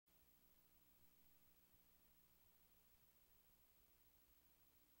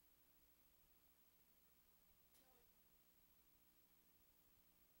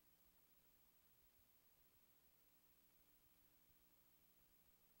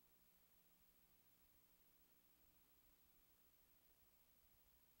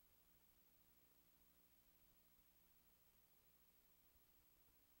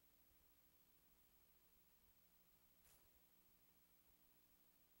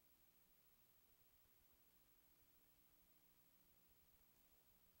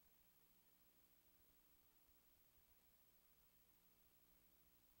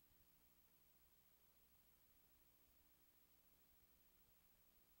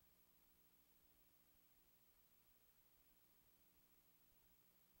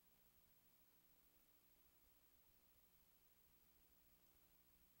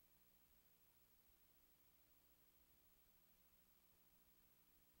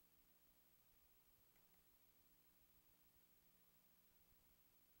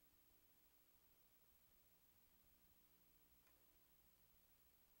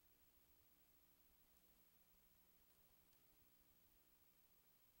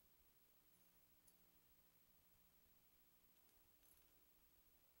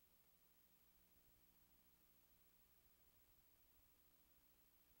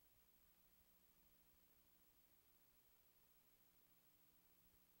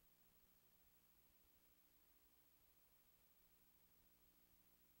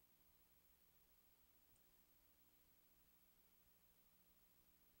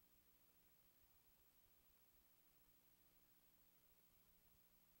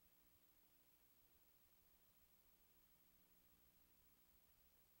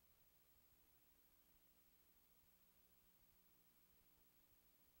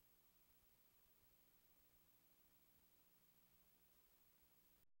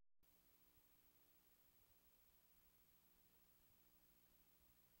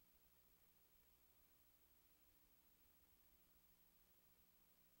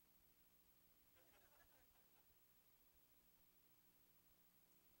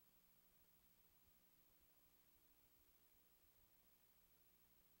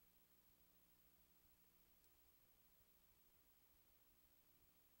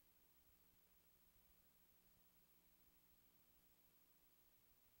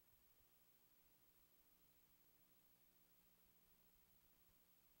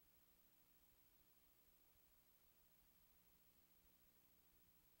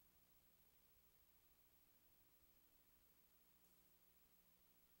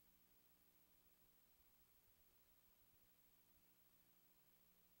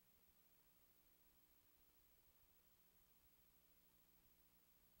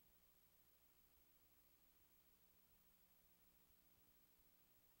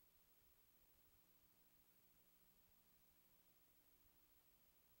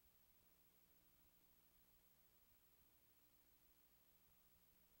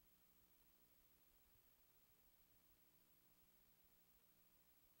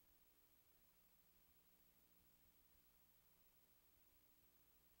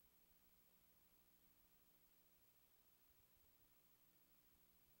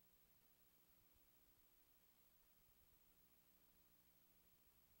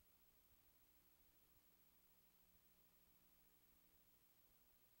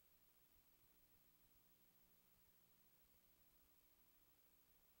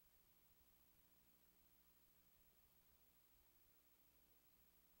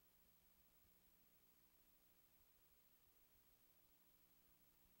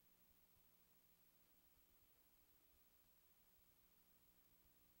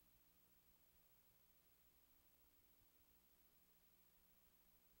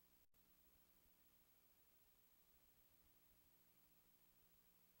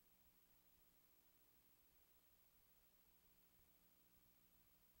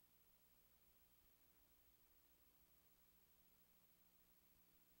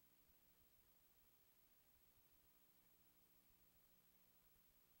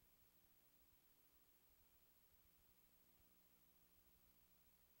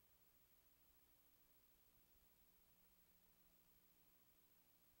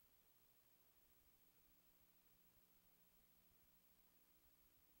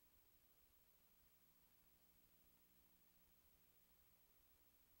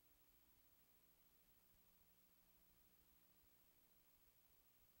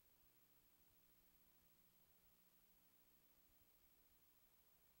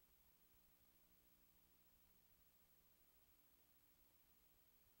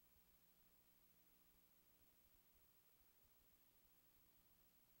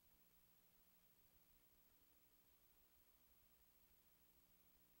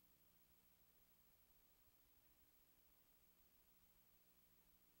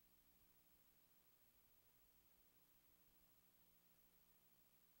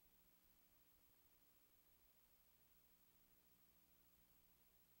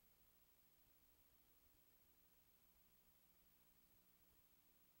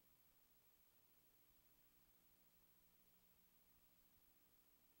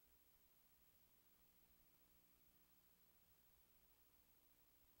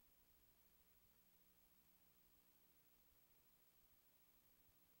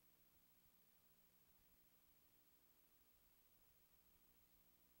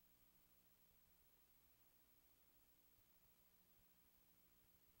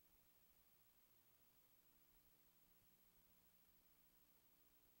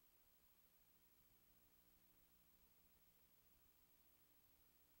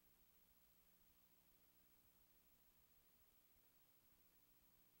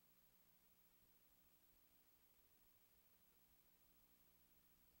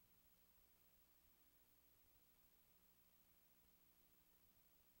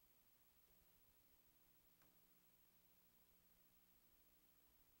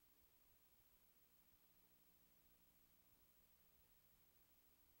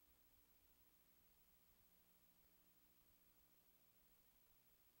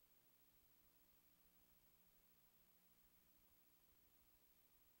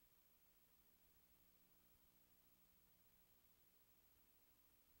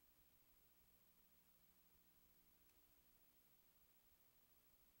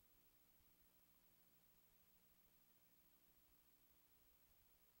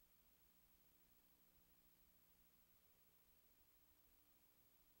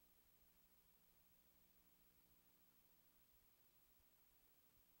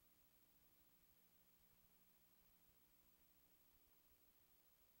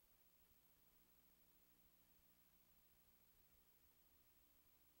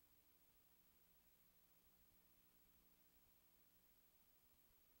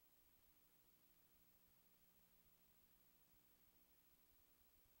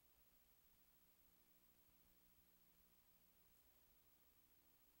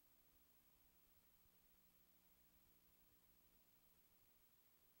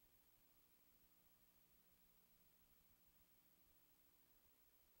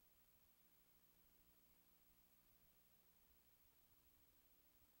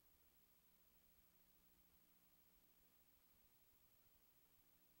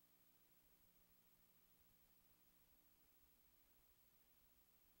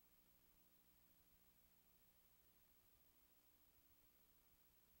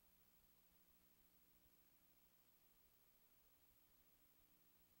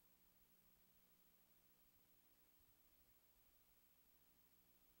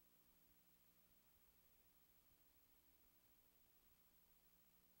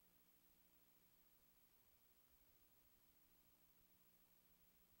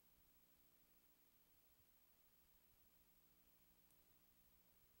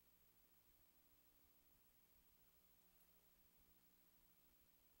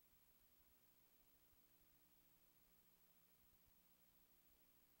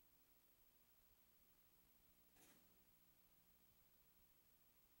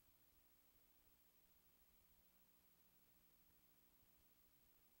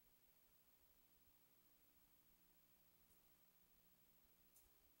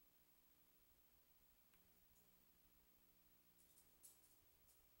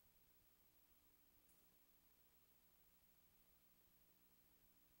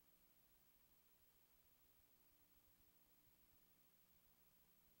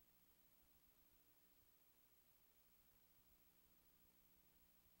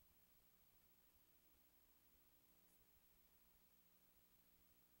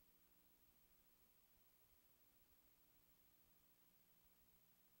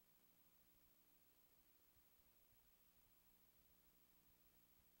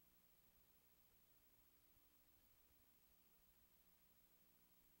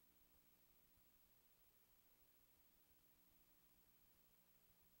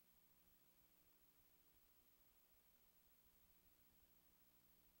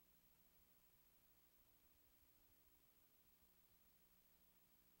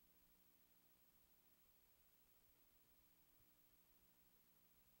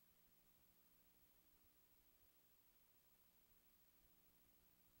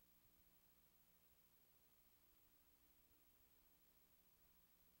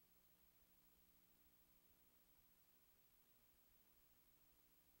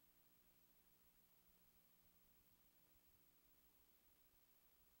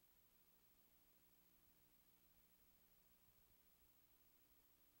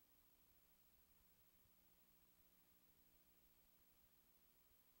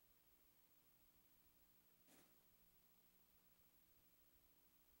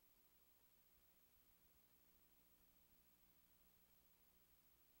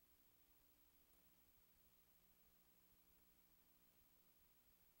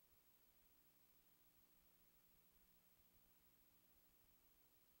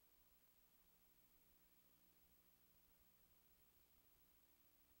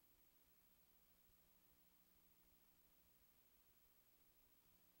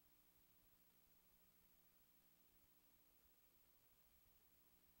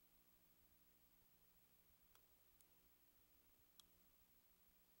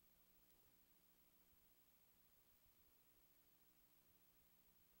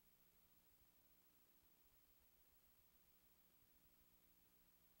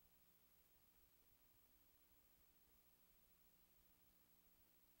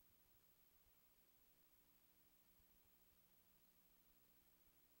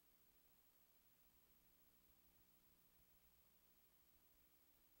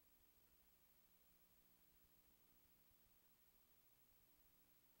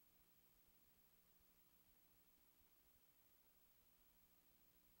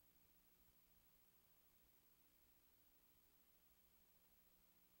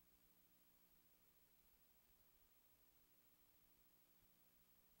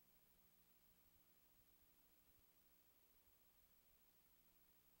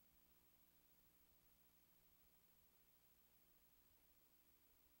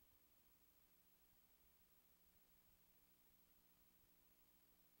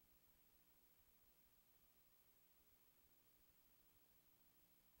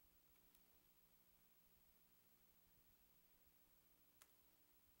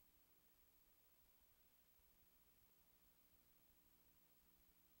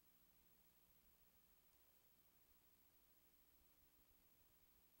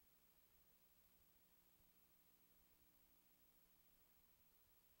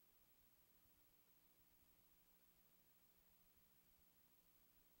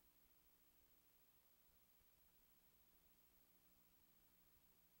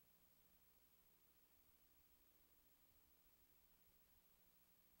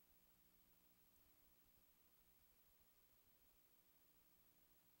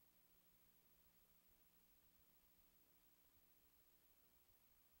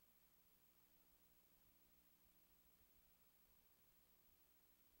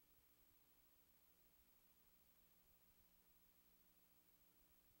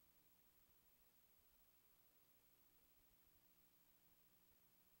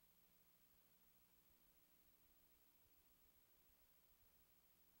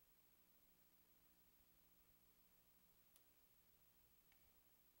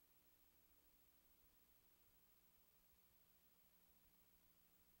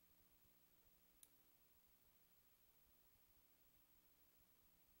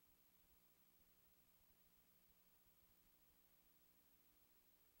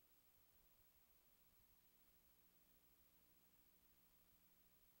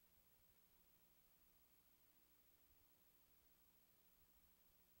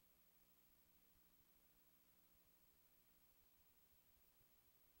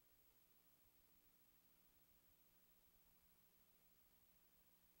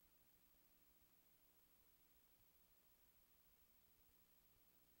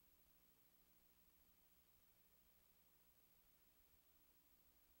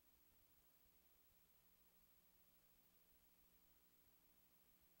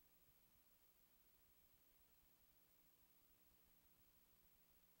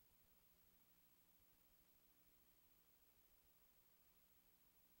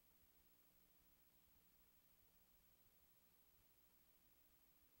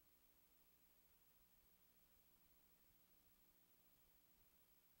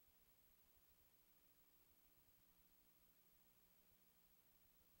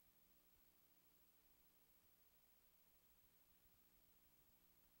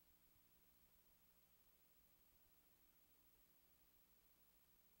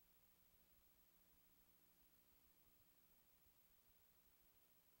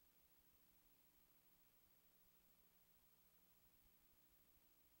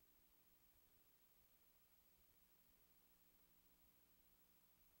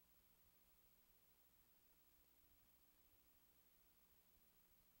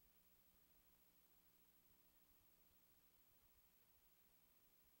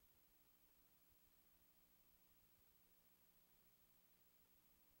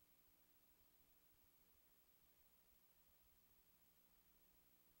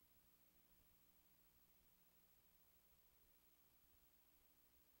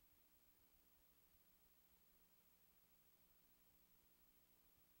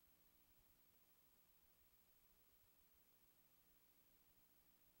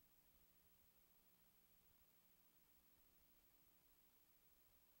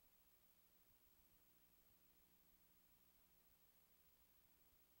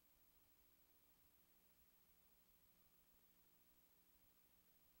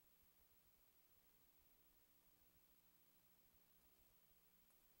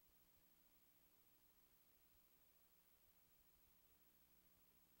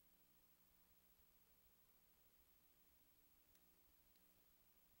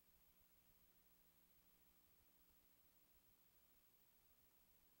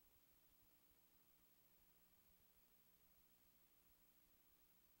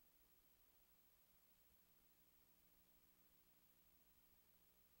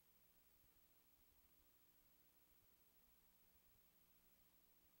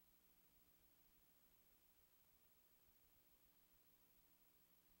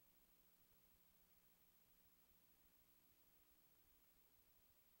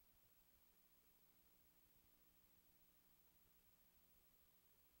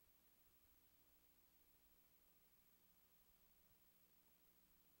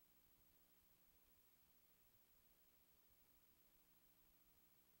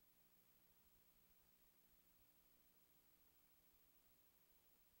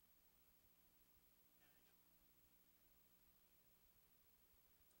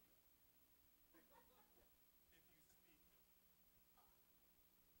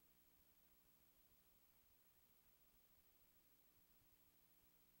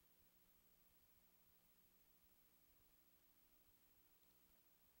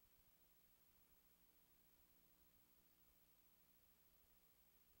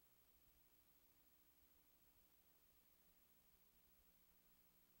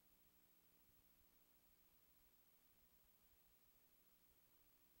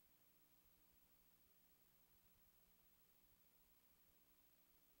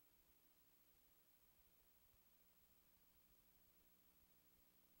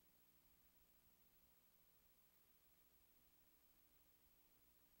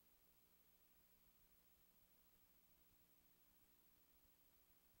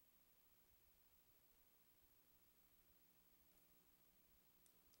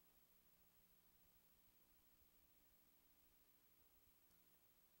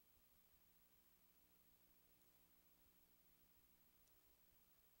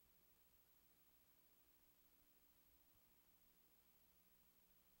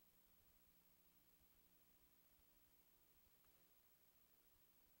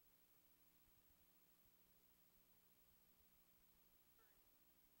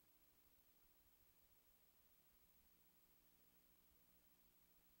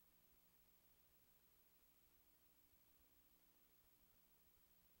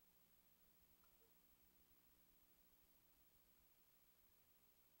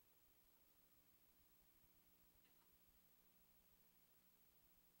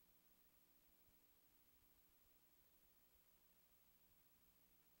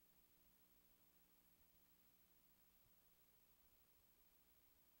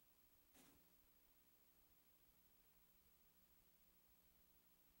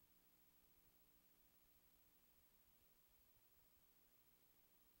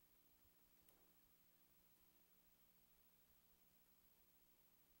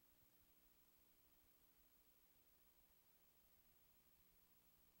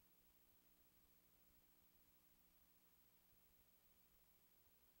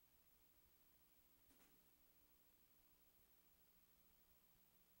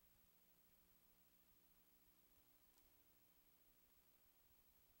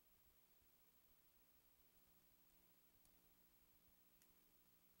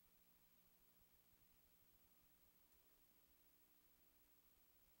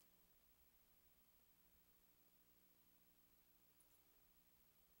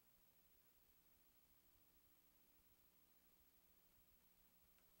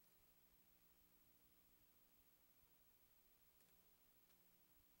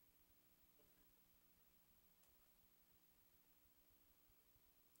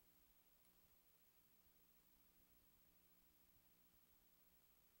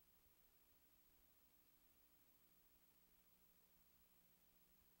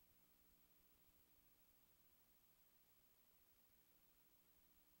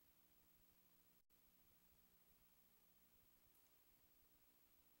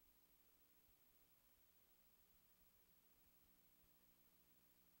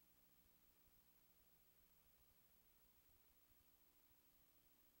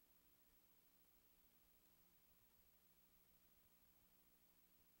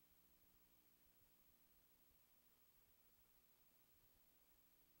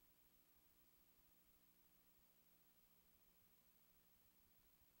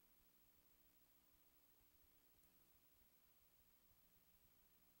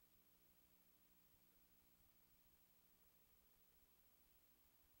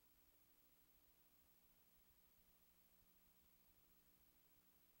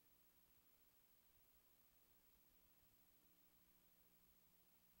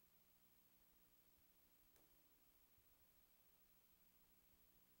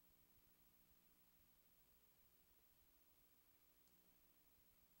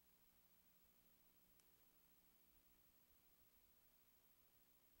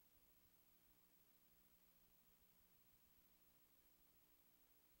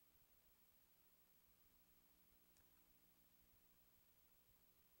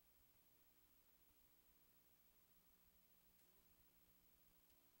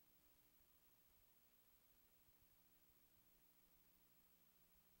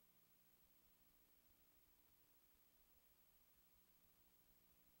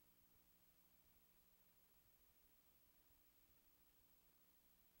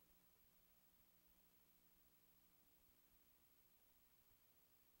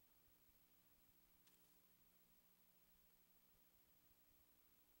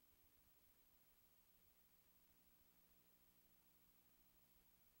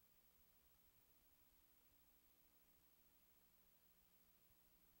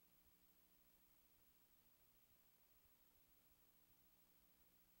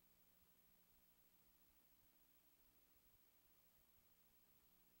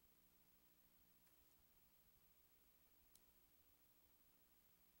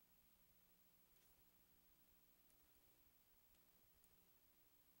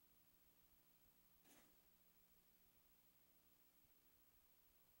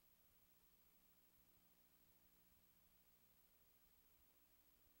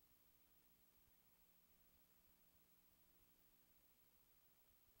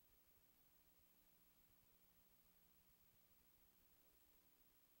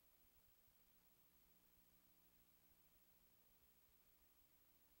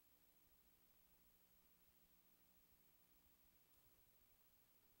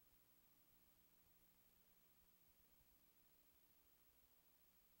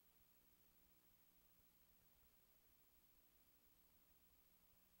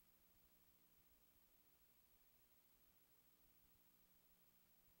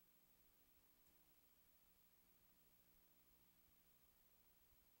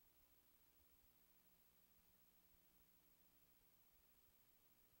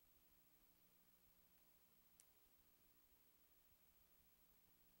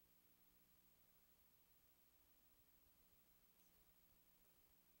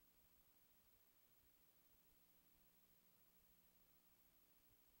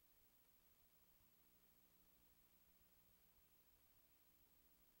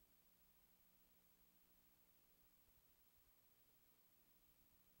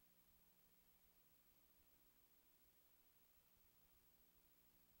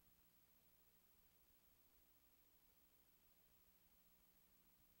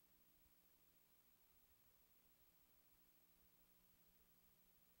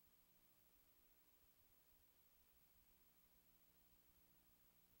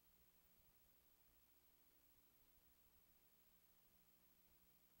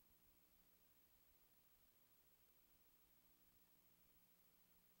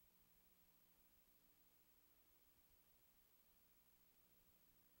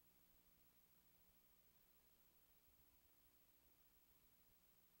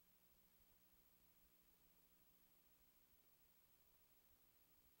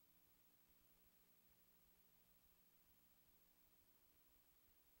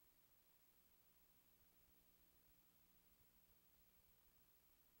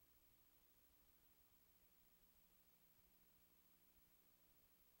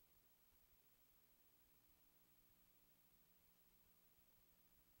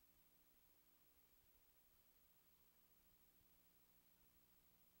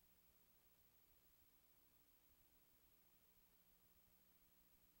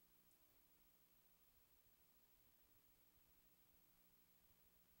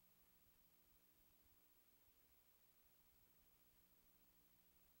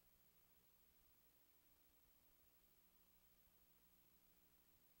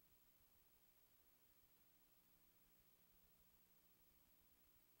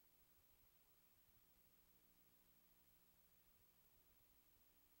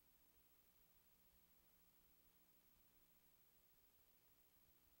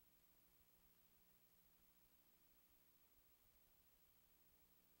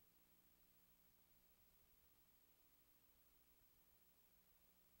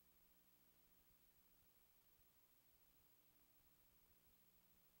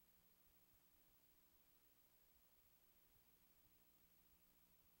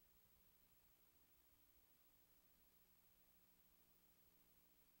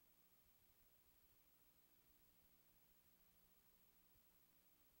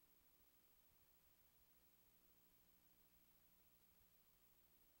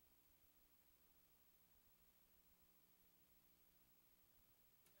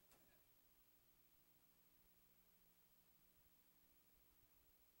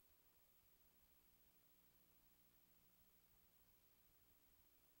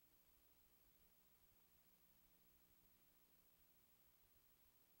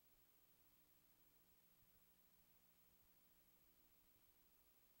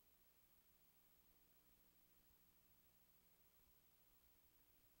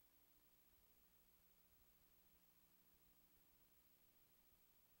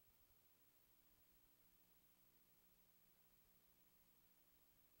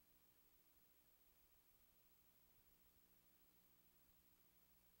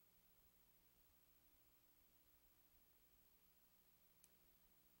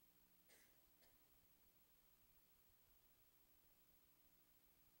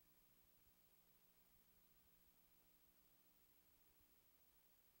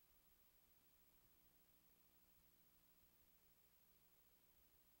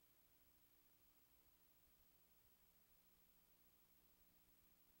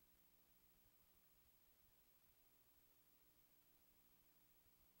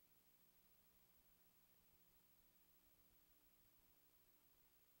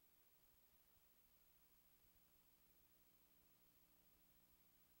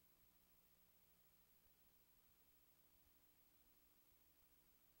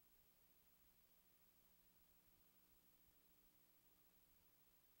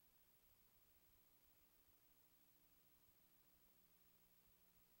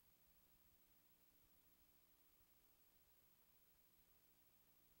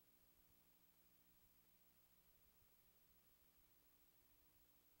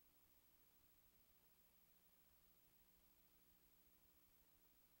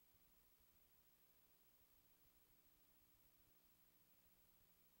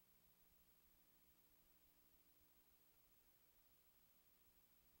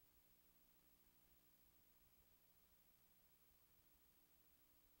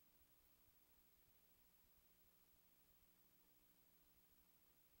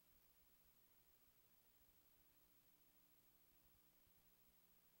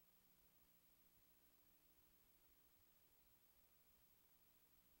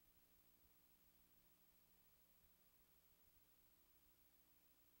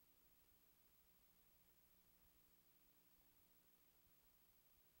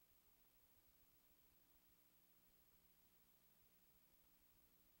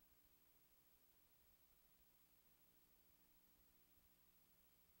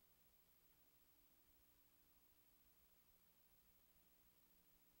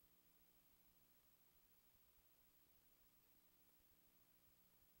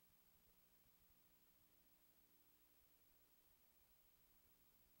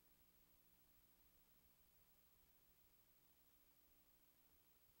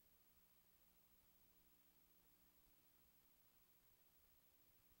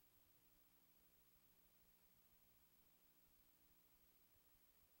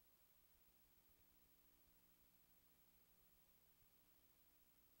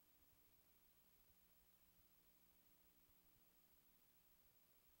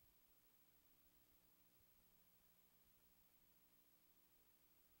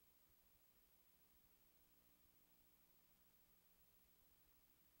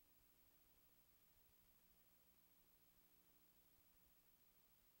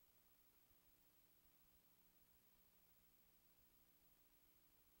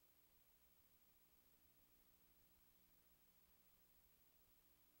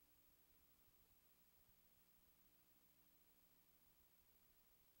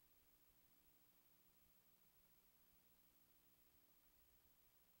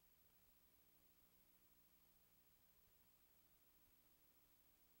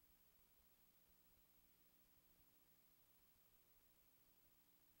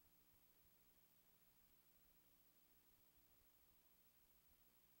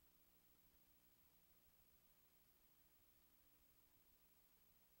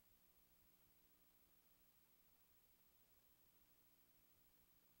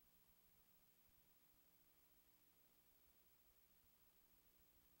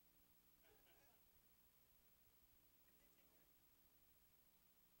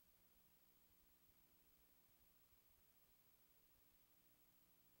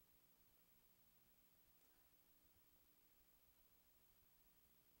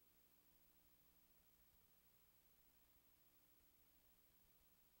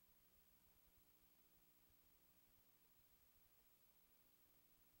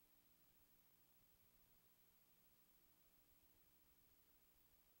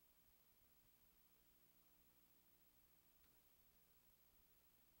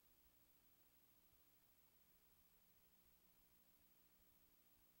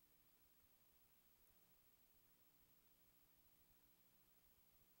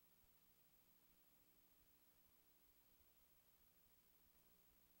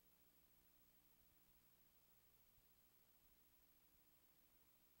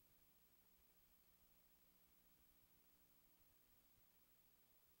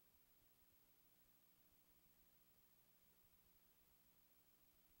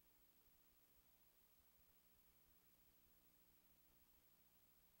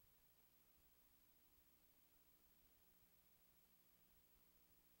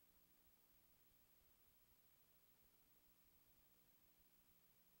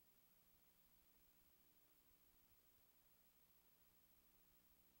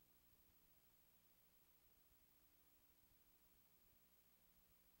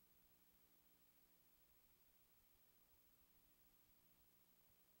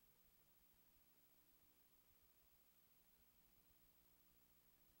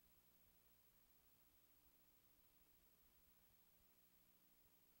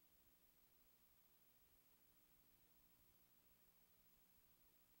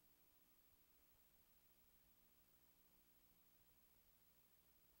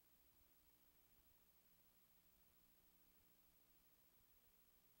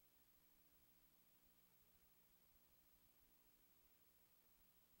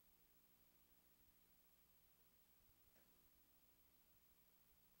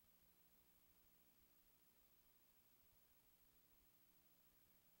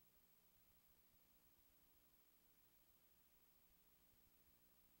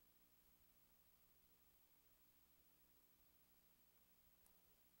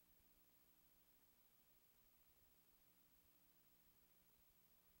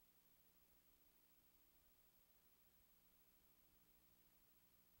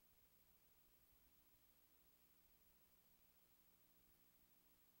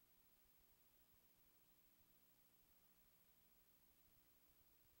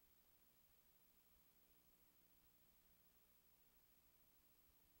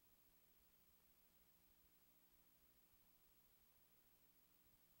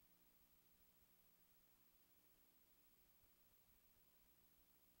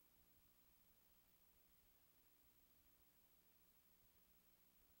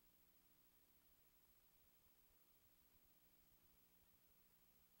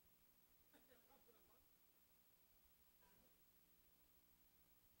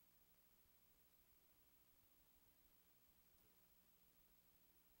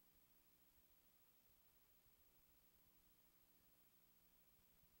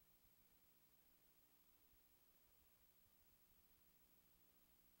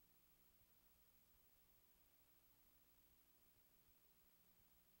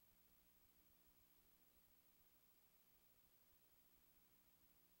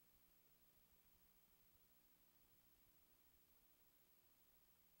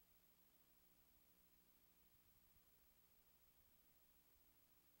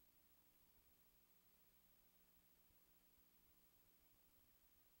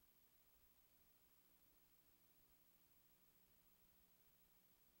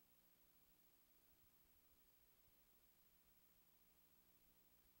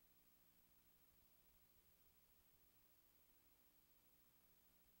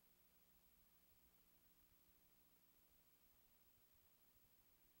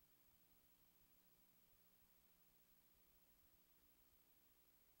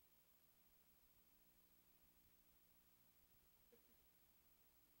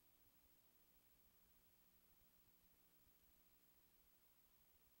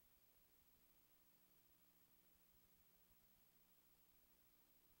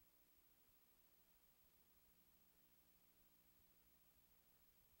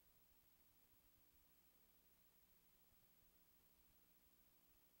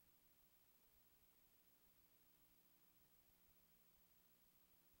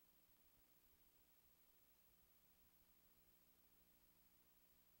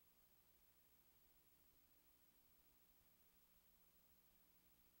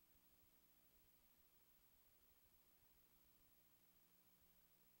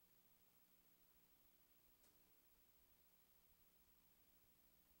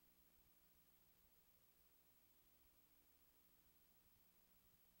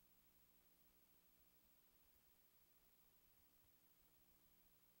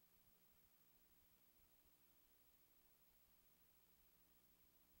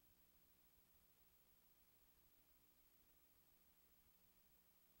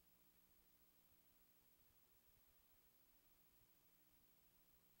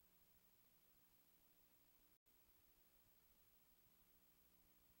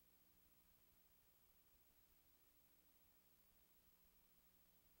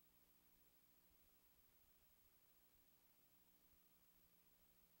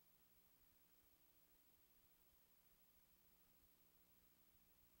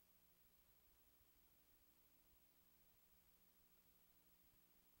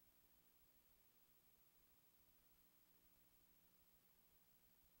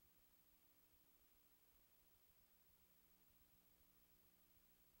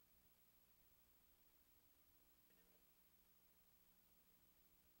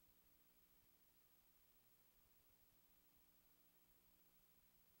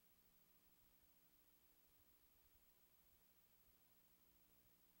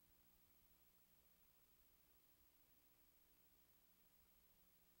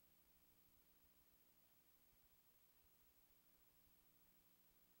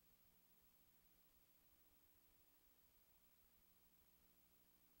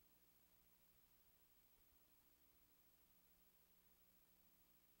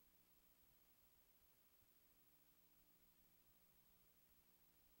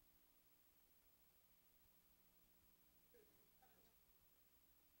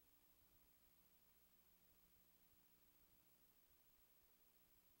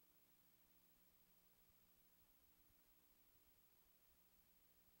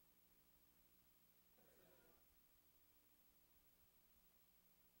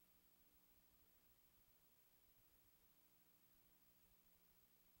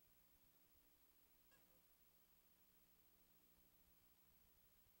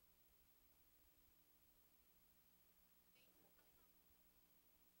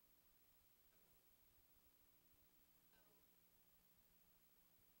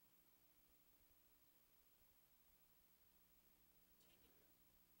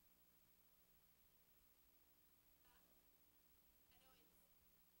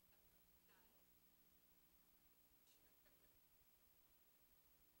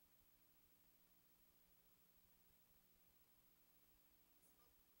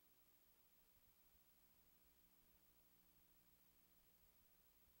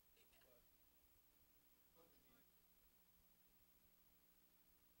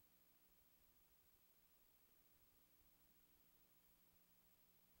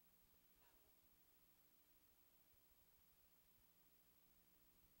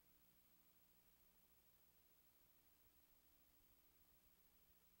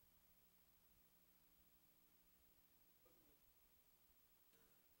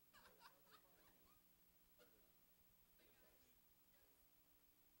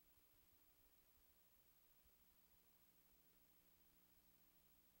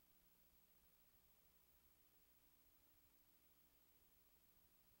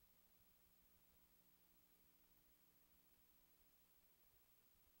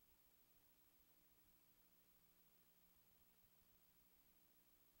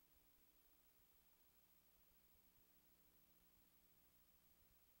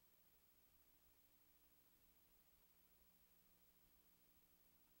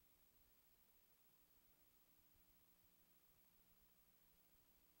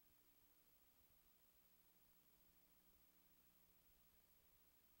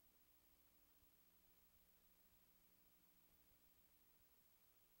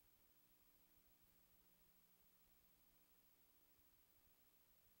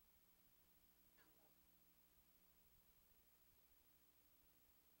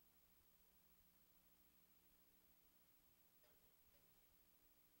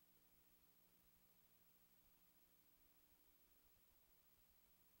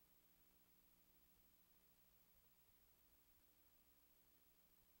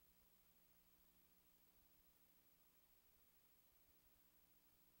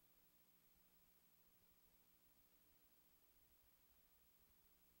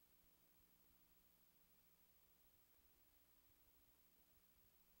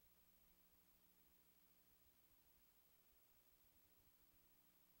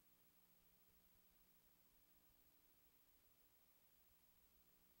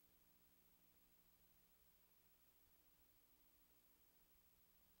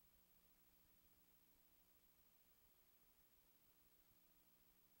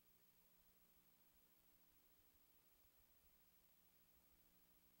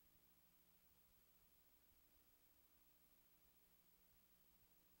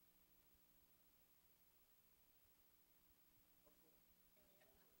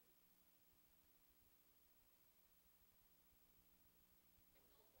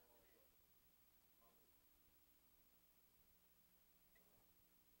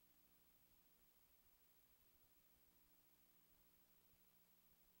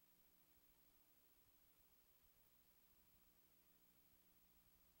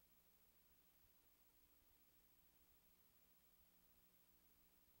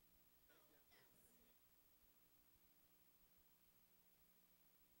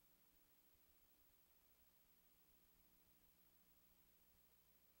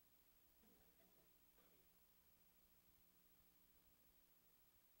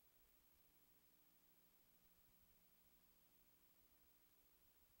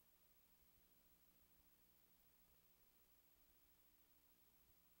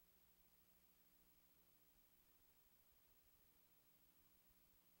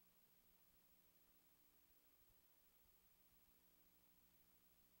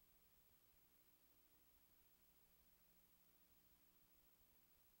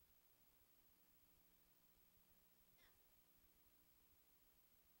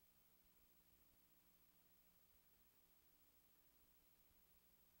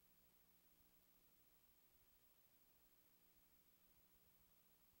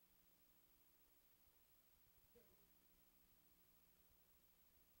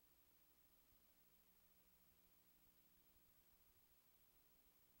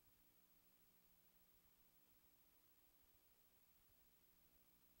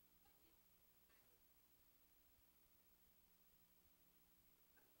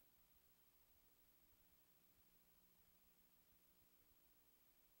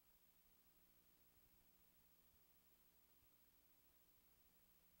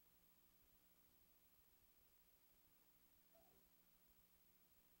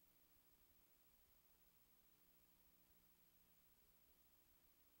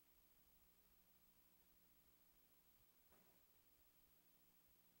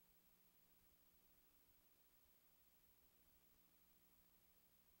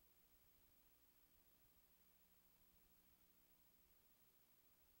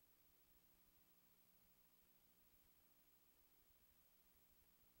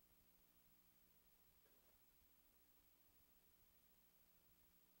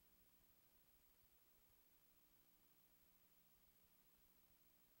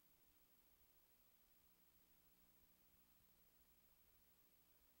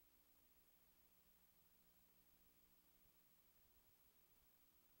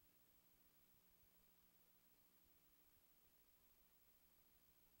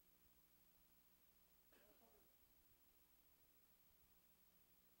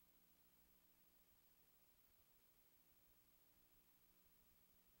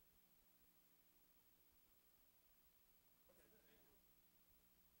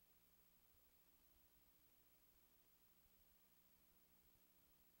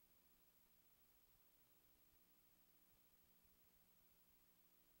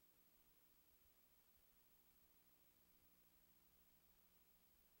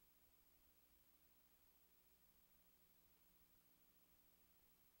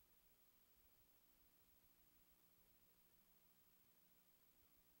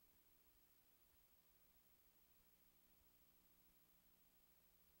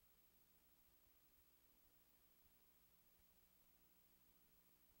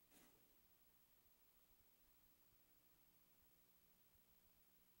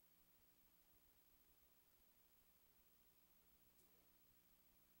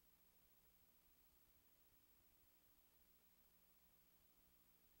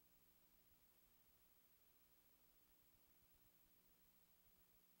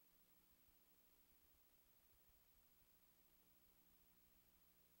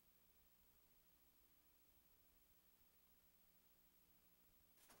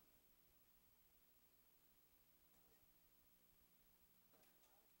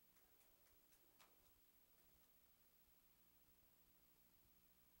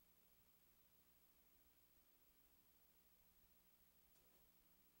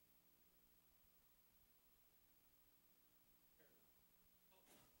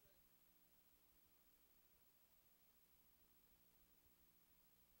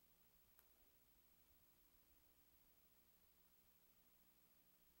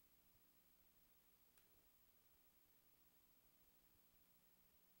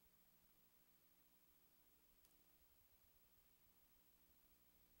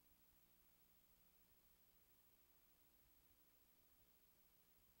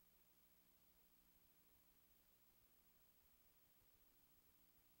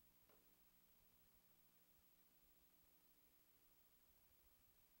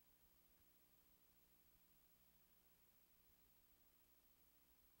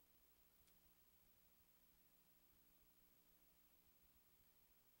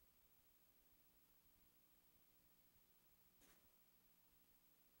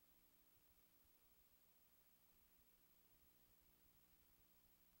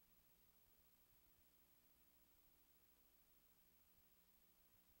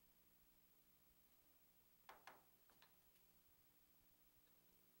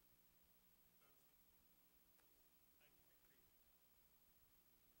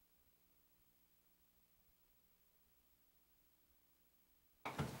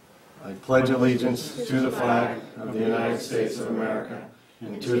I pledge allegiance to the flag of the United States of America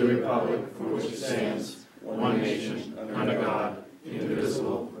and to the republic for which it stands, one nation, under God,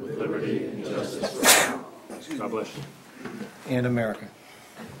 indivisible, with liberty and justice for all. God bless you. And America.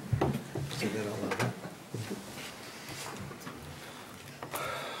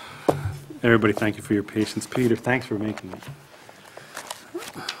 Everybody, thank you for your patience. Peter, thanks for making it.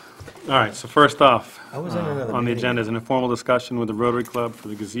 All right, so first off, I was in another on the meeting. agenda is an informal discussion with the Rotary Club for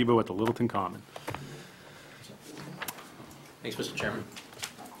the gazebo at the Littleton Common. Thanks, Mr. Chairman.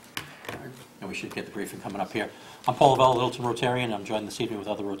 And we should get the briefing coming up here. I'm Paul Lavelle, Littleton Rotarian. I'm joined this evening with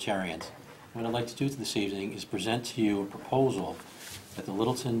other Rotarians. What I'd like to do this evening is present to you a proposal that the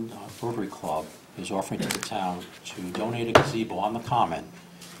Littleton Rotary Club is offering to the town to donate a gazebo on the Common.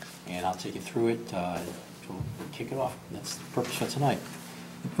 And I'll take you through it to kick it off. That's the purpose for tonight.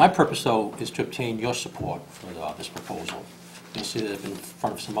 My purpose, though, is to obtain your support for this proposal. You'll see that I've been in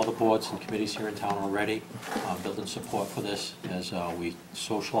front of some other boards and committees here in town already, building support for this as we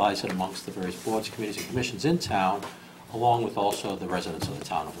socialize it amongst the various boards, committees, and commissions in town, along with also the residents of the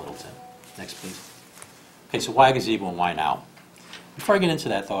town of Littleton. Next, please. Okay, so why a gazebo and why now? Before I get into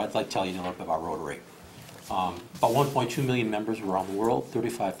that, though, I'd like to tell you a little bit about Rotary. About 1.2 million members around the world,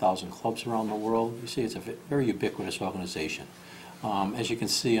 35,000 clubs around the world. You see, it's a very ubiquitous organization. As you can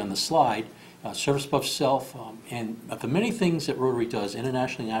see on the slide, service above self, and of the many things that Rotary does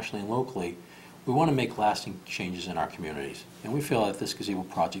internationally, nationally, and locally, we want to make lasting changes in our communities. And we feel that this gazebo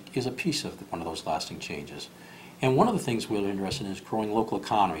project is a piece of one of those lasting changes. And one of the things we're interested in is growing local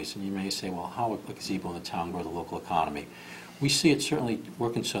economies. And you may say, well, how would a gazebo in the town grow the local economy? We see it certainly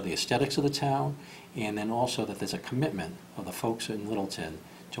working so the aesthetics of the town, and then also that there's a commitment of the folks in Littleton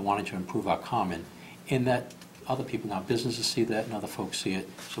to wanting to improve our common, in that other people, now businesses see that and other folks see it,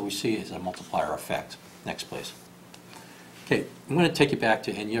 so we see it as a multiplier effect. Next, please. Okay, I'm going to take you back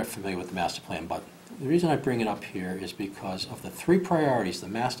to, and you're familiar with the master plan, but the reason I bring it up here is because of the three priorities the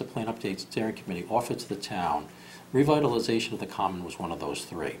master plan update steering committee offered to the town. Revitalization of the common was one of those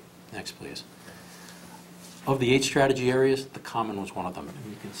three. Next, please. Of the 8 strategy areas, the common was one of them.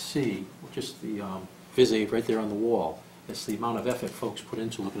 And you can see just the vis-a right there on the wall. It's the amount of effort folks put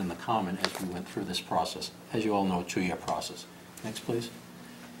into looking in the common as we went through this process. As you all know, a 2-year process. Next, please.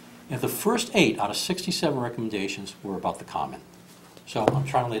 And the first 8 out of 67 recommendations were about the common. So I'm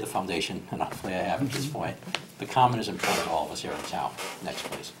trying to lay the foundation, and hopefully I have at this point. The common is important to all of us here in town. Next,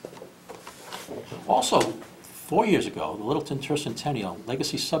 please. Also, 4 years ago, the Littleton Tercentennial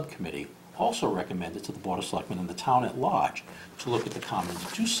Legacy Subcommittee also recommended to the Board of Selectmen and the town at large to look at the common,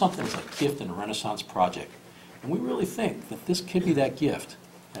 to do something as a gift and a Renaissance project. And we really think that this could be that gift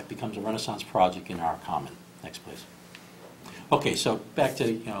that becomes a Renaissance project in our common. Next, please. Okay, so back to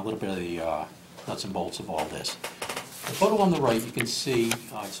a little bit of the nuts and bolts of all this. The photo on the right, you can see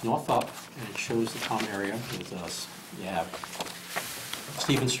it's north up, and it shows the common area. You have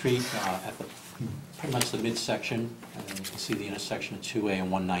Stephen Street at the pretty much the midsection, and then you can see the intersection of 2A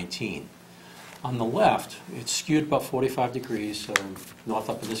and 119. On the left, it's skewed about 45 degrees, so north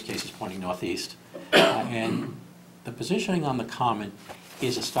up in this case is pointing northeast. And the positioning on the common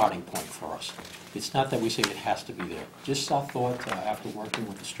is a starting point for us. It's not that we say it has to be there. Just our thought after working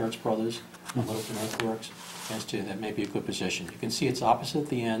with the Sturts brothers and Littleton Earthworks as to that may be a good position. You can see it's opposite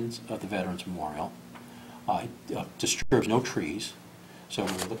the end of the Veterans Memorial. It disturbs no trees, so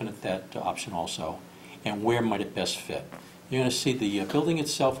we're looking at that option also. And where might it best fit? You're going to see the building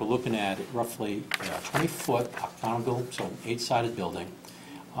itself, we're looking at roughly 20-foot octagonal, so 8-sided building.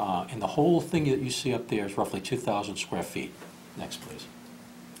 And the whole thing that you see up there is roughly 2,000 square feet. Next, please.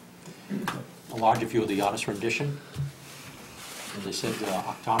 A larger view of the artist rendition. As I said,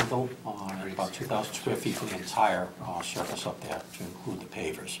 octagonal, about 2,000 square feet for the entire surface up there, to include the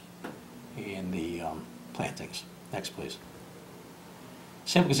pavers and the plantings. Next, please.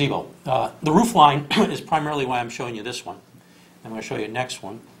 Sample gazebo. The roof line is primarily why I'm showing you this one. I'm going to show you the next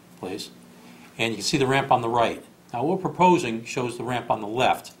one, please. And you can see the ramp on the right. Now, what we're proposing shows the ramp on the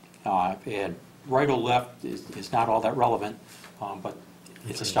left. And right or left is not all that relevant, but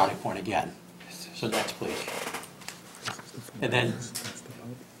it's a starting point again. So next, please. And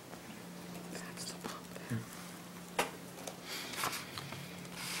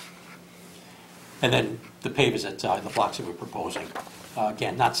then the pavers at the blocks that we're proposing.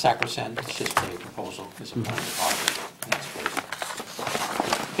 Again, not sacrosanct, it's just a proposal. It's a point of argument. Next, please.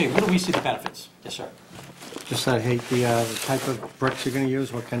 Okay, where do we see the benefits? Yes, sir. Just I hate the type of bricks you're going to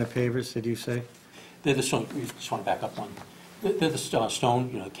use. What kind of pavers did you say? They're the stone. You just want to back up one. They're the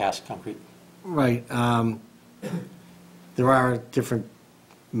stone, cast concrete. Right. There are different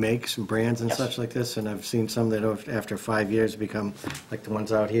makes and brands and Yes. such like this, and I've seen some that after 5 years become, like the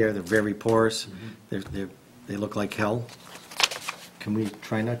ones out here, they're very porous. They look like hell. Can we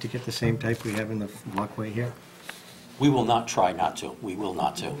try not to get the same type we have in the walkway here? We will not try not to. We will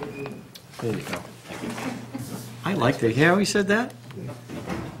not to. There you go. Thank you. I liked it. You hear how he said that?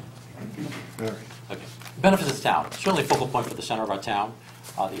 All right. Okay. Benefits of the town. Certainly a focal point for the center of our town.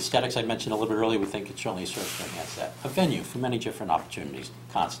 The aesthetics I mentioned a little bit earlier, we think it certainly serves to enhance that. A venue for many different opportunities,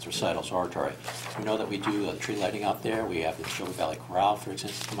 concerts, recitals, oratory. We know that we do tree lighting out there. We have the Sugar Valley Chorale, for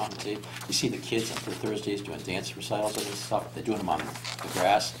instance, come out and see. You see the kids on Thursdays doing dance recitals and stuff. They're doing them on the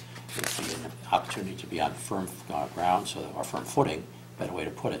grass. It's an opportunity to be on firm ground, or firm footing, better way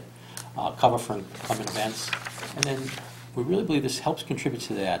to put it. Cover for upcoming events. And then we really believe this helps contribute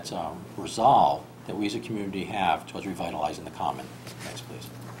to that resolve that we as a community have towards revitalizing the common. Next, please.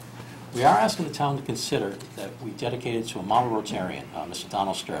 We are asking the town to consider that we dedicate it to a model Rotarian, Mr.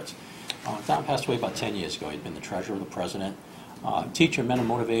 Donald Sturts. Don passed away about 10 years ago. He'd been the treasurer, the president, teacher, mentor,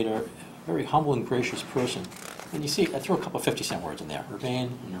 motivator, very humble and gracious person. And you see, I threw a couple of 50-cent words in there,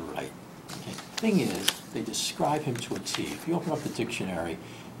 urbane and right. Okay. Thing is, they describe him to a T. If you open up the dictionary,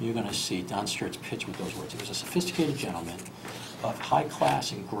 you're going to see Don Sturts' pitch with those words. He was a sophisticated gentleman of high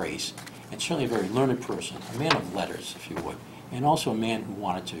class and grace, and certainly a very learned person, a man of letters, if you would, and also a man who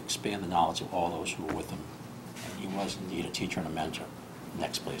wanted to expand the knowledge of all those who were with him. And he was indeed a teacher and a mentor.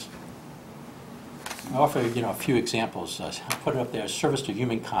 Next, please. I offer a few examples. I put it up there, service to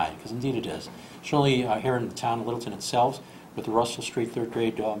humankind, because indeed it is. Certainly here in the town of Littleton itself, with the Russell Street third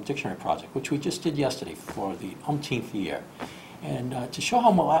grade dictionary project, which we just did yesterday for the umpteenth year. And to show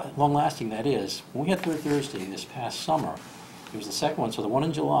how long-lasting that is, when we had Third Thursday this past summer, it was the second one, so the one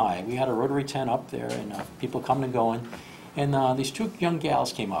in July, we had a Rotary tent up there and people coming and going. And these two young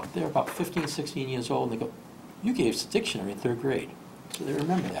gals came up. They're about 15, 16 years old, and they go, "You gave us a dictionary in third grade." So they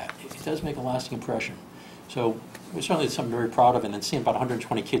remember that. It does make a lasting impression. So we're certainly something very proud of, and then seeing about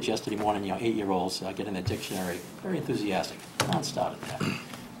 120 kids yesterday morning, 8-year-olds getting their dictionary, very enthusiastic. Don started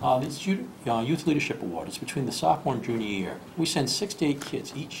that. This Youth Leadership Award is between the sophomore and junior year. We send 6 to 8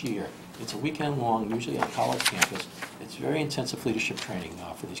 kids each year. It's a weekend long, usually on a college campus. It's very intensive leadership training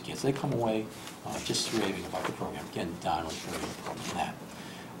for these kids. They come away just raving about the program. Again, Don was very important in that.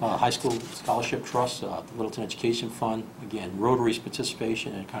 High School Scholarship Trust, the Littleton Education Fund, again, Rotary's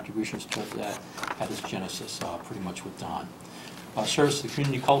participation and contributions towards that had its genesis pretty much with Don. Service to the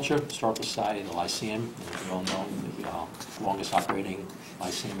community culture, Historical Society, the Lyceum, as you all know, the longest operating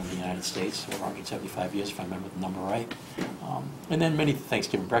Lyceum in the United States, over 175 years, if I remember the number right. And then many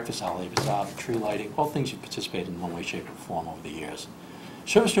Thanksgiving breakfast holidays, tree lighting, all things you participated in one way, shape, or form over the years.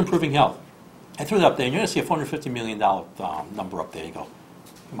 Service to improving health. I threw that up there, and you're going to see a $450 million number up there. You go,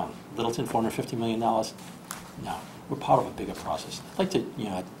 come on, Littleton, $450 million? No, we're part of a bigger process. I'd like to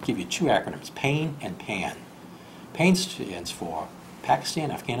give you 2 acronyms, PAIN and PAN. PAIN stands for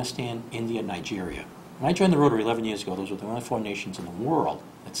Pakistan, Afghanistan, India, Nigeria. When I joined the Rotary 11 years ago, those were the only 4 nations in the world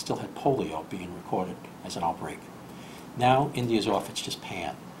that still had polio being recorded as an outbreak. Now, India's off, it's just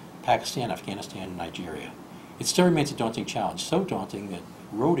PAN. Pakistan, Afghanistan, and Nigeria. It still remains a daunting challenge, so daunting that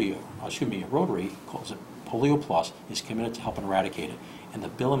Rotary calls it Polio Plus, is committed to helping eradicate it. And the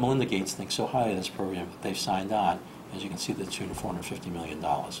Bill and Melinda Gates think so highly of this program that they've signed on, as you can see, the tune of $450 million.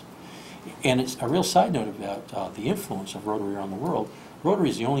 And it's a real side note about the influence of Rotary around the world. Rotary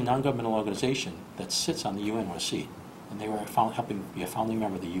is the only non-governmental organization that sits on the UN with a seat. And they were helping be a founding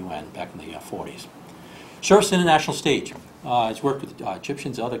member of the UN back in the 40s. Service to the international stage. It's worked with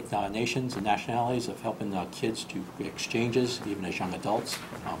Egyptians, other nations and nationalities of helping kids do exchanges, even as young adults,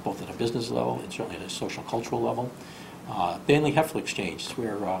 both at a business level and certainly at a social cultural level. Banley Heifer Exchange is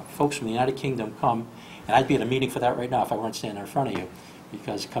where folks from the United Kingdom come, and I'd be at a meeting for that right now if I weren't standing in front of you,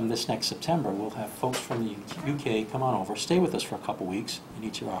 because come this next September, we'll have folks from the UK come on over, stay with us for a couple weeks in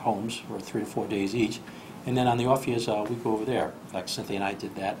each of our homes for 3 to 4 days each, and then on the off years, we go over there. In fact, Cynthia and I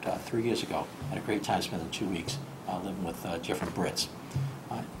did that 3 years ago. Had a great time spending 2 weeks living with different Brits.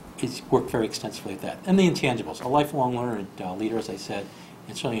 It's worked very extensively at that. And the intangibles, a lifelong learner and leader, as I said,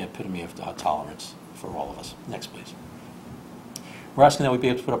 and certainly an epitome of tolerance for all of us. Next, please. We're asking that we be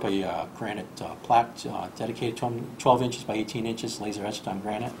able to put up a granite plaque dedicated to him, 12 inches by 18 inches, laser etched on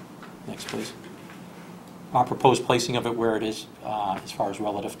granite. Next, please. Our proposed placing of it where it is as far as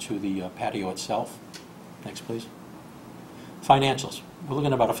relative to the patio itself. Next, please. Financials. We're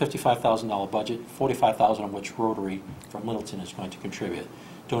looking at about a $55,000 budget, $45,000 of which Rotary from Littleton is going to contribute.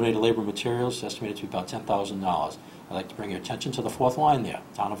 Donated labor and materials estimated to be about $10,000. I'd like to bring your attention to the 4th line there,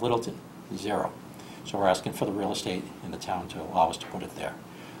 Town of Littleton, 0. So we're asking for the real estate in the town to allow us to put it there.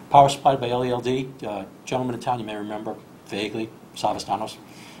 Power supplied by LELD. Gentleman in town, you may remember vaguely, Savastanos.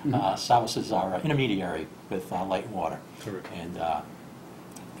 Savas is our intermediary with Light and Water. Terrific. And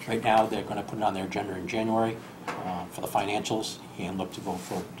right now, they're going to put it on their agenda in January for the financials and look to vote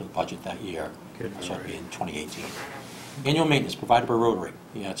for the budget that year. Good. So it'll be in 2018. Annual maintenance provided by Rotary.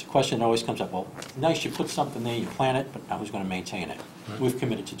 Yeah, it's a question that always comes up. Well, nice, you put something there, you plan it, but now who's going to maintain it? We've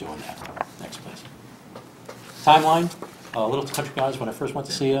committed to doing that. Next, please. Timeline. Little Country Guys, when I first went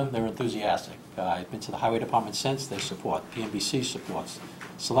to see them, they were enthusiastic. I've been to the Highway Department since. They support. PNBC supports.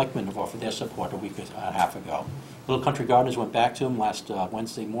 Selectmen have offered their support a week and a half ago. Little Country Gardeners went back to them last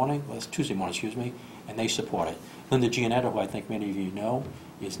Tuesday morning, and they support it. Linda Gianetta, who I think many of you know,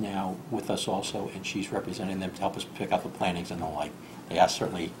 is now with us also, and she's representing them to help us pick up the plantings and the like. They are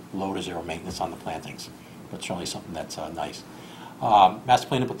certainly low to zero maintenance on the plantings, but certainly something that's nice. Master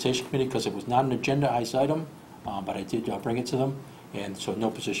Plan Implementation Committee, because it was not an agendized item, but I did bring it to them, and so no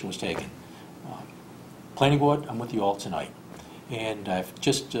position was taken. Planning Board, I'm with you all tonight. And I've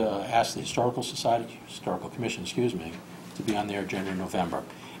just asked the Historical Commission, to be on their agenda in November.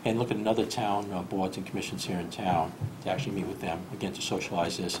 And look at another town boards and commissions here in town to actually meet with them, again, to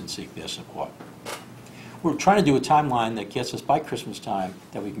socialize this and seek their support. We're trying to do a timeline that gets us by Christmas time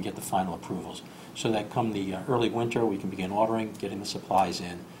that we can get the final approvals. So that come the early winter, we can begin ordering, getting the supplies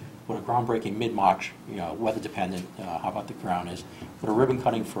in. With a groundbreaking mid-March, weather dependent, how about the ground is, with a ribbon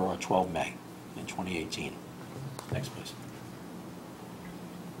cutting for 12 May in 2018. Next, please.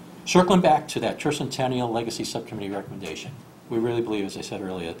 Circling back to that Tercentennial Legacy Subcommittee recommendation, we really believe, as I said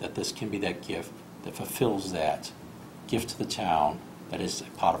earlier, that this can be that gift that fulfills that gift to the town that is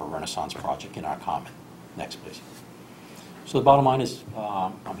part of a Renaissance project in our common. Next, please. So the bottom line is,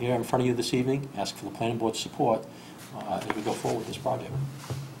 I'm here in front of you this evening, asking for the planning board's support as we go forward with this project.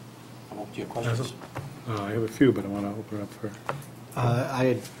 I'm open to your questions. I have a few, but I want to open it up for... I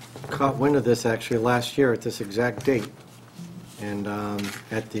had caught wind of this actually last year at this exact date, and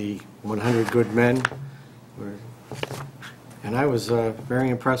at the 100 Good Men, and I was very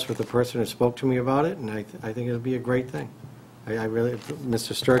impressed with the person who spoke to me about it, and I think it'll be a great thing. I really,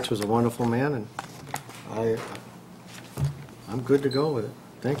 Mr. Sturts was a wonderful man, and I'm good to go with it.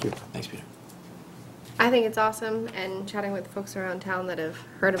 Thank you. Thanks, Peter. I think it's awesome, and chatting with folks around town that have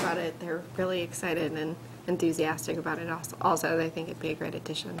heard about it, they're really excited and enthusiastic about it also. They think it'd be a great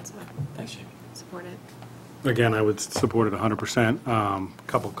addition, so Thanks, Jamie. support it. Again, I would support it 100%. A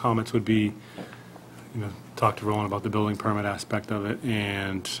couple comments would be, talk to Roland about the building permit aspect of it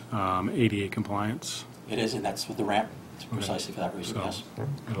and ADA compliance. It is, and that's with the ramp. It's precisely for that reason, So, yes.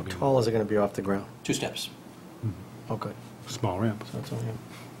 it'll be How tall is it going to be off the ground? 2 steps. Oh, good. a small ramp. So it's only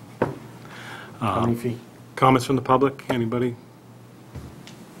how many feet? Comments from the public? Anybody?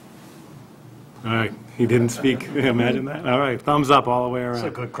 All right, he didn't speak. Imagine that. All right, thumbs up all the way It's a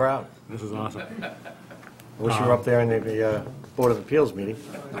around. good crowd. This is awesome. I wish you were up there in the Board of Appeals meeting.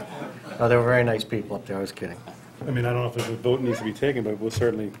 Oh, they were very nice people up there, I was kidding. I mean, I don't know if a vote needs to be taken, but we'll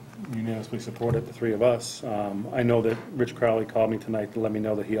certainly unanimously support it, the three of us. I know that Rich Crowley called me tonight to let me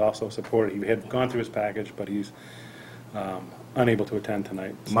know that he also supported. He had gone through his package, but he's unable to attend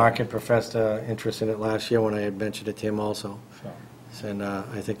tonight. So- Mark had professed interest in it last year when I had mentioned it to him also. And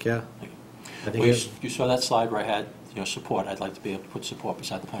I think, yeah. I think Well, it- you saw that slide where I had, support. I'd like to be able to put support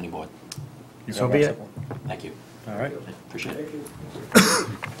beside the planning board. You So have be our it. support. Thank you. All right. Appreciate it.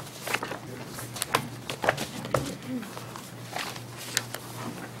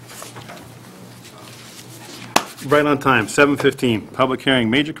 Right on time, 7:15. Public hearing,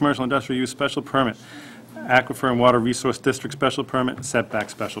 major commercial industrial use special permit, Aquifer and Water Resource District special permit, setback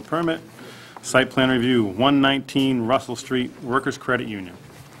special permit, site plan review, 119 Russell Street, Workers' Credit Union.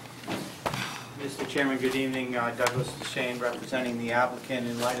 Mr. Chairman, good evening. Douglas Deschain representing the applicant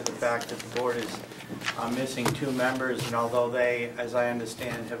in light of the fact that the board is missing 2 members, and although they, as I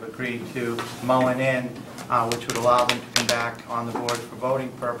understand, have agreed to mull it in, which would allow them to come back on the board for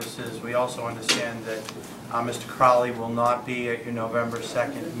voting purposes, we also understand that Mr. Crowley will not be at your November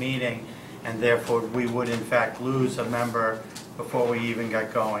 2nd meeting, and therefore we would in fact lose a member before we even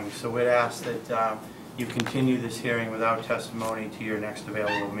got going. So we'd ask that you continue this hearing without testimony to your next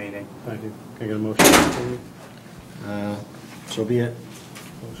available meeting. Thank you. Can I get a motion? So be it.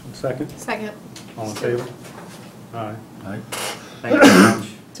 Motion second. Second. All in favor? Aye. Thank you very much.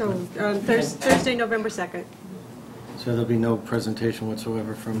 So Thursday, November 2nd. So there'll be no presentation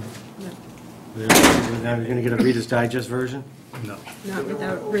whatsoever from, No, now you're going to get a Reader's Digest version? No. not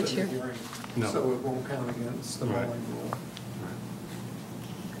without Rich here. No. So it won't count against the Right. rolling rule.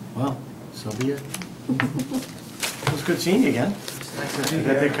 Well, so be it. It was good seeing you again. You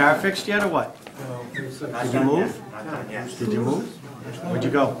got the car fixed yet or what? Not Did you done move? yet. Not done yet. Did you move? Where'd you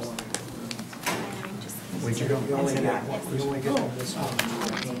go? Where'd you go? We only get this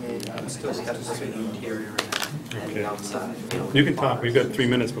one. Still have to see the interior and the outside. You can talk, we've got 3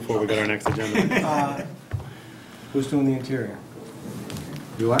 minutes before we got our next agenda. Who's doing the interior?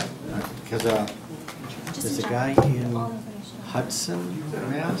 You are? Because there's a guy in Hudson,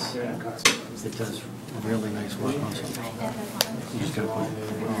 Mass. That does really nice work also. You just gotta put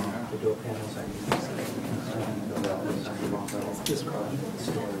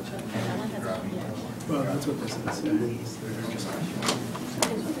Well, that's what this is.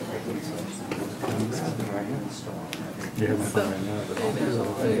 You have that one right now, but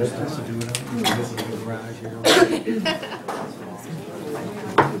this has to do with it. This is the garage here.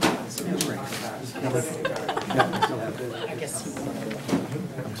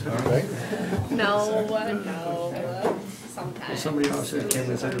 No, sometimes. Somebody else came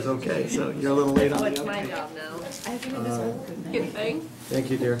and said it was okay, so you're a little late on What's the my other. job now? Good thing. Thank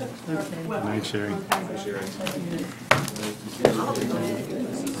you, dear. Night, Sherry.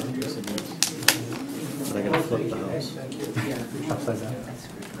 But I gotta flip the house. Upside down.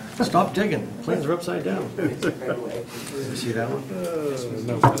 Stop digging, plans are upside down. You see that one?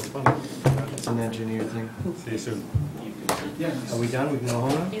 No, that's funny. It's an engineer thing. See you soon. Are we done? We can go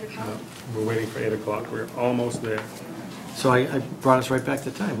home now? We're waiting for 8 o'clock, we're almost there. So I brought us right back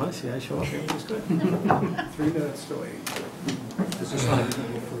to time, huh? See, I show up, everything's good. 3 minutes to 8.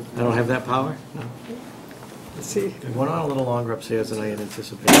 I don't have that power? No. Let's see. It went on a little longer upstairs than I had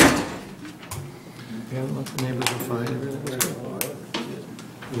anticipated. Yeah, look, the neighbors were fine, everything was good.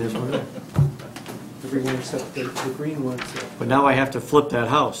 And there's one there. Everyone except the green ones. But now I have to flip that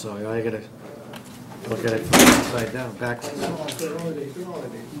house, so I gotta look at it from the upside down, backwards.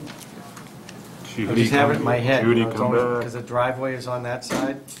 I just have it in my head. Judy, come back. Because the driveway is on that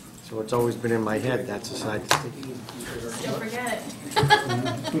side, so it's always been in my head, that's the side that's sticky. Don't forget.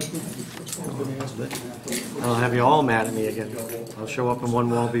 I'll have you all mad at me again. I'll show up and one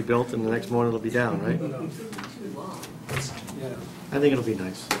wall will be built and the next morning it'll be down, right? Yeah. I think it'll be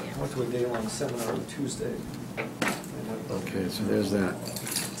nice. I went to a day-long seminar on Tuesday. Okay, so there's that.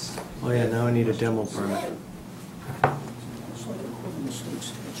 Oh yeah, now I need a demo permit.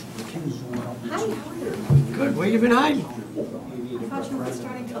 Good, where you been hiding? I thought you were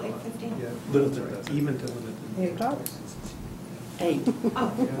starting till 8:15. Littleton does, even to Littleton. 8 o'clock. 8.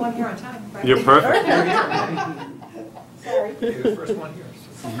 Oh, well, you're on time, right? You're perfect. Sorry. You're the first one here.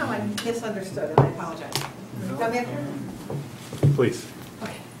 Somehow I misunderstood, and I apologize. Come here. Please.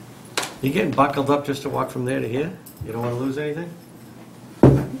 You getting buckled up just to walk from there to here? You don't want to lose anything?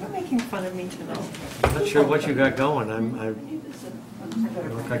 You're making fun of me tonight. I'm not sure what you got going. You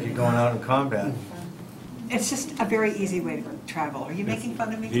look like you're going out in combat. It's just a very easy way to travel. Are you making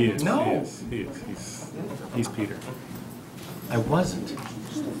fun of me He tonight? is, No. he is, he's Peter. I wasn't.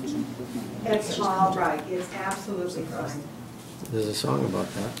 It's all right. It's absolutely fine. There's a song about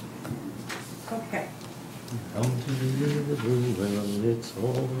that. Okay. Come to the river, well, it's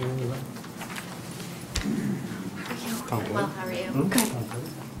all right. Well, how are you? Good.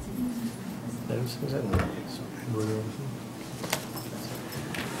 There's that in there.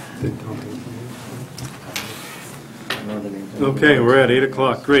 I know the name. Okay, we're at 8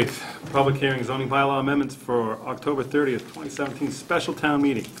 o'clock, great. Public hearing zoning bylaw amendments for October 30th, 2017 special town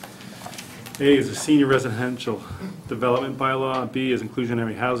meeting. A is a senior residential development bylaw, B is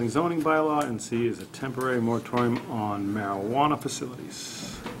inclusionary housing zoning bylaw, and C is a temporary moratorium on marijuana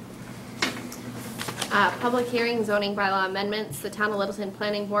facilities. Public hearing zoning bylaw amendments. The Town of Littleton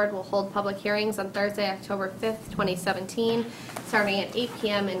Planning Board will hold public hearings on Thursday, October 5th, 2017, starting at 8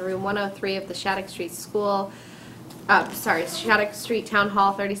 p.m. in room 103 of the Shattuck Street School. Shattuck Street Town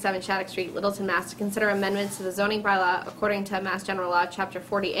Hall, 37 Shattuck Street, Littleton, Mass. To consider amendments to the zoning bylaw according to Mass General Law, Chapter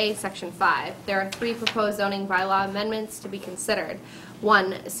 40A, Section 5. There are 3 proposed zoning bylaw amendments to be considered.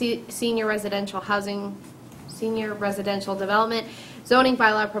 1, senior residential development zoning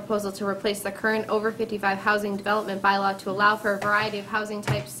bylaw proposal to replace the current over 55 housing development bylaw to allow for a variety of housing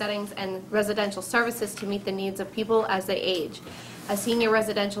types, settings, and residential services to meet the needs of people as they age. A senior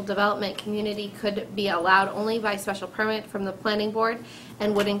residential development community could be allowed only by special permit from the planning board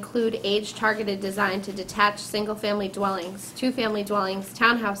and would include age-targeted design to detached single-family dwellings, two-family dwellings,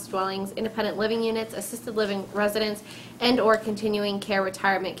 townhouse dwellings, independent living units, assisted living residents, and/or continuing care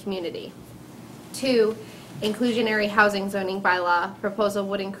retirement community. 2, inclusionary housing zoning bylaw proposal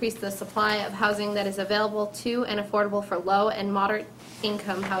would increase the supply of housing that is available to and affordable for low and moderate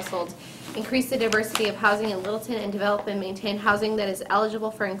income households, increase the diversity of housing in Littleton, and develop and maintain housing that is eligible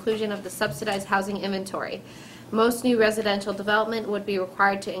for inclusion of the subsidized housing inventory. Most new residential development would be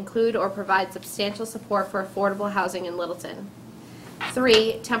required to include or provide substantial support for affordable housing in Littleton.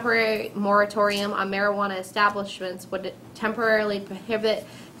 3, temporary moratorium on marijuana establishments would temporarily prohibit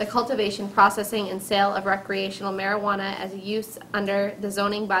the cultivation, processing, and sale of recreational marijuana as a use under the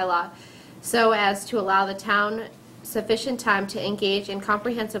zoning bylaw, so as to allow the town sufficient time to engage in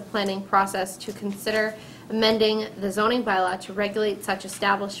comprehensive planning process to consider amending the zoning bylaw to regulate such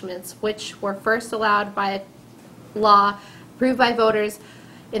establishments, which were first allowed by a law approved by voters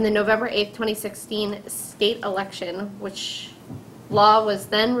in the November 8, 2016 state election, which law was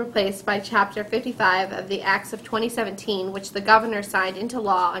then replaced by Chapter 55 of the Acts of 2017, which the governor signed into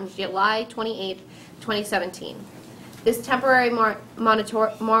law on July 28, 2017. This temporary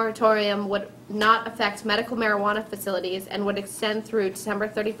moratorium would not affect medical marijuana facilities and would extend through December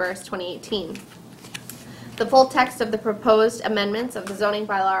 31st, 2018. The full text of the proposed amendments of the zoning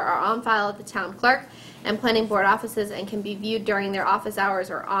bylaw are on file at the town clerk and planning board offices and can be viewed during their office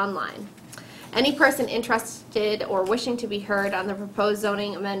hours or online. Any person interested or wishing to be heard on the proposed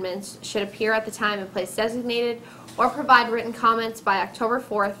zoning amendments should appear at the time and place designated or provide written comments by October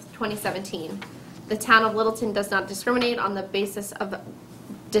 4th, 2017. The town of Littleton does not discriminate on the basis of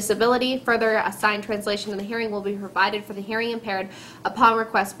disability. Further, a signed translation of the hearing will be provided for the hearing impaired upon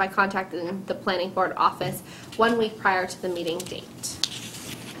request by contacting the planning board office 1 week prior to the meeting date.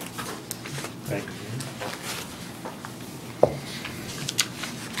 Thank you.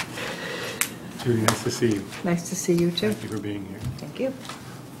 Judy, nice to see you. Nice to see you, too. Thank you for being here. Thank you.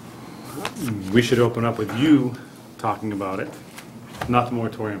 We should open up with you talking about it, not the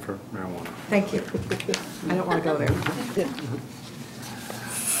moratorium for marijuana. Thank you. I don't want to go there.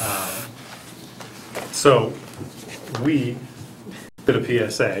 So, we did a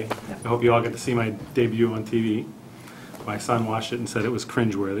PSA. I hope you all get to see my debut on TV. My son watched it and said it was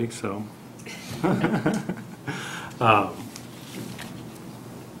cringeworthy, so.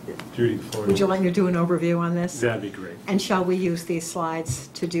 Judy, the floor is Would you yours. like me to do an overview on this? That'd be great. And shall we use these slides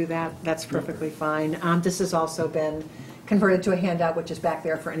to do that? That's perfectly fine. This has also been converted to a handout, which is back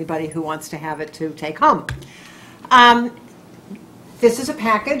there for anybody who wants to have it to take home. This is a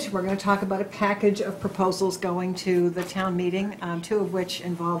package. We're going to talk about a package of proposals going to the town meeting, 2 of which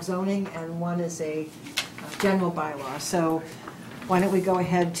involve zoning, and 1 is a general bylaw. So why don't we go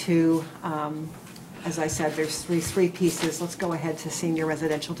ahead to, as I said, there's three pieces. Let's go ahead to senior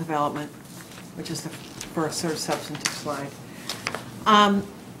residential development, which is the first sort of substantive slide.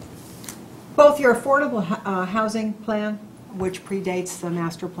 Both your affordable housing plan, which predates the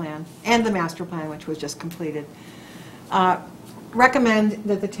master plan, and the master plan, which was just completed, recommend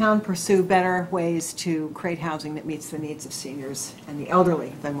that the town pursue better ways to create housing that meets the needs of seniors and the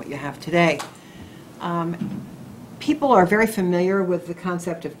elderly than what you have today. People are very familiar with the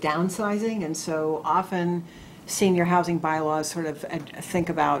concept of downsizing, and so often senior housing bylaws sort of think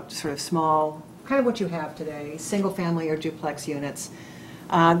about sort of small, kind of what you have today, single family or duplex units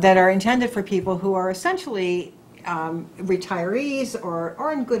that are intended for people who are essentially retirees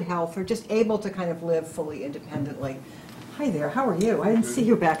or in good health or just able to kind of live fully independently. Hi there, how are you? I didn't see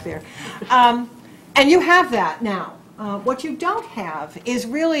you back there. And you have that now. What you don't have is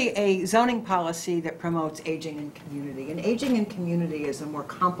really a zoning policy that promotes aging in community. And aging in community is a more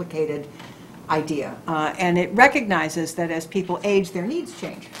complicated idea. And it recognizes that as people age, their needs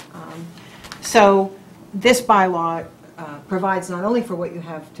change. So this bylaw provides not only for what you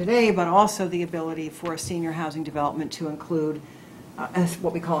have today, but also the ability for senior housing development to include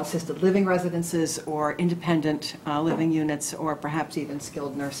what we call assisted living residences or independent living units or perhaps even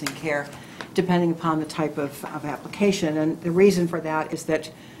skilled nursing care, depending upon the type of application. And the reason for that is that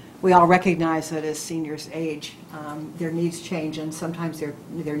we all recognize that as seniors age, their needs change, and sometimes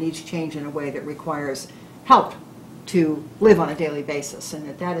their needs change in a way that requires help to live on a daily basis,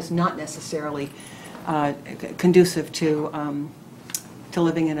 and that is not necessarily conducive to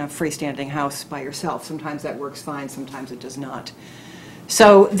living in a freestanding house by yourself. Sometimes that works fine, sometimes it does not.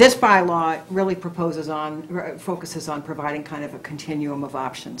 So this bylaw really focuses on providing kind of a continuum of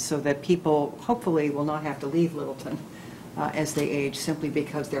options so that people hopefully will not have to leave Littleton as they age simply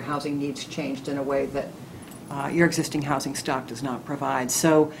because their housing needs changed in a way that your existing housing stock does not provide.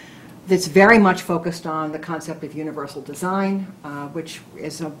 So it's very much focused on the concept of universal design, which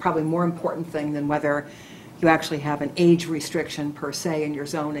is a probably more important thing than whether you actually have an age restriction per se in your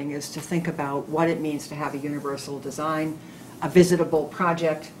zoning, is to think about what it means to have a universal design, a visitable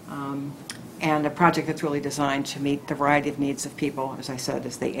project, and a project that's really designed to meet the variety of needs of people, as I said,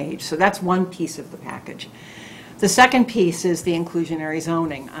 as they age. So that's one piece of the package. The second piece is the inclusionary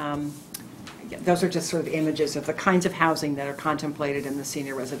zoning. Those are just sort of images of the kinds of housing that are contemplated in the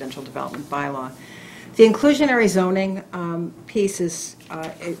senior residential development bylaw. The inclusionary zoning piece is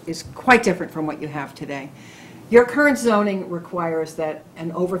quite different from what you have today. Your current zoning requires that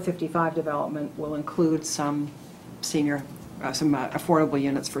an over 55 development will include some senior, some affordable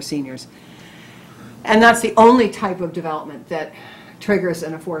units for seniors. And that's the only type of development that triggers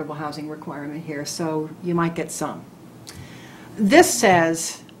an affordable housing requirement here, so you might get some. This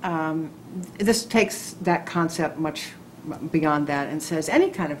says, this takes that concept much beyond that and says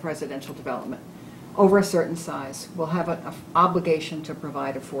any kind of residential development over a certain size will have an obligation to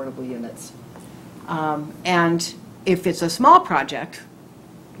provide affordable units. And if it's a small project,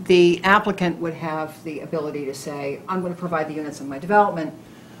 the applicant would have the ability to say, I'm going to provide the units in my development,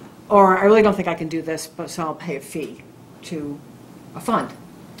 or I really don't think I can do this, but so I'll pay a fee to a fund.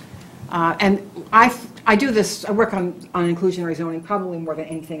 And I do this, I work on inclusionary zoning probably more than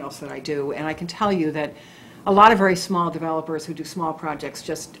anything else that I do, and I can tell you that a lot of very small developers who do small projects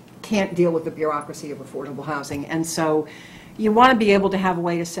just can't deal with the bureaucracy of affordable housing. And so you want to be able to have a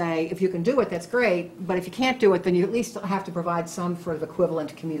way to say, if you can do it, that's great, but if you can't do it, then you at least have to provide some sort of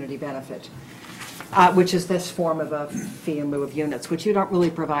equivalent community benefit, which is this form of a fee in lieu of units, which you don't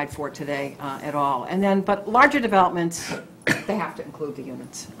really provide for today at all. And then, but larger developments, they have to include the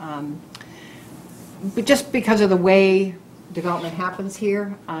units. But just because of the way development happens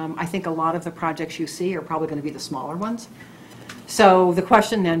here, I think a lot of the projects you see are probably going to be the smaller ones. So the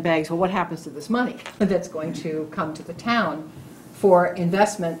question then begs, well, what happens to this money that's going to come to the town for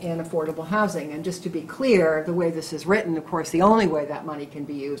investment in affordable housing? And just to be clear, the way this is written, of course, the only way that money can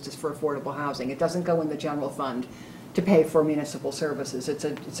be used is for affordable housing. It doesn't go in the general fund to pay for municipal services. It's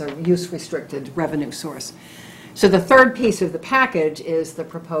a use-restricted revenue source. So the third piece of the package is the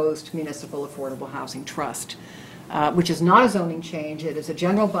proposed municipal affordable housing trust, which is not a zoning change. It is a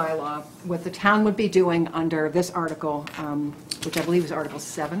general bylaw. What the town would be doing under this article, which I believe is Article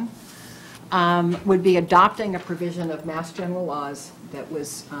 7, would be adopting a provision of Mass General laws that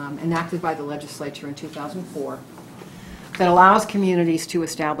was enacted by the legislature in 2004 that allows communities to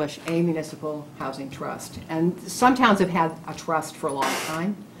establish a municipal housing trust. And some towns have had a trust for a long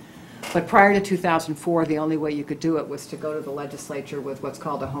time. But prior to 2004, the only way you could do it was to go to the legislature with what's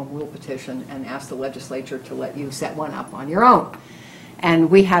called a home rule petition and ask the legislature to let you set one up on your own. And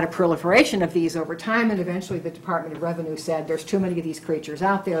we had a proliferation of these over time, and eventually the Department of Revenue said, there's too many of these creatures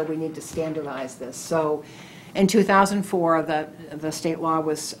out there, we need to standardize this. So in 2004, the state law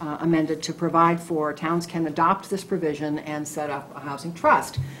was amended to provide for towns can adopt this provision and set up a housing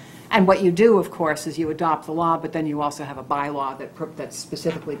trust. And what you do, of course, is you adopt the law, but then you also have a bylaw that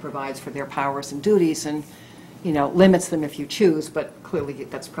specifically provides for their powers and duties and, you know, limits them if you choose, but clearly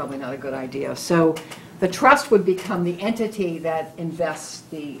that's probably not a good idea. So the trust would become the entity that invests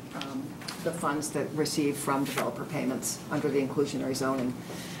the funds that receive from developer payments under the inclusionary zoning.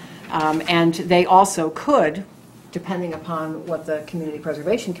 And they also could, depending upon what the Community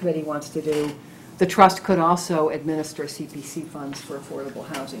Preservation Committee wants to do, the trust could also administer CPC funds for affordable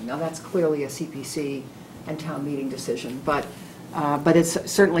housing. Now, that's clearly a CPC and town meeting decision, but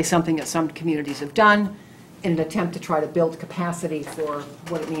it's certainly something that some communities have done in an attempt to try to build capacity for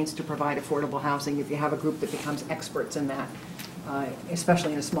what it means to provide affordable housing. If you have a group that becomes experts in that,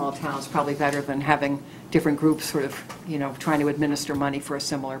 especially in a small town, it's probably better than having different groups sort of, you know, trying to administer money for a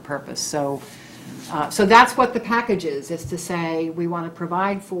similar purpose. So that's what the package is to say we want to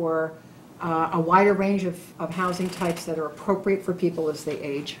provide for a wider range of housing types that are appropriate for people as they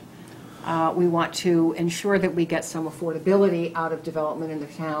age. We want to ensure that we get some affordability out of development in the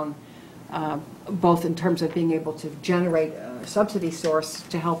town, both in terms of being able to generate a subsidy source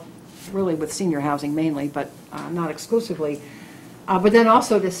to help really with senior housing mainly, but not exclusively, but then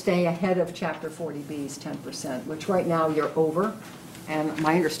also to stay ahead of Chapter 40B's 10%, which right now you're over. And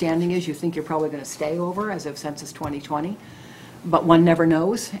my understanding is you think you're probably going to stay over as of Census 2020. But one never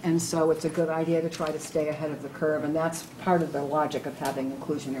knows, and so it's a good idea to try to stay ahead of the curve, and that's part of the logic of having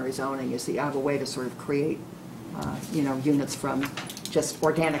inclusionary zoning, is that you have a way to sort of create, you know, units from just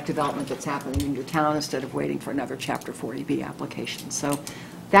organic development that's happening in your town instead of waiting for another Chapter 40B application. So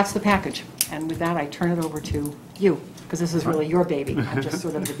that's the package, and with that, I turn it over to you, because this is really your baby. I'm just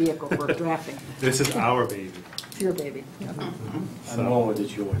sort of the vehicle for drafting. This is our baby. It's your baby. Yeah. I'm going with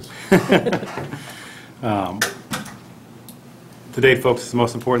it's yours. Today, folks, is the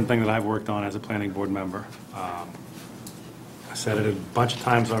most important thing that I've worked on as a planning board member. I said it a bunch of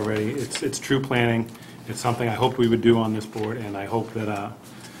times already. It's true planning. It's something I hoped we would do on this board, and I hope that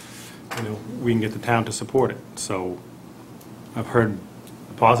you know, we can get the town to support it. So I've heard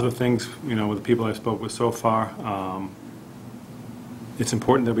positive things, you know, with the people I spoke with so far. It's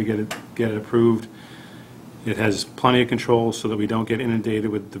important that we get it approved. It has plenty of controls so that we don't get inundated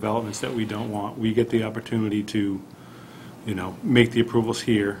with developments that we don't want. We get the opportunity to, you know, make the approvals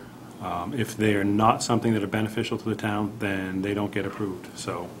here. If they are not something that are beneficial to the town, then they don't get approved.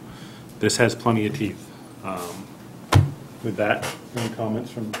 So this has plenty of teeth. With that, any comments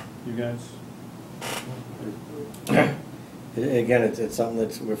from you guys? Again, it's something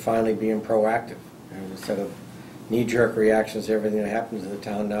that we're finally being proactive. And instead of knee-jerk reactions to everything that happens in the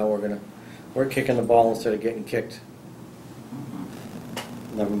town, now we're kicking the ball instead of getting kicked.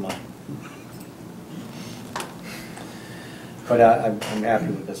 Never mind. But I'm happy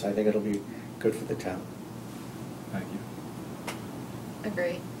with this. I think it'll be good for the town. Thank you.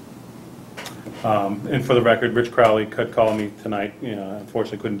 Agree. And for the record, Rich Crowley could call me tonight. You know,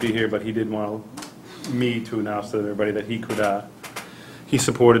 unfortunately couldn't be here, but he did want me to announce to everybody that he could, he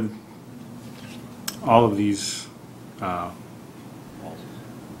supported all of these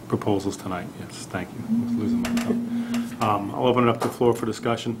proposals tonight. Yes, thank you. I was losing my thought. I'll open it up to the floor for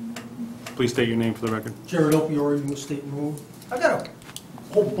discussion. Please state your name for the record. Jared Opioid, New State Road. I got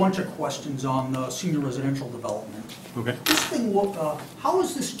a whole bunch of questions on the senior residential development. Okay. This thing, how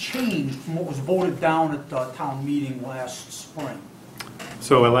has this changed from what was voted down at the town meeting last spring?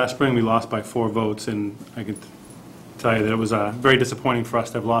 So last spring, we lost by 4 votes, and I can tell you that it was very disappointing for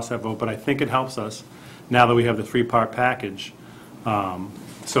us to have lost that vote, but I think it helps us now that we have the 3-part package.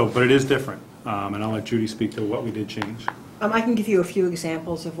 But it is different, and I'll let Judy speak to what we did change. I can give you a few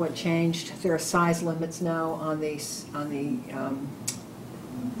examples of what changed. There are size limits now on the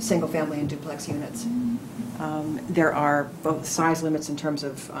single-family and duplex units. There are both size limits in terms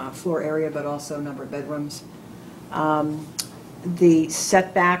of floor area, but also number of bedrooms. The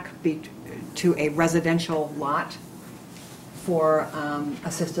setback to a residential lot for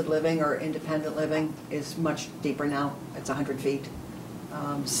assisted living or independent living is much deeper now. It's 100 feet.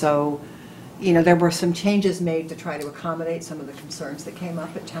 So, you know, there were some changes made to try to accommodate some of the concerns that came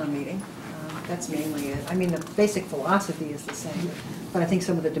up at town meeting. That's mainly it. I mean, the basic philosophy is the same, but I think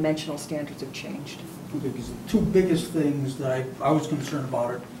some of the dimensional standards have changed. Because the two biggest things that I was concerned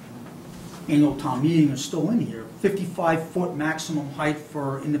about at annual town meeting are still in here. 55-foot maximum height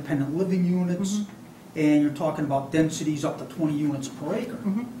for independent living units, and you're talking about densities up to 20 units per acre.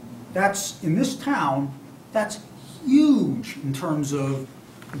 That's, in this town, that's huge in terms of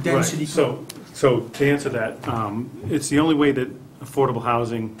density. Right. So to answer that, it's the only way that affordable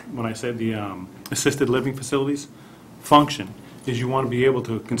housing, when I said the assisted living facilities, function, is you want to be able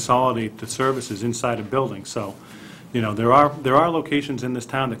to consolidate the services inside a building. So, you know, there are locations in this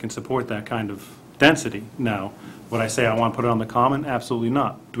town that can support that kind of density. Now, would I say I want to put it on the common? Absolutely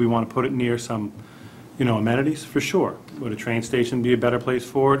not. Do we want to put it near some, you know, amenities? For sure. Would a train station be a better place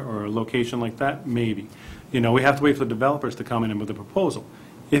for it, or a location like that? Maybe. You know, we have to wait for the developers to come in with a proposal.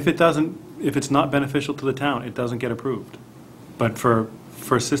 If it's not beneficial to the town, it doesn't get approved. But for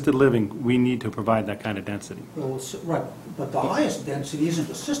assisted living, we need to provide that kind of density. Well, right, but the highest density isn't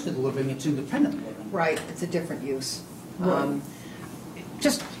assisted living, it's independent living. Right, it's a different use.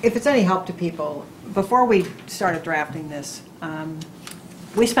 Just, if it's any help to people, before we started drafting this,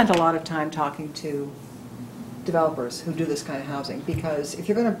 we spent a lot of time talking to developers who do this kind of housing, because if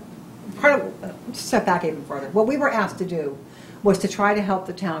you're going to, step back even further, what we were asked to do was to try to help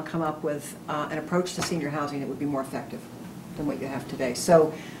the town come up with an approach to senior housing that would be more effective than what you have today.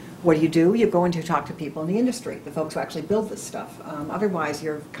 So what do? You go in to talk to people in the industry, the folks who actually build this stuff. Otherwise,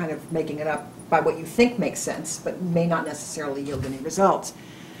 you're kind of making it up by what you think makes sense, but may not necessarily yield any results.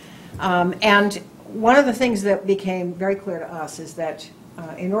 And one of the things that became very clear to us is that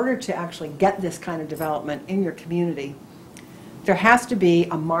in order to actually get this kind of development in your community, there has to be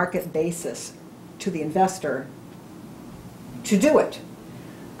a market basis to the investor to do it.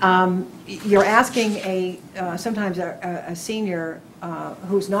 You're asking sometimes a senior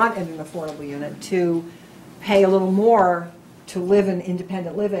who's not in an affordable unit to pay a little more to live in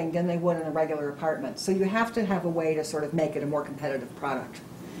independent living than they would in a regular apartment. So you have to have a way to sort of make it a more competitive product.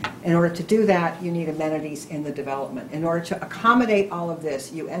 In order to do that, you need amenities in the development. In order to accommodate all of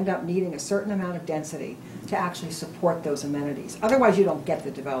this, you end up needing a certain amount of density to actually support those amenities. Otherwise, you don't get the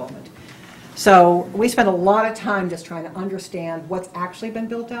development. So we spent a lot of time just trying to understand what's actually been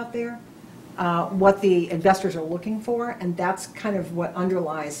built out there, what the investors are looking for, and that's kind of what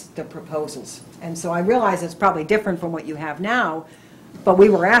underlies the proposals. And so I realize it's probably different from what you have now, but we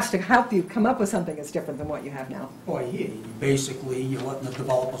were asked to help you come up with something that's different than what you have now. Boy, basically, you're letting the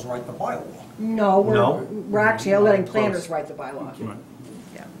developers write the bylaw. No, we're actually letting Close. planners write the bylaw. Right.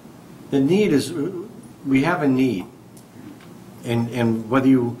 Yeah. The need is, we have a need, and whether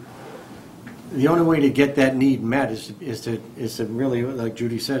you, the only way to get that need met is to really, like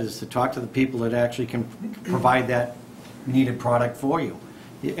Judy said, is to talk to the people that actually can provide that needed product for you.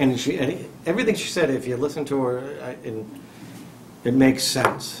 And everything she said, if you listen to her, it makes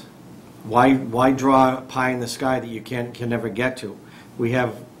sense. Why draw a pie in the sky that you can never get to? We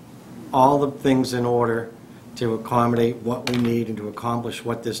have all the things in order to accommodate what we need and to accomplish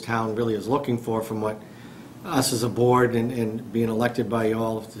what this town really is looking for from what us as a board and being elected by you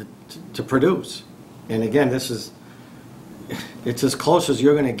all to produce. And again, it's as close as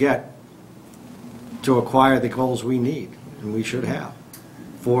you're going to get to acquire the goals we need and we should have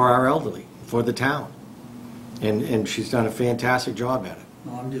for our elderly, for the town. And she's done a fantastic job at it.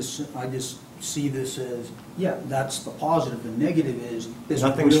 No, I just see this as, yeah, that's the positive. The negative is this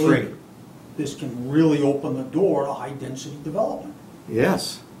Nothing's really, free. this can really open the door to high-density development.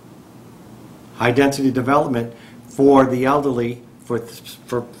 Yes. High-density development for the elderly, for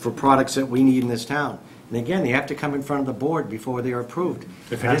products that we need in this town. And again, they have to come in front of the board before they are approved.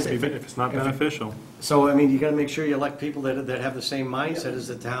 If it's not beneficial. So, I mean, you gotta make sure you elect people that have the same mindset as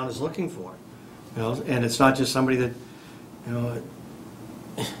the town is looking for. You know, and it's not just somebody that, you know,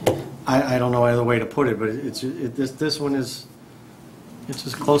 I don't know other way to put it, but this one is, it's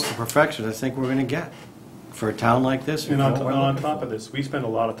as close to perfection as I think we're gonna get for a town like this. And on top of this, we spend a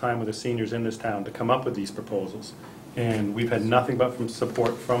lot of time with the seniors in this town to come up with these proposals. And we've had nothing but from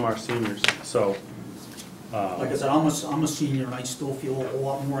support from our seniors, so. Like I said, I'm a senior and I still feel a whole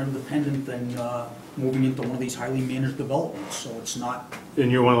lot more independent than moving into one of these highly managed developments, so it's not.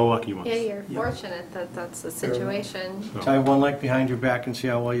 And you're one of the lucky ones. Yeah, you're Yeah. fortunate that that's the situation. Tie one leg behind your back and see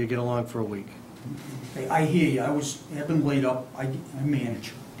how well you get along for a week. I hear you, I've been laid up, I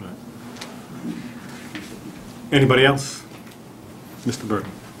manage. Anybody else? Mr.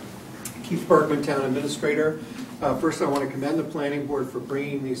 Burton. Keith Bergman, Town Administrator. First, I want to commend the Planning Board for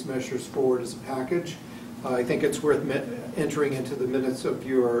bringing these measures forward as a package. I think it's worth entering into the minutes of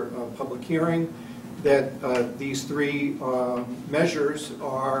your public hearing that these three measures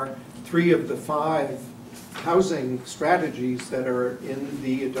are 3 of the 5 housing strategies that are in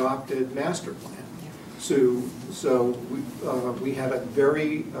the adopted master plan. So we had a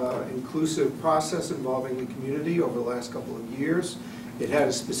very inclusive process involving the community over the last couple of years. It had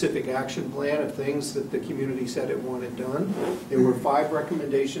a specific action plan of things that the community said it wanted done. There were 5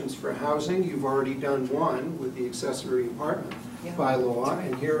 recommendations for housing. You've already done 1 with the accessory apartment bylaw,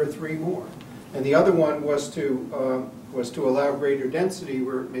 and here are 3 more. And the other one was to allow greater density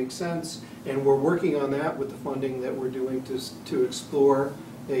where it makes sense, and we're working on that with the funding that we're doing to explore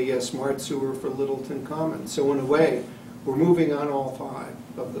a smart sewer for Littleton Commons. So in a way, we're moving on all 5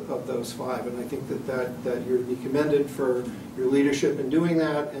 of those 5, and I think that you're to be commended for your leadership in doing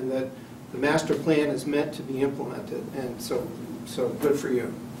that, and that the master plan is meant to be implemented, and so good for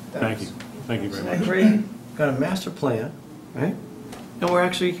you. Thank you. Thank you very Isn't that much. great? Got a master plan, right? And we're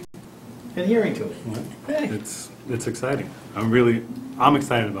actually adhering to it. Hey. It's exciting. I'm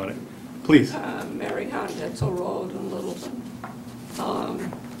excited about it. Please. Mary Hondetzel Road in Littleton.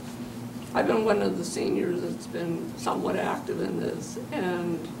 I've been one of the seniors that's been somewhat active in this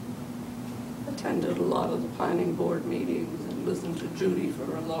and attended a lot of the planning board meetings and listened to Judy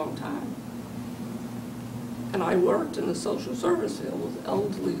for a long time. And I worked in the social service field with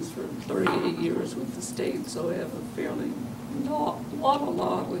elderlies for 38 years with the state, so I have a fairly lot of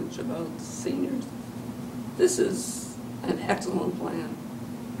knowledge about seniors. This is an excellent plan.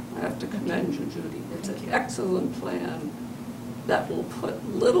 I have to commend you, Judy. It's an excellent plan that will put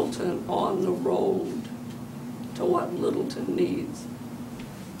Littleton on the road to what Littleton needs.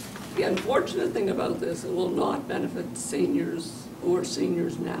 The unfortunate thing about this, it will not benefit seniors who are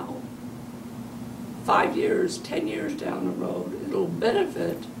seniors now. 5 years, 10 years down the road, it'll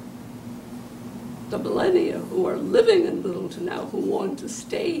benefit the millennia who are living in Littleton now, who want to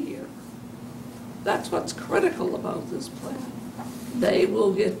stay here. That's what's critical about this plan. They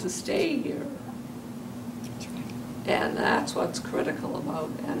will get to stay here. And that's what's critical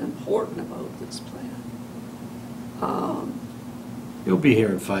about and important about this plan. You'll be here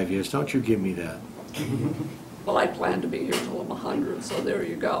in 5 years, don't you give me that. Well, I plan to be here till I'm 100, so there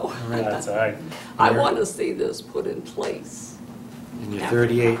you go. That's all right. I want to see this put in place. And you're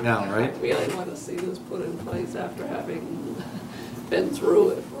 38 now, I right? really want to see this put in place after having been through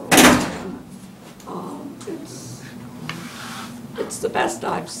it for a while. It's the best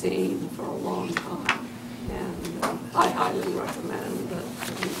I've seen for a long time. And I highly recommend that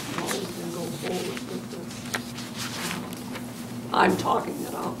we can go forward with this. I'm talking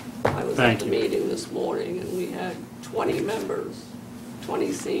it up. I was Thank at the you. meeting this morning, and we had 20 members,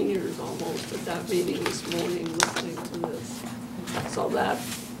 20 seniors almost at that meeting this morning listening to this. So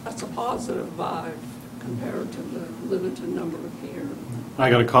that's a positive vibe compared to the limited number here. I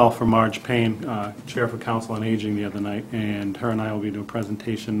got a call from Marge Payne, Chair for Council on Aging, the other night, and her and I will be doing a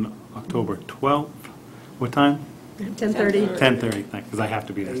presentation October 12th. What time? 10:30. 10:30, because I have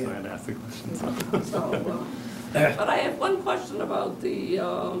to be there, so I had to ask the question. So, but I have one question about the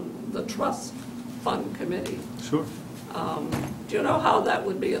trust fund committee. Sure. Do you know how that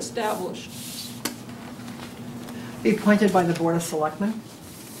would be established? Be appointed by the Board of Selectmen?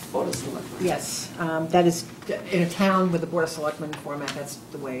 Board of Selectmen? Yes, that is, in a town with the Board of Selectmen format, that's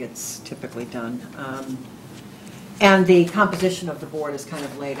the way it's typically done. And the composition of the board is kind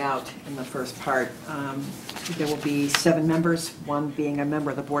of laid out in the first part. There will be 7 members, one being a member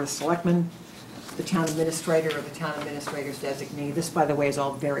of the Board of Selectmen, the town administrator or the town administrator's designee. This, by the way, is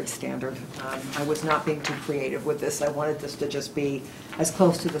all very standard. I was not being too creative with this. I wanted this to just be as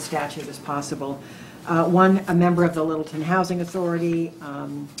close to the statute as possible. One, a member of the Littleton Housing Authority,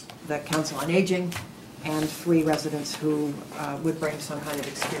 the Council on Aging, and 3 residents who would bring some kind of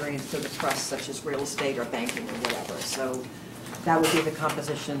experience to the trust, such as real estate or banking or whatever. So that would be the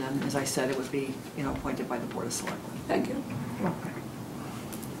composition, and as I said, it would be, appointed by the Board of Selectmen. Thank you.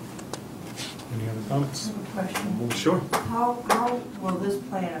 Any other comments? I have a question. Sure. How will this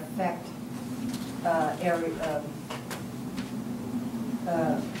plan affect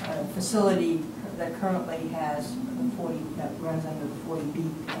a facility that currently has that runs under the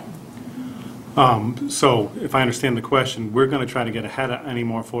 40B plan? So, if I understand the question, we're going to try to get ahead of any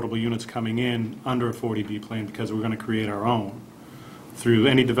more affordable units coming in under a 40B plan because we're going to create our own. Through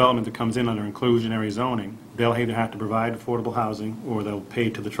any development that comes in under inclusionary zoning, they'll either have to provide affordable housing or they'll pay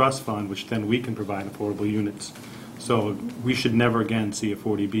to the trust fund, which then we can provide affordable units. So we should never again see a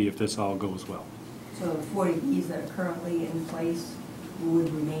 40B if this all goes well. So the 40Bs that are currently in place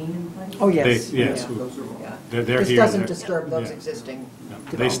would remain in place? Oh, yes. Yes. Yeah. Those are all. Yeah. They're This here, doesn't they're- disturb those yeah. existing No,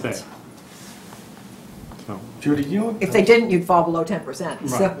 they developments. stay. So, Judy, do you know? If they didn't, you'd fall below 10%.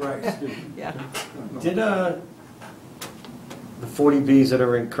 So, Right. yeah. Did, the 40Bs that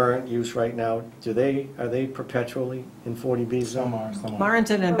are in current use right now, are they perpetually in 40B some zone? are, some aren't.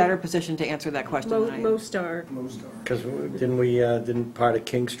 Lauren's in a better position to answer that question than I am. Most are. Most are. Because didn't part of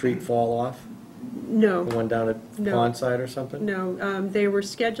King Street fall off? No, The one down at No. Pondside or something? no. They were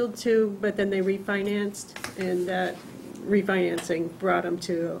scheduled to, but then they refinanced, and that refinancing brought them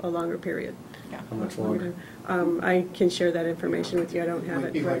to a longer period. How much longer? I can share that information with you. I don't have Might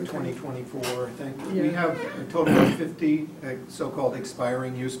it be right like in front of me. 2024, I think. Yeah. We have a total of 50 so-called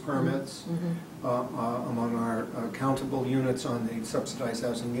expiring use permits among our countable units on the subsidized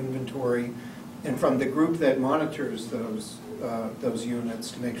housing inventory. And from the group that monitors those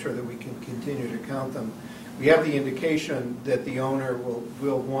units to make sure that we can continue to count them, we have the indication that the owner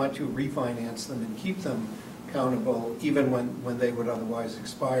will want to refinance them and keep them countable even when they would otherwise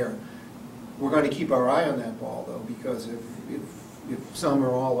expire. We're going to keep our eye on that ball, though, because if some or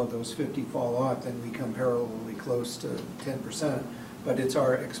all of those 50 fall off, then we come perilously close to 10%. But it's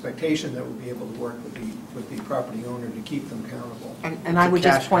our expectation that we'll be able to work with the property owner to keep them countable. And I would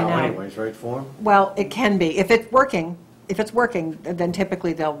just point out, Anyways, right, for them? well, it can be. If it's working, then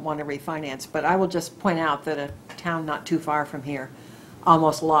typically they'll want to refinance. But I will just point out that a town not too far from here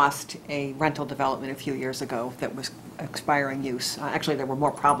almost lost a rental development a few years ago that was expiring use. Actually, there were more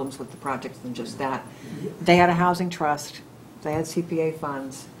problems with the project than just that. They had a housing trust, they had CPA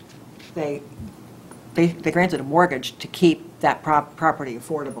funds, they granted a mortgage to keep that property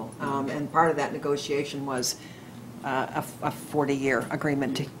affordable. And part of that negotiation was a 40-year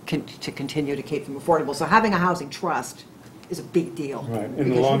agreement to continue to keep them affordable. So having a housing trust is a big deal. Right. And the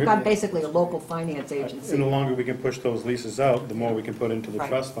Because longer- you've got basically a local finance agency. And the longer we can push those leases out, the more we can put into the Right.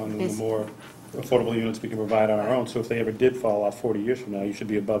 trust fund, and It's- the more affordable units we can provide on our own. So if they ever did fall off 40 years from now, you should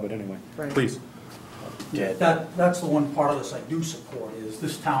be above it anyway. Right. Please. Yeah, that's the one part of this I do support, is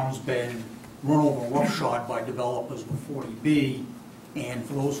this town's been run over roughshod by developers with 40B, and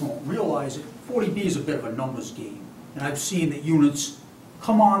for those who don't realize it, 40B is a bit of a numbers game. And I've seen that units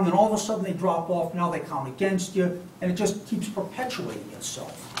come on, then all of a sudden they drop off, now they count against you, and it just keeps perpetuating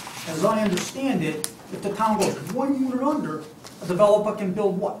itself. As I understand it, if the town goes 1 unit under, a developer can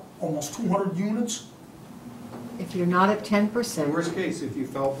build what, almost 200 units? If you're not at In 10%, worst case, if you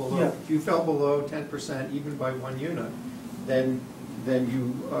fell below 10%, even by 1 unit, then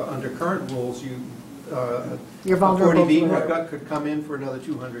you, under current rules, You're vulnerable to 40B whatever. could come in for another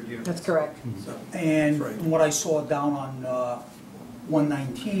 200 units. that's correct. So, And that's right. from what I saw down on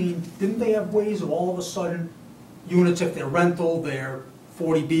 119, didn't they have ways of all of a sudden, units, if they're rental, they're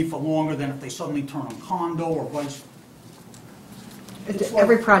 40B for longer than if they suddenly turn on condo or vice? It's like-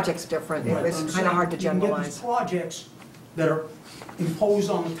 Every project's different. Right, It's I'm kind of hard to saying, you can get these generalize. projects that are imposed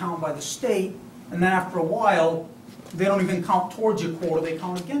on the town by the state, and then after a while, they don't even count towards your quota, they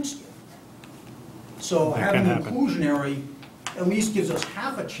count against you. So That having can an inclusionary at least gives us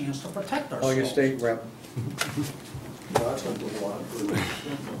half a chance to protect ourselves. Oh, your state rep. Well, that's going to do a lot.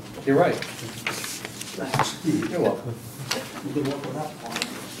 You're right. Thanks. You're welcome. You can work with that part.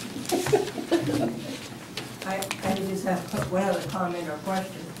 I just have one other comment or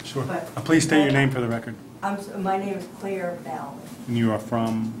question. Sure. But Please state your name for the record. My name is Claire Bell And you are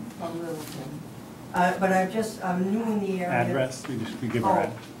from from Littleton. But I'm new in the area. address? You give our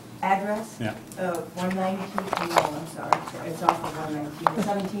ad. Address? Yeah. 119, no, I'm sorry, it's off of 119,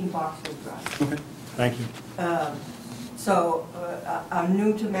 17 Boxwood Drive. Okay, thank you. So I'm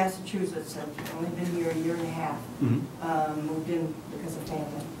new to Massachusetts, I've only been here a year and a half. Moved in because of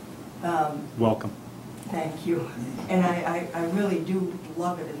family. Welcome. Thank you. And I really do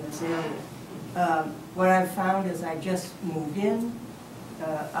love it in this area. What I've found is I just moved in.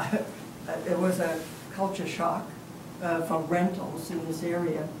 It was a culture shock from rentals in this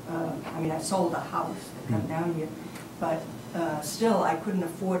area. I mean, I sold a house to come down here, but still I couldn't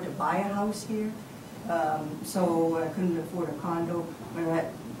afford to buy a house here. So I couldn't afford a condo,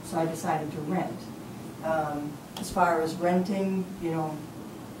 so I decided to rent. As far as renting,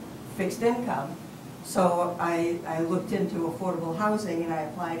 fixed income, so I looked into affordable housing and I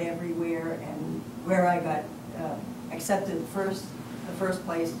applied everywhere, and where I got accepted the first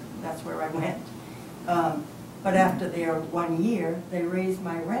place, that's where I went. But after their 1 year, they raised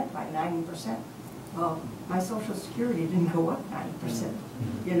my rent by 90%. Well, my Social Security didn't go up 90%,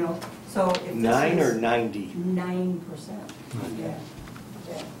 so if this 9 is or 90? 9%, yeah.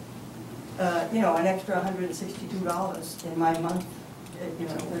 An extra $162 in my month,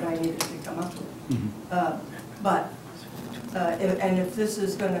 that I needed to come up with. And if this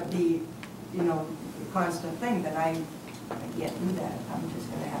is going to be, a constant thing, then I can't do that. I'm just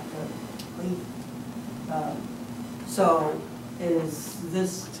going to have to leave. So is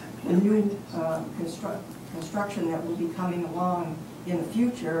this a new construction that will be coming along in the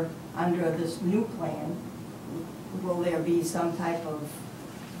future under this new plan? Will there be some type of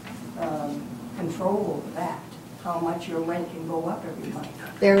control over that? How much your rent can go up every month?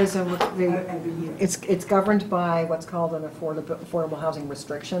 There is Every year. it's governed by what's called an affordable housing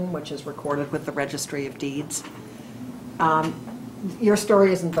restriction, which is recorded with the Registry of Deeds. Your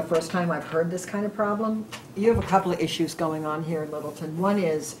story isn't the first time I've heard this kind of problem. You have a couple of issues going on here in Littleton. One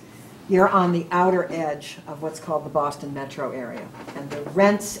is you're on the outer edge of what's called the Boston metro area. And the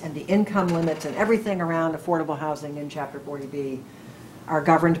rents and the income limits and everything around affordable housing in Chapter 40B are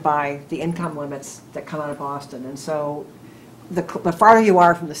governed by the income limits that come out of Boston. And so the farther you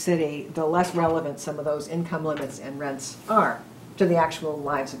are from the city, the less relevant some of those income limits and rents are to the actual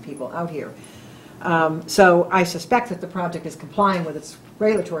lives of people out here. So I suspect that the project is complying with its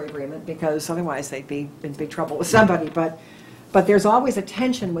regulatory agreement, because otherwise they'd be in big trouble with somebody. But there's always a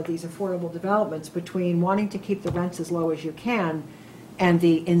tension with these affordable developments between wanting to keep the rents as low as you can and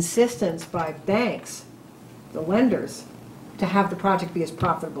the insistence by banks, the lenders, to have the project be as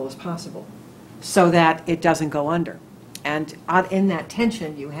profitable as possible so that it doesn't go under. And in that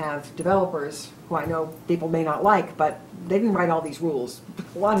tension, you have developers who I know people may not like, but they didn't write all these rules.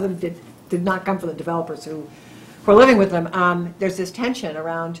 A lot of them did not come from the developers who are living with them. There's this tension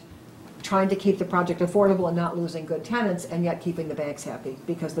around trying to keep the project affordable and not losing good tenants, and yet keeping the banks happy,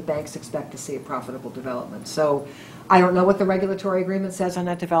 because the banks expect to see a profitable development. So I don't know what the regulatory agreement says on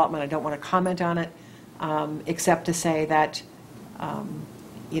that development. I don't want to comment on it, except to say that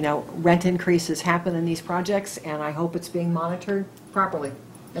rent increases happen in these projects, and I hope it's being monitored properly.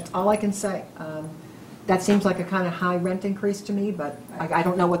 That's all I can say. That seems like a kind of high rent increase to me, but I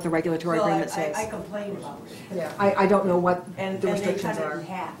don't know what the regulatory agreement says. I complained about it. Yeah, I don't know what And the they restrictions cut it are. in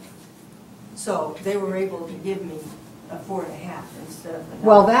half. So they were able to give me a 4.5 instead of the 9.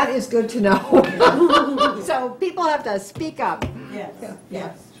 Well, that is good to know. So people have to speak up. Yes,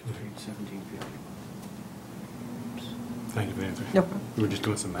 yes. Thank you for answering. No problem. We were just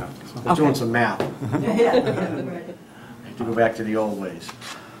doing some math. So. We're doing some math. Yeah, right. To go back to the old ways.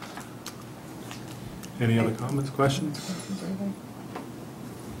 Any other comments, questions?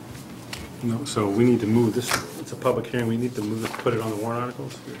 No, so we need to move this, it's a public hearing, we need to move this, put it on the warrant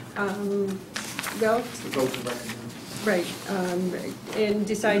articles? Well, Vote to recommend. right, and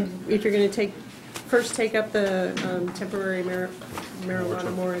decide if you're going to first take up the temporary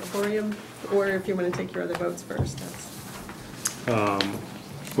marijuana moratorium, or if you want to take your other votes first.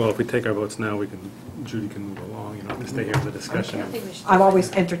 Well, if we take our votes now, Judy can move along, you don't have to stay here for the discussion. I'm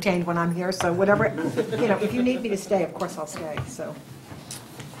always entertained when I'm here, so whatever, if you need me to stay, of course I'll stay, so.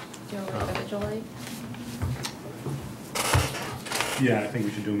 Do you want to write individually? Yeah, I think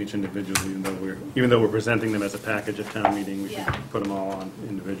we should do them each individually, even though we're presenting them as a package at town meeting, we should Yeah. put them all on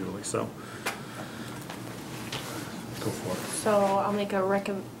individually, so. Go for it. So I'll make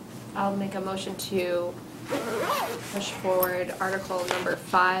a motion to push forward Article number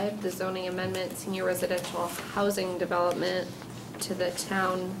 5, the zoning amendment, senior residential housing development, to the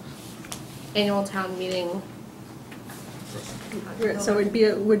annual town meeting. So would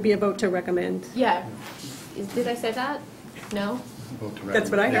be a vote to recommend. Yeah. Did I say that? No? Vote to That's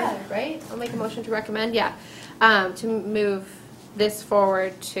what I recommend. heard. Yeah, right? I'll make a motion to recommend, yeah. To move this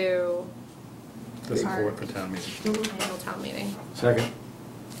forward to This is forward for town meeting. annual town meeting. Second.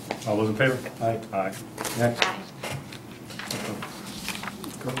 All those in favor? Aye. Aye. Next. Aye.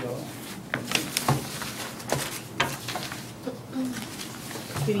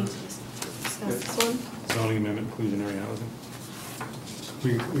 We need to discuss this one? Zoning amendment, inclusionary housing.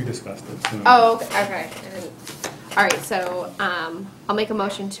 We discussed it. so- Oh, okay. All right, so I'll make a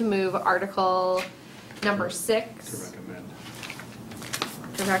motion to move Article number 6. To recommend.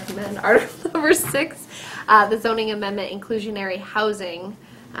 To recommend Article number 6, the zoning amendment inclusionary housing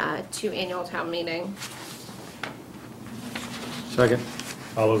to annual town meeting. Second.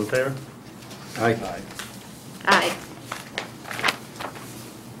 All those in favor? Aye. Aye. Aye.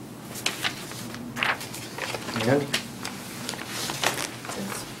 And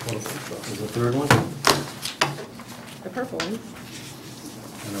It's is the third one? The purple one.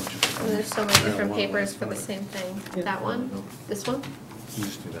 I know what you're And there's so many different Marijuana papers for the license. same thing. Yeah. That one? This one? You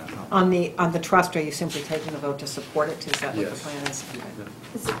just do that. huh? On the trust, are you simply taking a vote to support it? Is that what the Yes. plan is?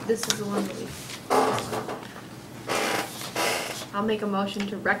 This is the one that we... I'll make a motion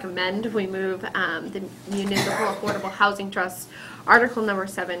to recommend we move the Municipal Affordable Housing Trust, Article number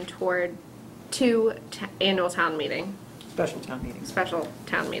 7, to annual town meeting, Special town meetings. special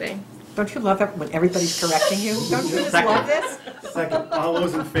town meeting. Don't you love it when everybody's correcting you? Don't you just love this? Second, all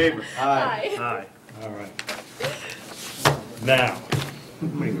those in favor? Aye. Aye. All right. Now,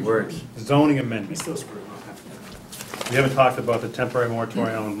 Many words. zoning amendment. We haven't talked about the temporary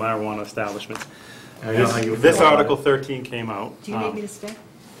moratorium on marijuana establishments. I know how you This feel about Article it. 13 came out. Do you need me to stay?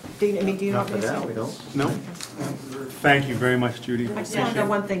 Do you want Not for me to that, stay? we don't. No? Thank you very much, Judy. I just want to know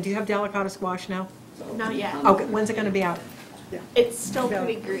one thing. Do you have delicata squash now? Not yet. Okay, when's it going to be out? It's still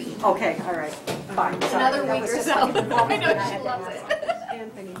pretty green. Okay, all right, fine. Sorry, Another that week was or just so. like an I involvement know that I she had to loves ask.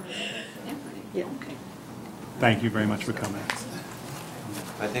 it. Yeah. Okay. Thank you very much for coming.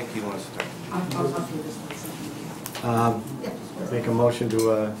 I think he wants to start. I'll do this one. Make a motion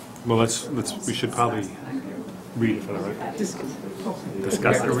to, Well, we should probably read it for the record.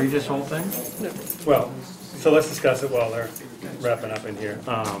 Discuss to it. read this whole thing? Well, so let's discuss it while they're wrapping up in here.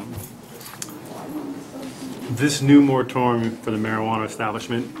 This new moratorium for the marijuana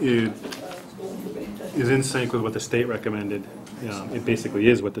establishment is in sync with what the state recommended. It basically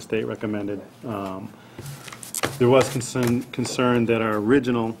is what the state recommended. There was concern that our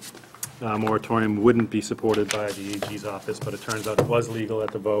original moratorium wouldn't be supported by the AG's office, but it turns out it was legal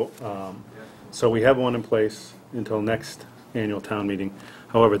at the vote. So we have one in place until next annual town meeting.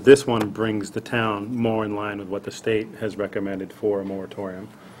 However, this one brings the town more in line with what the state has recommended for a moratorium.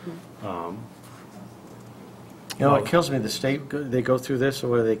 You know, it kills me, the state, they go through this,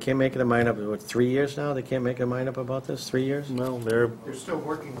 or they can't make their mind up, what, 3 years now? They can't make their mind up about this, 3 years? Well, they're still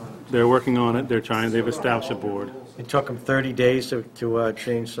working on it. working on it, they've established a board. It took them 30 days to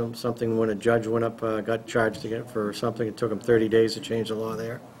change something when a judge went up, got charged again for something. It took them 30 days to change the law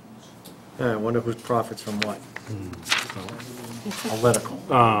there. I wonder who profits from what? Political.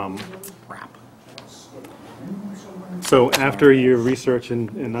 Crap. So after a year of research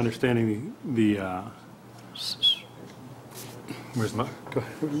and understanding the, where's my, go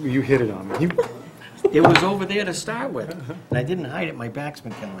ahead. You hit it on me. It was over there to start with, and I didn't hide it, my back's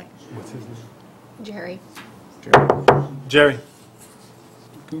been killing me. What's his name? Jerry. Jerry,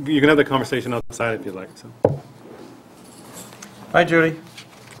 you can have the conversation outside if you'd like, so. Hi, Judy.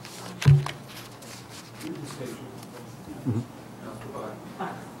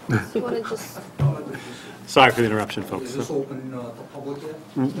 You want to just... Sorry for the interruption, folks. Is this open to public yet?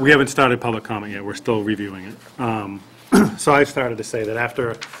 We haven't started public comment yet, we're still reviewing it. So I started to say that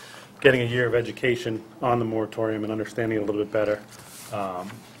after getting a year of education on the moratorium and understanding it a little bit better, I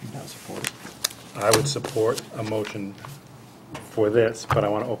would support a motion for this, but I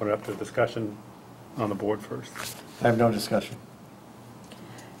want to open it up to discussion on the board first. I have no discussion.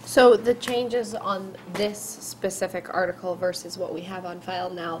 So the changes on this specific article versus what we have on file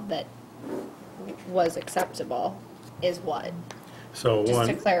now that was acceptable is what? So Just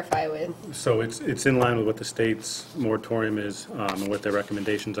to one, clarify with, so it's in line with what the state's moratorium is and what their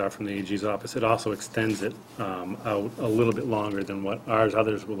recommendations are from the AG's office. It also extends it out a little bit longer than what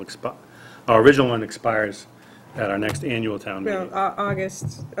others will expire. Our original one expires at our next annual town Well, meeting.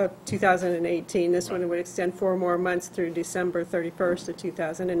 August of 2018. This one would extend 4 more months through December 31st of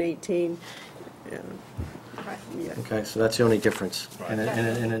 2018. Yeah. Okay, so that's the only difference, and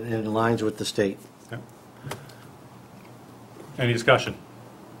it aligns with the state. Okay. Any discussion?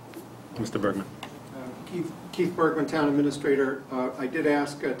 Mr. Bergman? Keith Bergman, Town Administrator. I did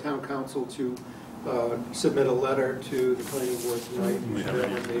ask Town Council to submit a letter to the Planning Board tonight, We have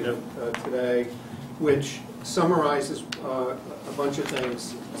it here. today, which summarizes a bunch of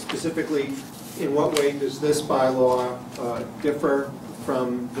things, specifically in what way does this bylaw differ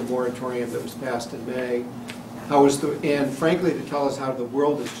from the moratorium that was passed in May? And frankly, to tell us how the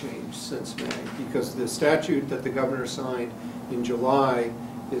world has changed since May, because the statute that the governor signed in July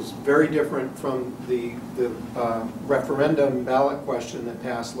is very different from the referendum ballot question that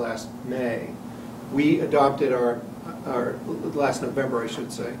passed last May. We adopted our last November, I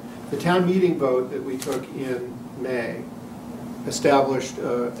should say. The town meeting vote that we took in May established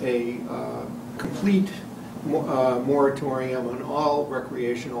a complete moratorium on all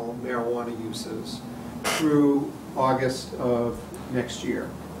recreational marijuana uses through August of next year.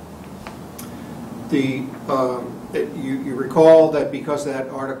 You recall that because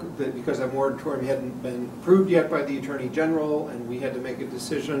that moratorium hadn't been approved yet by the Attorney General, and we had to make a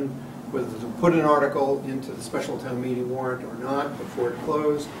decision whether to put an article into the special town meeting warrant or not before it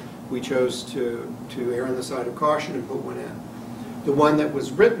closed, we chose to err on the side of caution and put one in. The one that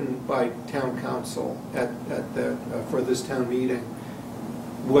was written by town council for this town meeting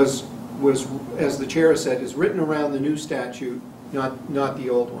was, as the chair said, is written around the new statute, not the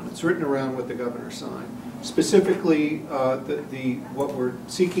old one. It's written around what the governor signed. Specifically, what we're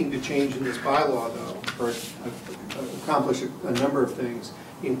seeking to change in this bylaw, though, or accomplish a number of things,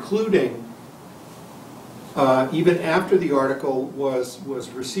 including even after the article was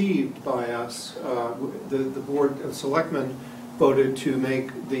received by us, the Board of Selectmen voted to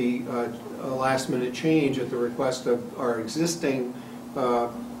make the last-minute change at the request of our existing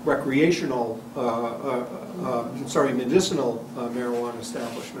medicinal marijuana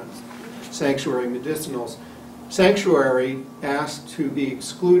establishments, sanctuary medicinals. Sanctuary asked to be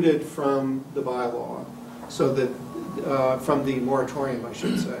excluded from the bylaw, so that from the moratorium, I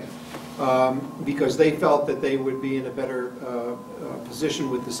should say, because they felt that they would be in a better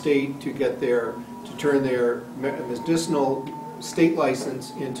position with the state to turn their medicinal state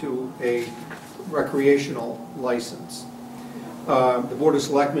license into a recreational license. The Board of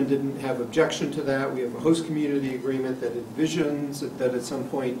Selectmen didn't have objection to that. We have a host community agreement that envisions that at some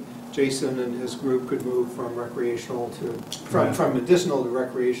point Jason and his group could move from recreational from medicinal to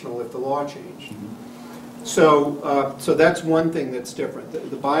recreational if the law changed. So that's one thing that's different.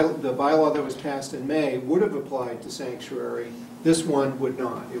 The bylaw that was passed in May would have applied to sanctuary. This one would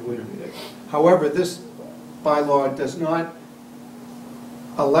not. It would. However, this bylaw does not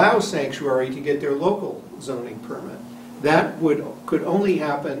allow sanctuary to get their local zoning permit. That could only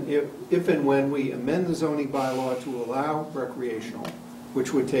happen if and when we amend the zoning bylaw to allow recreational,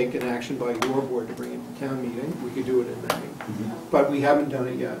 which would take an action by your board to bring it to town meeting. We could do it in May, but we haven't done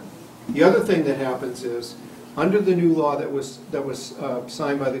it yet. The other thing that happens is, under the new law that was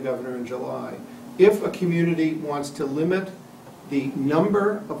signed by the governor in July, if a community wants to limit the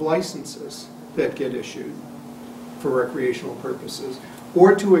number of licenses that get issued for recreational purposes,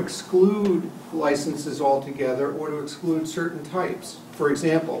 or to exclude licenses altogether, or to exclude certain types. For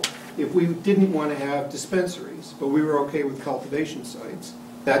example, if we didn't want to have dispensaries, but we were okay with cultivation sites,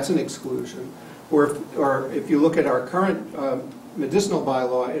 that's an exclusion. Or if you look at our current medicinal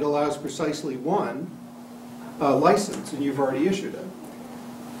bylaw, it allows precisely one license, and you've already issued it.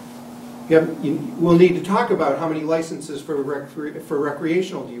 We'll need to talk about how many licenses for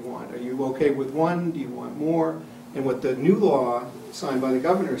recreational do you want. Are you okay with one? Do you want more? And what the new law signed by the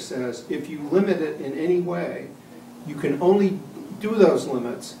governor says, if you limit it in any way, you can only do those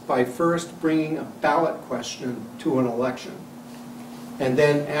limits by first bringing a ballot question to an election. And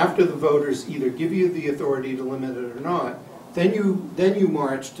then after the voters either give you the authority to limit it or not, then you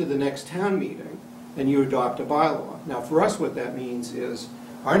march to the next town meeting and you adopt a bylaw. Now for us what that means is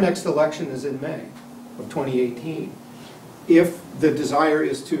our next election is in May of 2018. If the desire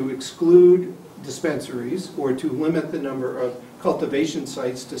is to exclude dispensaries or to limit the number of cultivation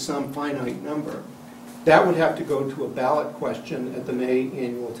sites to some finite number, that would have to go to a ballot question at the May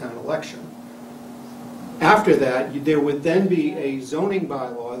annual town election. After that, there would then be a zoning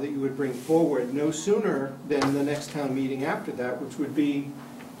bylaw that you would bring forward no sooner than the next town meeting after that, which would be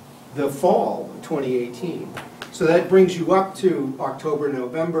the fall of 2018. So that brings you up to October,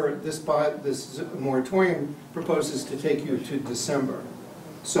 November. This moratorium proposes to take you to December.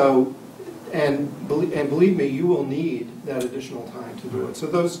 So, and believe me, you will need that additional time to do it. So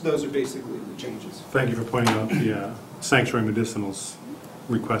those are basically the changes. Thank you for pointing out the sanctuary medicinals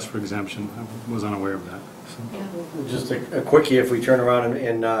request for exemption. I was unaware of that. Just a quickie, if we turn around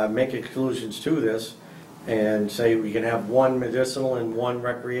and make exclusions to this, and say we can have one medicinal and one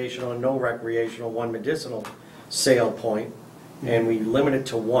recreational, and no recreational, one medicinal sale point, and we limit it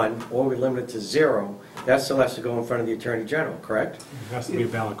to one, or we limit it to 0, that still has to go in front of the Attorney General, correct? It has to be a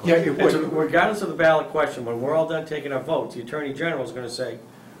ballot Yeah, question. it So would. regardless of the ballot question, when we're all done taking our votes, the Attorney General is going to say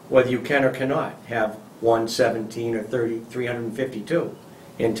whether you can or cannot have 117 or 352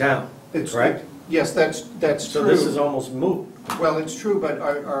 in town, It's- correct? Yes, that's true. So this is almost moot. Well, it's true, but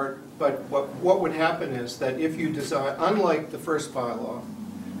what would happen is that if you design, unlike the first bylaw,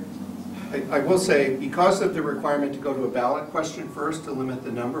 I will say, because of the requirement to go to a ballot question first to limit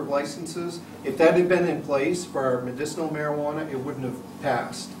the number of licenses, if that had been in place for our medicinal marijuana, it wouldn't have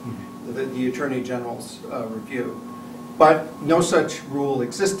passed the Attorney General's review. But no such rule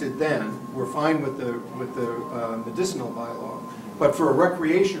existed then. We're fine with the medicinal bylaw. But for a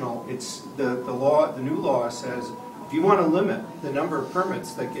recreational, it's the new law says, if you want to limit the number of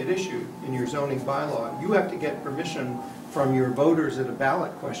permits that get issued in your zoning bylaw, you have to get permission from your voters at a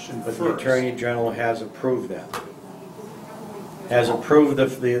ballot question But first. the Attorney General has approved that. Has approved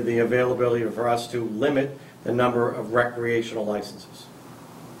the availability for us to limit the number of recreational licenses.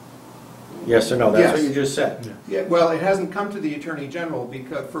 Yes or no? That's what Yes. you just said. Yeah, well, it hasn't come to the Attorney General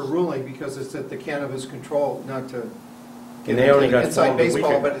for ruling because it's at the Cannabis Control, not to And they only got inside 4 weekends.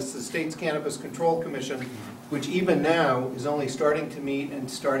 baseball, but it's the state's Cannabis Control Commission, which even now is only starting to meet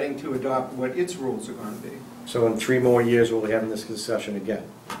and starting to adopt what its rules are going to be. So in 3 more years, we'll be having this discussion again.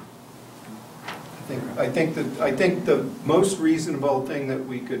 I think the most reasonable thing that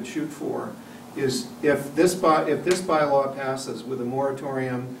we could shoot for is if this bylaw passes with a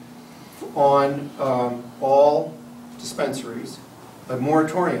moratorium on all dispensaries, a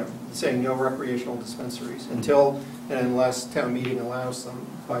moratorium saying no recreational dispensaries until and unless town meeting allows them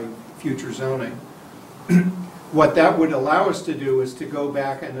by future zoning. What that would allow us to do is to go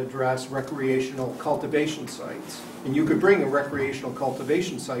back and address recreational cultivation sites. And you could bring a recreational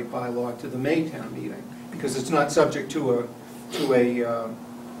cultivation site bylaw to the May town meeting, because it's not subject to a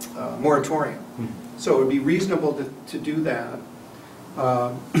moratorium. So it would be reasonable to do that.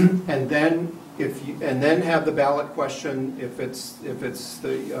 And then have the ballot question if it's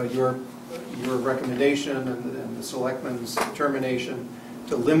your recommendation and the selectmen's determination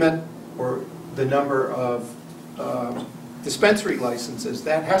to limit or the number of dispensary licenses.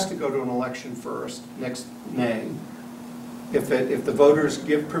 That has to go to an election first next May. If the voters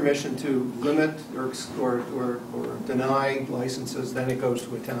give permission to limit or deny licenses, then it goes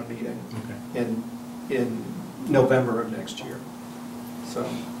to a town meeting in November of next year. So.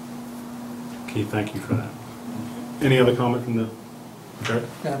 Keith, thank you for that. Any other comment from the chair?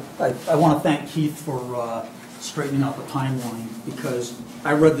 Yeah, I want to thank Keith for straightening out the timeline, because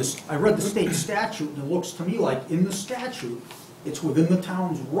I read the state statute, and it looks to me like in the statute, it's within the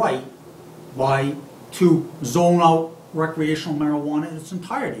town's right to zone out recreational marijuana in its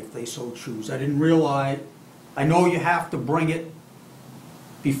entirety if they so choose. I didn't realize, I know you have to bring it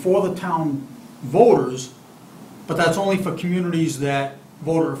before the town voters, but that's only for communities that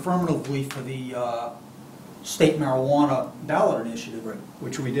voted affirmatively for the state marijuana ballot initiative.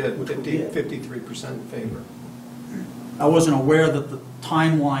 Which we did, Which we did. 53% in favor. I wasn't aware that the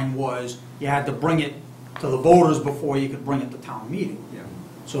timeline was you had to bring it to the voters before you could bring it to town meeting. Yeah.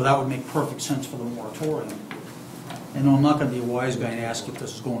 So that would make perfect sense for the moratorium. And I'm not going to be a wise guy and ask if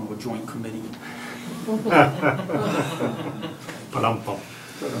this is going to a joint committee. But I'm pumped.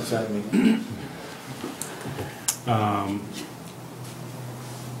 What's that mean?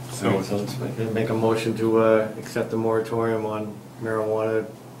 So let's make a motion to accept the moratorium on marijuana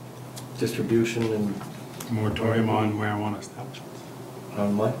distribution and Moratorium on marijuana establishments.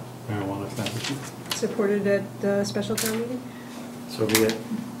 on what? Marijuana establishments. Supported at the special town meeting? So be it.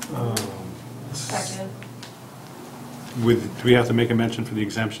 Second. Do we have to make a mention for the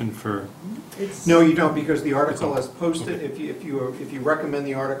exemption for, It's- No, you don't, because the article as posted, if you recommend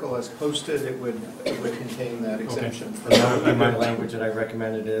the article as posted, it would contain that exemption. And that would be my language that I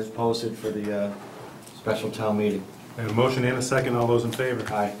recommended as posted for the special town meeting. we have a motion and a second, all those in favor?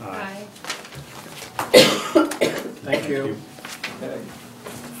 Aye. Aye. Thank you.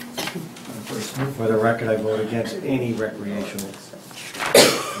 For the record, I vote against any recreational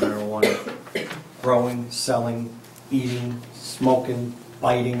marijuana growing, selling, eating, smoking,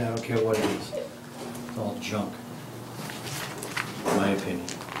 biting, I don't care what it is. It's all junk, in my opinion.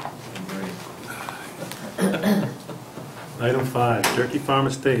 Item 5, Turkey Farm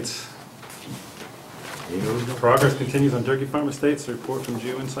Estates. Progress continues on Turkey Farm Estates. The report from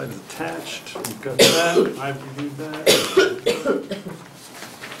Geo Insight is attached. We've got that. I've reviewed that.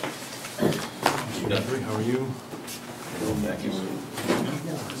 Jeffrey, how are you?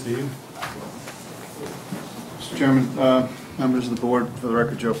 Steve? Mr. Chairman, members of the board, for the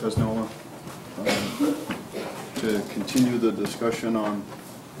record, Joe Fesnola. To continue the discussion on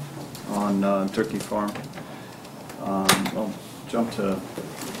Turkey Farm, I'll jump to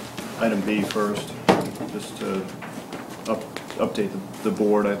item B first, just to update the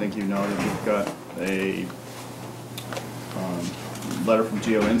board. I think you know that we've got a letter from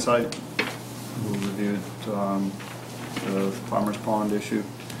Geo Insight, who reviewed the Farmers Pond issue,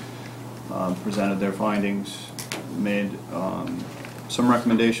 presented their findings, made some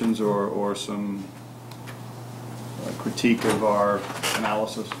recommendations or some critique of our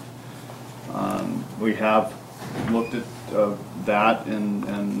analysis. We have looked at that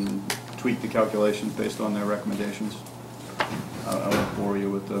and tweaked the calculations based on their recommendations. I won't bore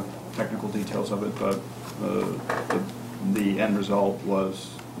you with the technical details of it, but the end result was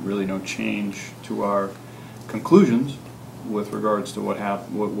really no change to our conclusions with regards to what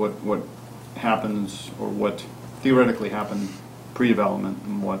happens or what theoretically happened pre-development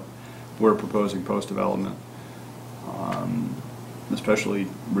and what we're proposing post-development, especially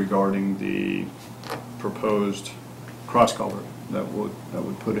regarding the proposed cross culvert that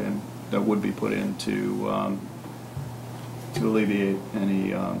would be put in to alleviate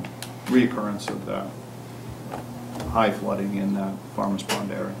any reoccurrence of that high flooding in that Farmers Pond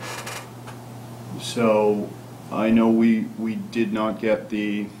area. So I know we did not get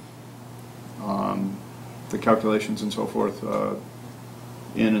the calculations and so forth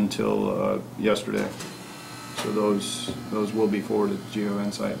in until yesterday. So those will be forwarded to Geo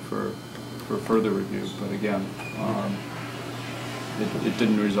Insight for further review. But again, it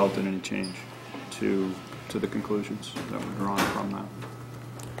didn't result in any change to the conclusions that were drawn from that.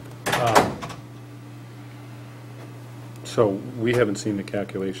 So we haven't seen the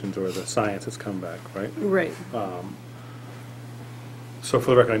calculations or the science that's come back, right? Right. So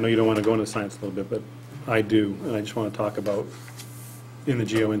for the record, I know you don't want to go into science a little bit, but I do, and I just want to talk about, in the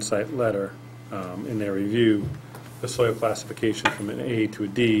Geo Insight letter, in their review, the soil classification from an A to a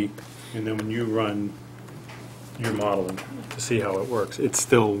D, and then when you run your modeling to see how it works, it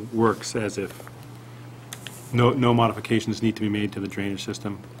still works as if no modifications need to be made to the drainage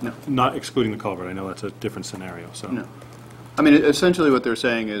system? No. Not excluding the culvert, I know that's a different scenario, so. No. I mean, essentially what they're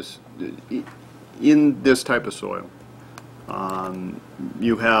saying is, in this type of soil,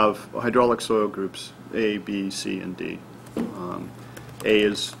 you have hydraulic soil groups A, B, C, and D. A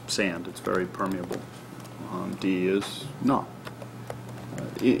is sand, it's very permeable. D is not.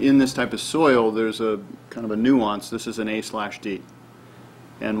 In this type of soil, there's a kind of a nuance. This is an A/D.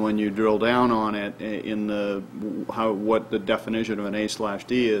 And when you drill down on it, in what the definition of an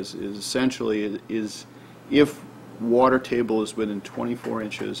A/D is essentially is if water table is within 24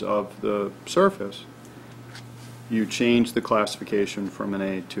 inches of the surface, you change the classification from an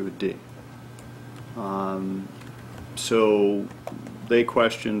A to a D. So they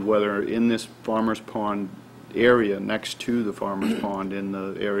questioned whether in this Farmers Pond area, next to the Farmers Pond, in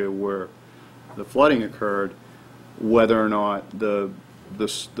the area where the flooding occurred, whether or not the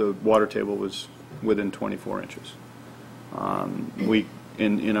water table was within 24 inches.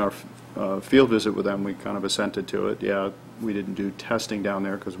 In our field visit with them, we kind of assented to it. Yeah, we didn't do testing down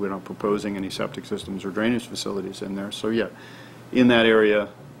there because we're not proposing any septic systems or drainage facilities in there. So yeah, in that area,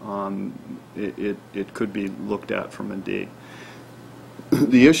 it could be looked at from a D.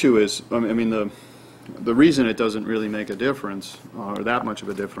 The issue is, I mean, the reason it doesn't really make a difference, or that much of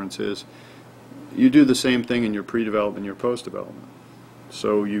a difference, is you do the same thing in your pre-development and your post-development.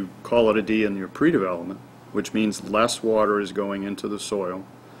 So you call it a D in your pre-development, which means less water is going into the soil,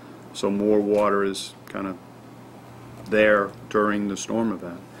 so more water is kind of there during the storm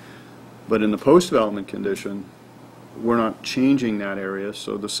event. But in the post-development condition, we're not changing that area,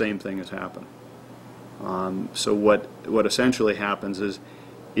 so the same thing is happening. So what essentially happens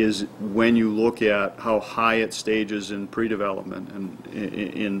is when you look at how high it stages in pre-development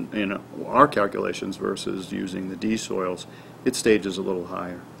and in our calculations versus using the D soils, it stages a little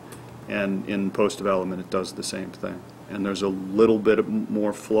higher. And in post-development, it does the same thing. And there's a little bit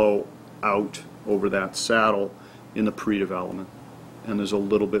more flow out over that saddle in the pre-development. And there's a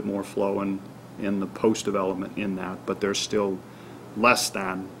little bit more flow in the post-development in that, but there's still less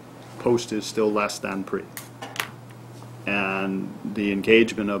than, post is still less than pre. And the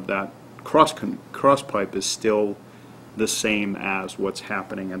engagement of that cross pipe is still the same as what's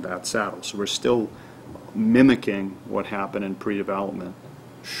happening in that saddle. So we're still mimicking what happened in pre-development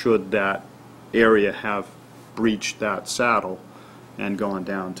should that area have breached that saddle and gone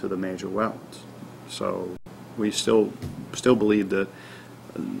down to the major wetlands. So we still believe that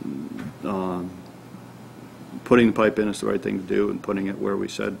putting the pipe in is the right thing to do, and putting it where we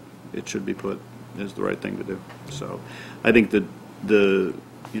said it should be put is the right thing to do. So I think that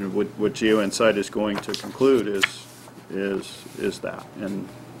what GeoInsight is going to conclude is that. And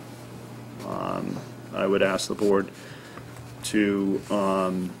I would ask the board to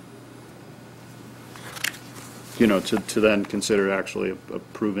to then consider actually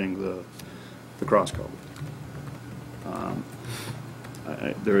approving the cross culvert.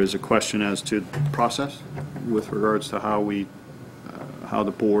 There is a question as to process with regards to how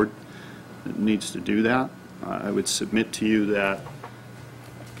the board needs to do that. I would submit to you that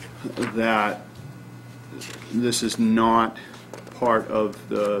this is not part of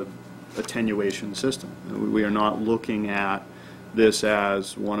the attenuation system. We are not looking at this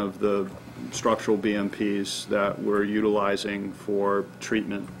as one of the structural BMPs that we're utilizing for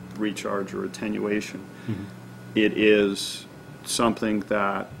treatment, recharge, or attenuation. Mm-hmm. It is something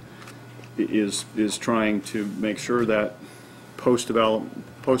that is trying to make sure that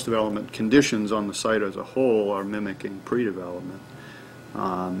post-development conditions on the site as a whole are mimicking pre-development,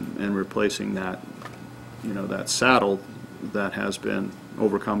 and replacing that that saddle that has been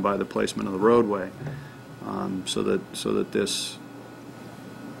overcome by the placement of the roadway, so that this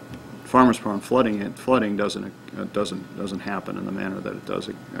Farmers Pond flooding doesn't happen in the manner that it does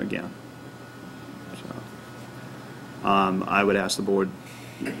again. So, I would ask the board,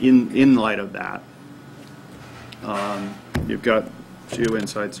 in light of that, you've got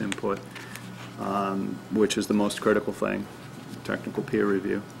GeoInsight's input, which is the most critical thing, technical peer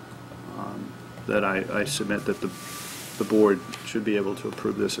review, that I submit that the board should be able to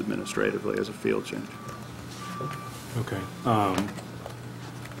approve this administratively as a field change. Okay.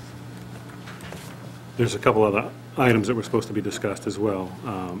 There's a couple other items that were supposed to be discussed as well.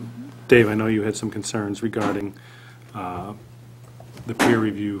 Dave, I know you had some concerns regarding the peer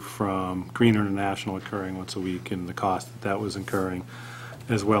review from Green International occurring once a week and the cost that was incurring,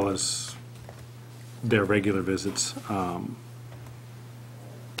 as well as their regular visits. I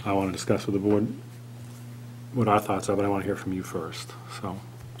want to discuss with the board what our thoughts are, but I want to hear from you first.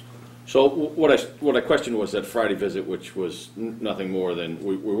 So what I questioned was that Friday visit, which was nothing more than,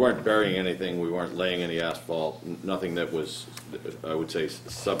 we weren't burying anything, we weren't laying any asphalt, nothing that was, I would say,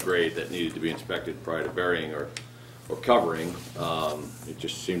 subgrade that needed to be inspected prior to burying or covering. It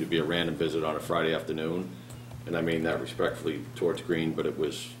just seemed to be a random visit on a Friday afternoon, and I mean that respectfully towards Green, but it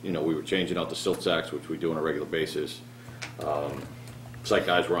was, we were changing out the silt sacks, which we do on a regular basis. Site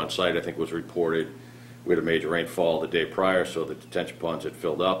guys were on site, I think was reported. We had a major rainfall the day prior, so the detention ponds had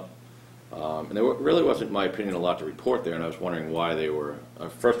filled up. And there really wasn't, in my opinion, a lot to report there, and I was wondering why they were,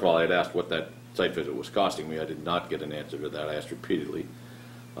 first of all, I had asked what that site visit was costing me. I did not get an answer to that. I asked repeatedly,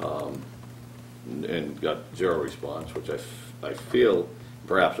 and got zero response, which I feel,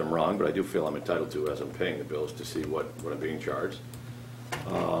 perhaps I'm wrong, but I do feel I'm entitled to as I'm paying the bills to see what I'm being charged.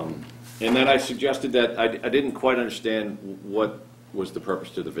 And then I suggested that I didn't quite understand what was the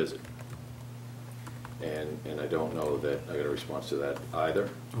purpose to the visit. And I don't know that I got a response to that either.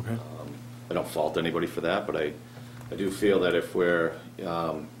 Okay. I don't fault anybody for that, but I do feel that if we're,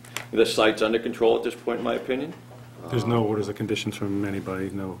 the site's under control at this point, in my opinion. There's no orders of conditions from anybody,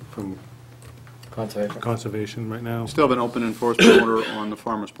 no, from conservation right now? Still have an open enforcement order on the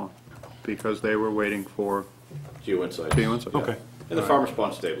Farmers Pond because they were waiting for GeoInsight. Okay. And the Farmers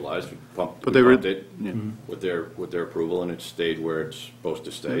Pond stabilized. We pumped it with their approval, and it stayed where it's supposed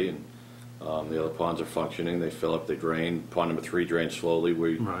to stay. And the other ponds are functioning. They fill up, they drain. Pond number 3 drains slowly.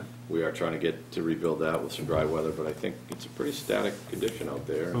 We are trying to get to rebuild that with some dry weather, but I think it's a pretty static condition out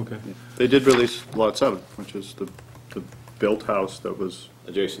there. Okay. They did release Lot 7, which is the built house that was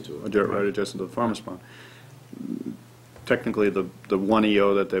adjacent to it. Right adjacent to the Farmers Pond. Technically, the one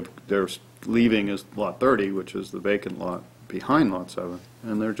EO that they're leaving is Lot 30, which is the vacant lot behind Lot 7,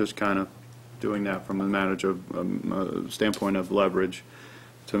 and they're just kind of doing that from a standpoint of leverage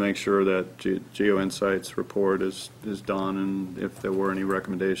to make sure that GeoInsight's report is done, and if there were any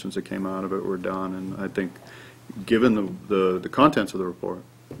recommendations that came out of it were done. And I think, given the contents of the report,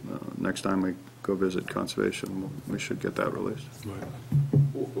 next time we go visit conservation, we should get that released. Right.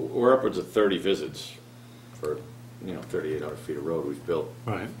 We're upwards of 30 visits for 3,800 feet of road we've built.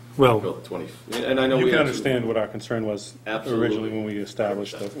 Right. Well, built 20, and I know you we can understand what our concern was Absolutely. Originally when we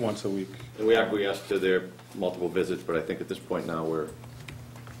established the once a week. And we acquiesced to their multiple visits, but I think at this point now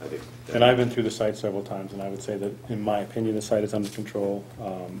I think. And I've been through the site several times, and I would say that, in my opinion, the site is under control.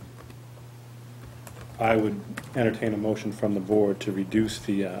 I would entertain a motion from the board to reduce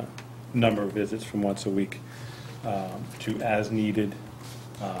the number of visits from once a week to as needed.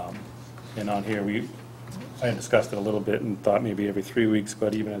 And on here, I discussed it a little bit and thought maybe every 3 weeks,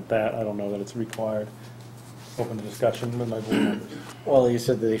 but even at that, I don't know that it's required. open the discussion with my board members. Well, you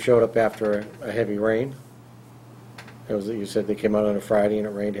said that they showed up after a heavy rain. You said they came out on a Friday and it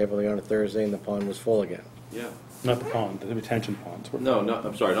rained heavily on a Thursday and the pond was full again. Yeah. Not the pond, the retention ponds. No,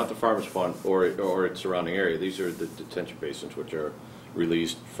 I'm sorry, not the farmer's pond or its surrounding area. These are the detention basins which are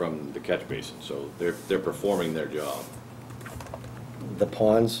released from the catch basin, so they're performing their job. The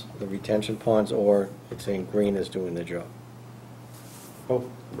ponds, the retention ponds, or it's saying Green is doing the job? Both.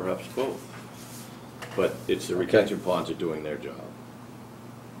 Perhaps both. But it's the retention ponds are doing their job.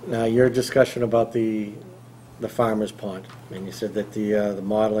 Now, your discussion about the farmer's pond, and you said that the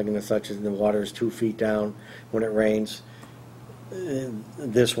modeling and the such, is the water is 2 feet down when it rains.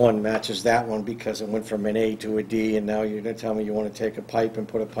 This one matches that one because it went from an A to a D, and now you're going to tell me you want to take a pipe and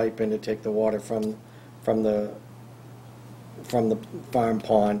put a pipe in to take the water from the farm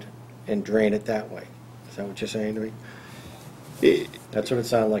pond and drain it that way. Is that what you're saying to me? That's what it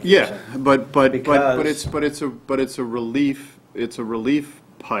sounded like. you were Yeah, saying. but Because- it's a relief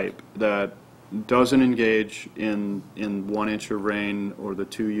pipe that doesn't engage in 1 inch of rain or the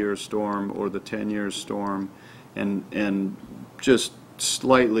 2-year storm or the 10-year storm, and just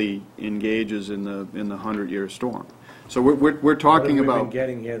slightly engages in the 100-year storm. So we're talking What have we about. been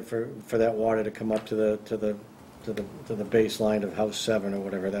getting here for that water to come up to the baseline of House 7 or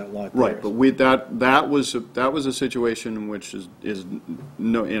whatever that lot there Right, is? but that was a situation in which is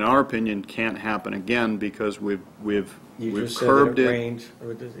no, in our opinion, can't happen again because we've You just said curbed that it it. rained,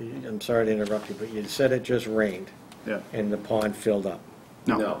 I'm sorry to interrupt you, but you said it just rained Yeah. and the pond filled up.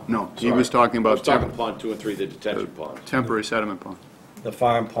 No, he sorry. was talking I about was talking pond 2 and 3, the detention ponds. temporary sediment pond. The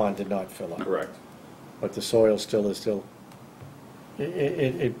farm pond did not fill up. Correct. But the soil still is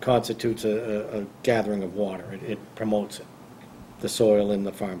it constitutes a gathering of water. It promotes it, the soil in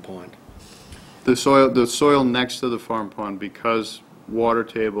the farm pond. The soil next to the farm pond, because water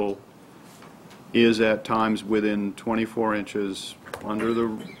table is at times within 24 inches under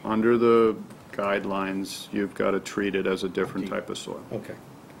the guidelines, you've got to treat it as a different type of soil. Okay.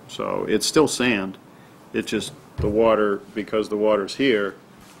 So it's still sand, it's just the water, because the water's here,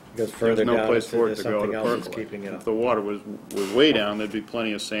 Because further there's no down, place for it there's to go something to else that's percolate. keeping it If up. the water was way down, there'd be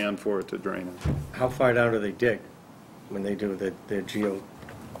plenty of sand for it to drain in. How far down do they dig when they do their geo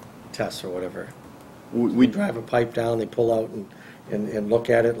tests or whatever? We Drive a pipe down, they pull out and look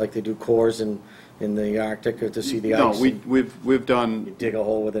at it like they do cores in the Arctic or to see the No, ice? we've done, You dig a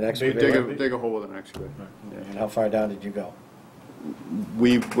hole with an dig excavator? a hole with an excavator. And how far down did you go?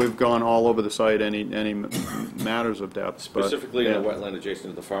 We've gone all over the site, any matters of depth, but. Specifically in the yeah, wetland adjacent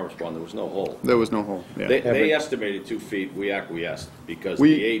to the farmer's pond, there was no hole. There was no hole, yeah. They estimated 2 feet, we acquiesced, because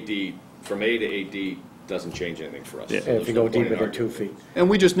We- the AD, from A to AD, doesn't change anything for us. Yeah. So And there's if you no go point in deeper than arguing. 2 feet? And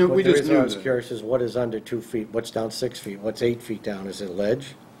we just knew, What the reason I that. was curious is what is under 2 feet? What's down 6 feet? What's 8 feet down? Is it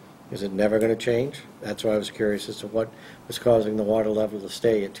ledge? Is it never going to change? That's why I was curious as to what was causing the water level to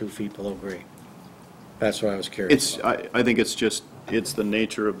stay at 2 feet below grade. That's what I was curious about. I think it's just, it's the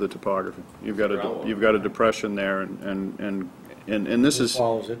nature of the topography. You've got a depression there, and this Who is,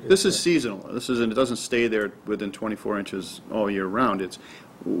 follows it? this is seasonal. It doesn't stay there within 24 inches all year round. It's,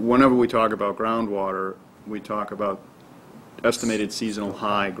 whenever we talk about groundwater, we talk about estimated seasonal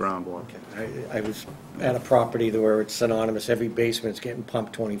high groundwater. Okay. I was at a property where it's synonymous, every basement's getting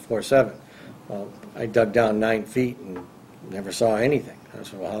pumped 24/7. Well, I dug down 9 feet and never saw anything. I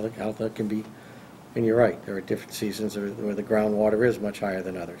said, well, how that can be, and you're right, there are different seasons where the groundwater is much higher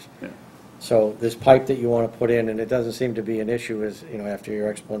than others. Yeah. So this pipe that you want to put in, and it doesn't seem to be an issue, is, after your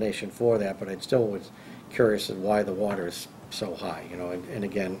explanation for that, but I still was curious as why the water is so high, and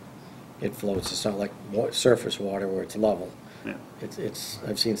again, it floats. It's not like surface water where it's level. Yeah.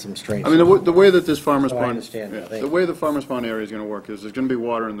 I've seen some strange. I mean, the way that this farmer's Oh, I pond, understand that. Thank the you. way the farmer's pond area is going to work is there's going to be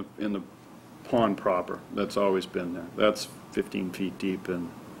water in the pond proper. That's always been there. That's 15 feet deep, and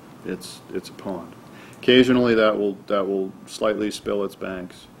it's a pond. Occasionally, that will slightly spill its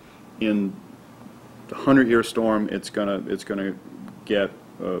banks. In the 100-year storm, it's gonna get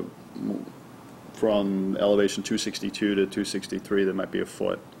from elevation 262 to 263. There might be a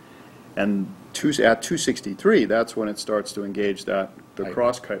foot. And at 263, that's when it starts to engage the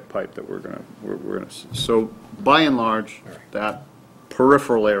cross-cut pipe that we're gonna. So by and large, that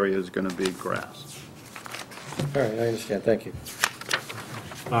peripheral area is gonna be grass. All right, I understand, thank you.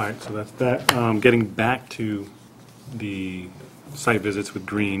 All right, so that's that. Getting back to the site visits with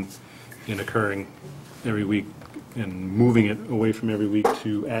Green and occurring every week and moving it away from every week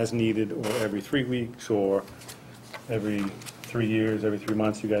to as needed or every 3 weeks or every 3 years, every 3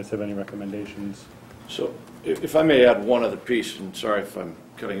 months. You guys have any recommendations? So if I may add one other piece, and sorry if I'm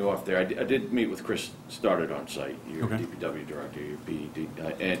cutting you off there, I did meet with Chris Stoddard on site, your Okay. DPW director, your BED,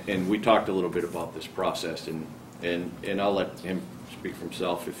 and we talked a little bit about this process, and I'll let him speak for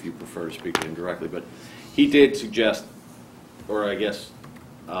himself if you prefer to speak to him directly, but he did suggest, or I guess,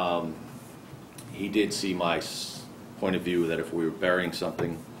 he did see my point of view that if we were burying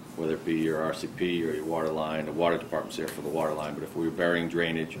something, whether it be your RCP or your water line, the water department's there for the water line, but if we were burying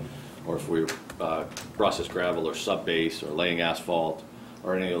drainage, or if we were processed gravel or sub-base or laying asphalt,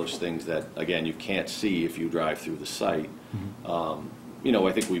 or any of those things that, again, you can't see if you drive through the site, you know,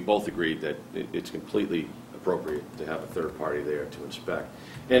 I think we both agreed that it's completely appropriate to have a third party there to inspect.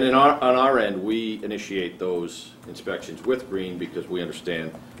 And on our end, we initiate those inspections with Green because we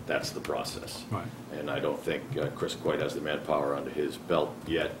understand that's the process. Right. And I don't think Chris quite has the manpower under his belt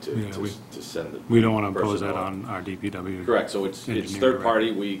yet to send the We don't want to impose person that on our DPW. Correct, so it's engineer third director.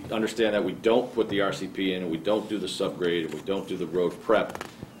 party, we understand that we don't put the RCP in, and we don't do the subgrade, and we don't do the road prep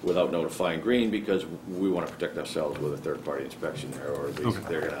without notifying Green, because we want to protect ourselves with a third party inspection there, or at least Okay.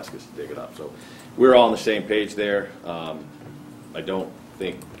 they're going to ask us to dig it up. So we're all on the same page there. I don't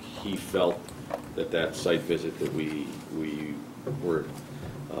think he felt that site visit that we were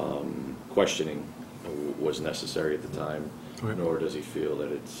questioning was necessary at the time, Okay. nor does he feel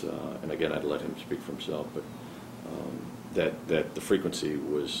that it's, and again, I'd let him speak for himself, but that the frequency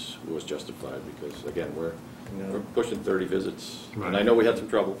was justified, because again, we're pushing 30 visits. And I Right. know we had some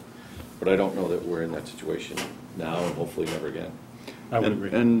trouble, but I don't know that we're in that situation now, and hopefully never again. I would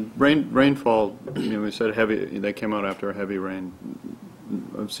agree. And rainfall, you know, we said heavy, they came out after a heavy rain.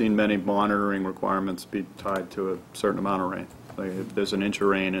 I've seen many monitoring requirements be tied to a certain amount of rain. Like if there's an inch of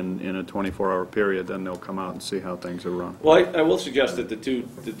rain in a 24-hour period, then they'll come out and see how things are run. Well, I will suggest that the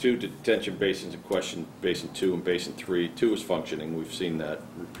two detention basins in question, Basin 2 and Basin 3, 2 is functioning, we've seen that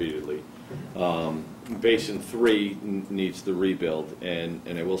repeatedly. Basin 3 needs the rebuild, and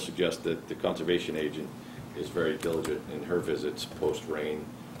I will suggest that the conservation agent is very diligent in her visits post-rain.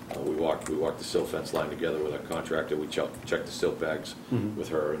 We walked the silt fence line together with our contractor, we checked the silt bags with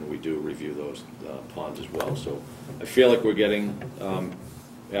her, and we do review those ponds as well. So I feel like we're getting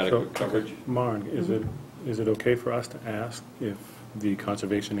adequate coverage. Marn, is it okay for us to ask if the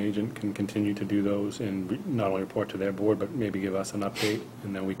conservation agent can continue to do those and not only report to their board, but maybe give us an update,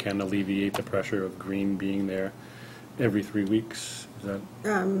 and then we can alleviate the pressure of Green being there every 3 weeks? Is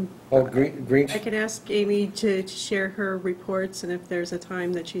that? Oh, Green's, I can ask Amy to share her reports, and if there's a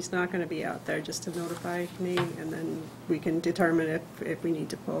time that she's not going to be out there, just to notify me, and then we can determine if we need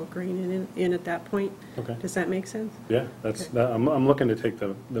to pull Green in at that point. Okay. Does that make sense? Yeah, Okay. I'm looking to take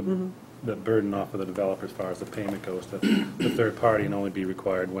the burden off of the developer as far as the payment goes to the third party, and only be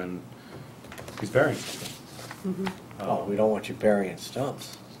required when he's burying something. oh, we don't want you burying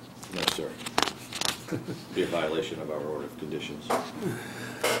stumps. No, sir. Be a violation of our order of conditions.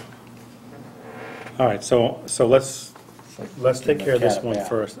 All right, so let's take giving care of the this cat a one bath.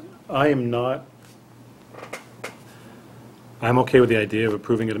 first. I'm okay with the idea of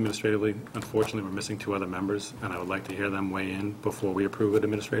approving it administratively. Unfortunately, we're missing 2 other members, and I would like to hear them weigh in before we approve it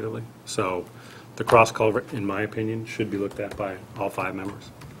administratively. So the cross culvert, in my opinion, should be looked at by all 5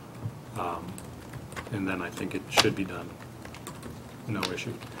 members. And then I think it should be done. No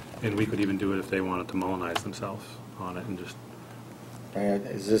issue. And we could even do it if they wanted to Mullinize themselves on it and just...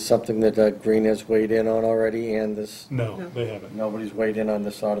 Is this something that Green has weighed in on already, and this, No, they haven't. nobody's weighed in on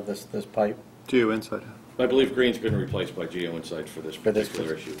this sort of this pipe? Geo Insight. I believe Green's been replaced by Geo Insight for this For this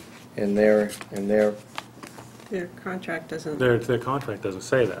particular issue. And their Their contract doesn't. Their contract doesn't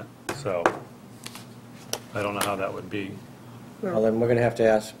say that, so I don't know how that would be. well, then we're going to have to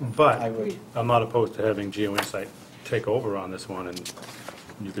ask. I But would- I'm not opposed to having Geo Insight take over on this one, and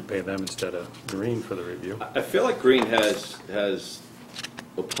you could pay them instead of Green for the review. I feel like Green has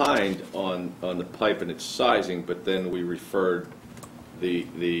opined on the pipe and its sizing, but then we referred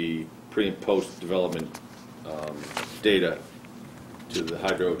the pre and post development data to the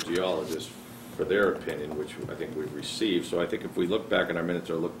hydrogeologist for their opinion, which I think we've received. So I think if we look back in our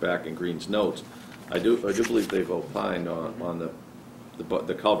minutes or look back in Green's notes, I do believe they've opined on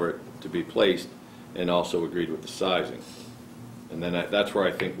the culvert to be placed, and also agreed with the sizing. And then that's where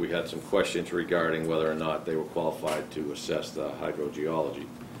I think we had some questions regarding whether or not they were qualified to assess the hydrogeology.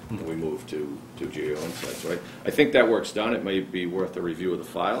 And we moved to Geo Insight. So I think that work's done. It may be worth a review of the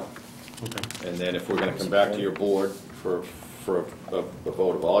file. Okay. And then if we're going to come back to your board for a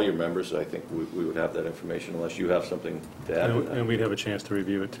vote of all your members, I think we would have that information, unless you have something to add to that. And we'd have a chance to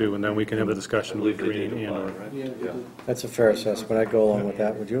review it too, and then we can have the I discussion with believe they Green did and, apply, right? Yeah. That's a fair assessment. I'd go along with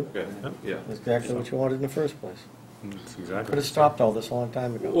that, would you? Okay, yeah. That's exactly what you wanted in the first place. That's exactly. Could have stopped all this a long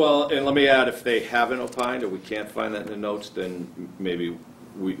time ago. Well, and let me add, if they haven't opined, or we can't find that in the notes, then maybe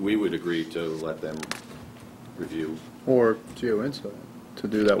we would agree to let them review. Or Geo Insight, to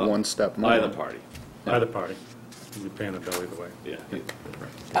do that one step more. Either party. Either party. You're paying the bill either way. Yeah.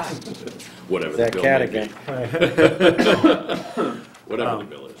 Whatever the That bill cat may again. be. Whatever the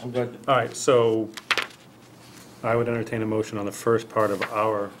bill is. I'm good. All right, so I would entertain a motion on the first part of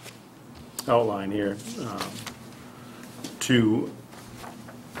our outline here to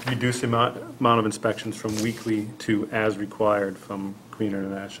reduce the amount of inspections from weekly to as required from Green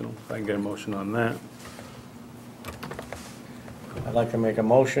International. If I can get a motion on that. I'd like to make a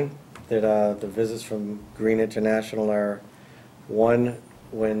motion that the visits from Green International are, one,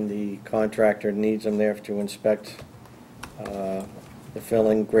 when the contractor needs them there to inspect the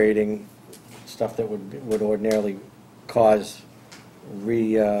filling, grading, stuff that would ordinarily cause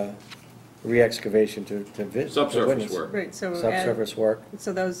re-excavation to Subsurface witness. work. Right, so. Subsurface work.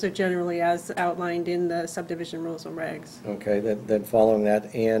 So those are generally as outlined in the subdivision rules and regs. Okay, then following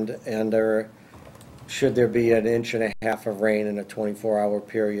that, and should there be an inch and a half of rain in a 24-hour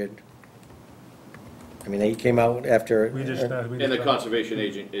period? I mean, he came out after. We just And the conservation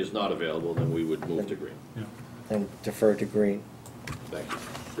agent is not available, then we would move to Green. Yeah. And defer to Green. Thank you.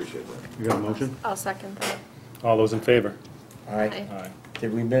 Appreciate that. You got a motion? I'll second that. All those in favor? All right. Aye. Aye.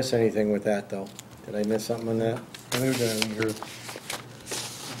 Did we miss anything with that, though? Did I miss something on that?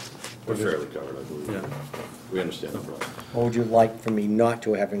 We're fairly covered, I believe. Yeah. We understand the problem. What would you like for me not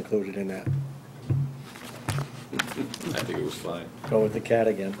to have included in that? I think it was fine. Go with the cat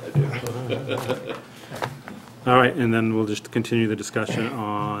again. I do. All right, and then we'll just continue the discussion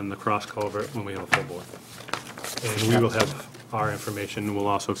on the cross culvert when we have a full board. And we will have our information. We'll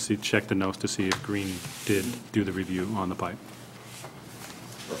also check the notes to see if Green did do the review on the pipe.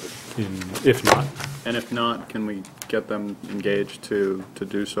 If not, And if not, can we get them engaged to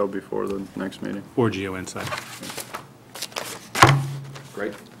do so before the next meeting? or Geo Insight.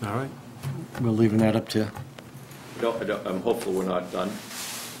 Great. All right. We're leaving that up to. I'm hopeful we're not done,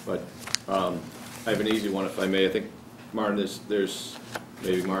 but I have an easy one if I may. I think, Martin, there's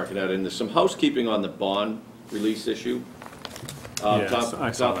maybe Mark can add in, there's some housekeeping on the bond release issue. Yes,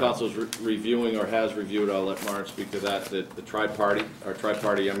 I saw Town that. Council's reviewing or has reviewed, I'll let Martin speak to that, the tri-party. Our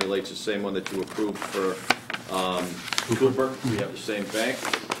tri-party emulates the same one that you approved for Cooper. We have the same bank.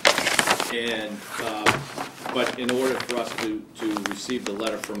 And, but in order for us to receive the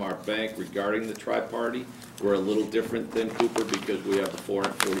letter from our bank regarding the tri-party, we're a little different than Cooper because we have the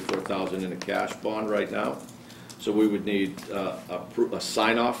 $444,000 in a cash bond right now. So we would need a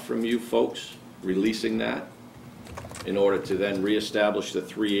sign-off from you folks releasing that in order to then reestablish the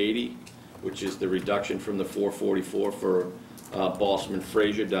 380, which is the reduction from the 444 for Balsam and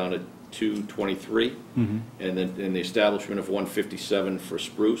Fraser down to 223, and then in the establishment of 157 for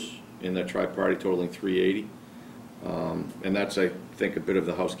Spruce in that tri-party totaling 380. And that's, I think, a bit of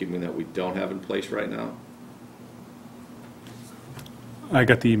the housekeeping that we don't have in place right now. I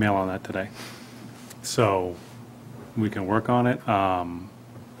got the email on that today. So we can work on it.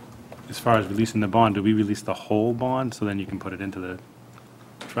 As far as releasing the bond, do we release the whole bond so then you can put it into the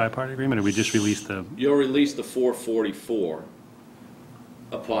tri-party agreement, or we just release the? You'll release the 444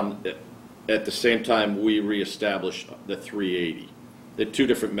 upon, at the same time we reestablish the 380. They're two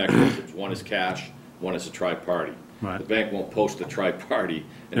different mechanisms. One is cash, one is a tri-party. Right. The bank won't post the tri-party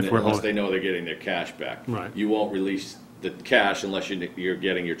unless they know they're getting their cash back. Right. You won't release the cash unless you're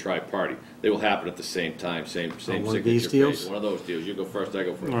getting your tri-party. They will happen at the same time, same signature one of these page. deals? One of those deals. You go first, I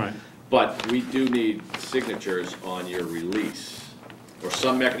go first. All right. But we do need signatures on your release, or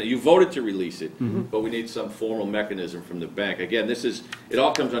some mechanism. You voted to release it, but we need some formal mechanism from the bank. Again, it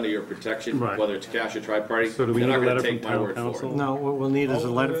all comes under your protection, Right. whether it's cash or tri-party. So do we They're need not a gonna letter from take my town word for it. council? No, what we'll need is a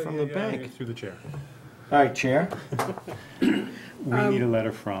letter from the bank. Through the chair. All right, Chair. We need a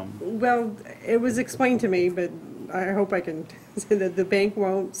letter from. Well, it was explained to me, but I hope I can, say that the bank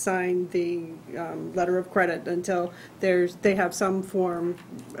won't sign the letter of credit until they have some form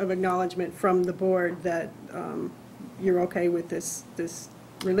of acknowledgement from the board that you're okay with this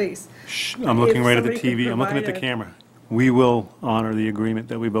release. Shh, I'm looking If right at the somebody could TV. I'm looking at the provide a- camera. We will honor the agreement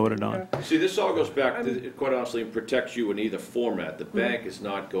that we voted on. See, this all goes back to, quite honestly, it protects you in either format. The bank is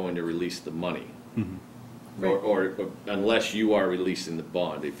not going to release the money. Or unless you are releasing the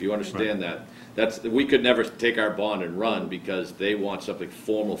bond. If you understand that, we could never take our bond and run because they want something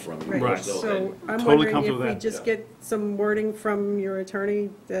formal from you. Right. So I'm Totally wondering if comfortable we with that. just get some wording from your attorney,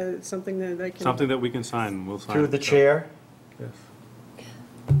 something that I can. Something that we can sign, we'll sign. Through the chair. Yes.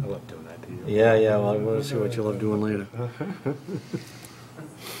 I love doing that to you. Yeah, well, I want to see what you love doing later.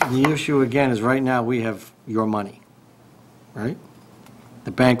 The issue, again, is right now, we have your money. right?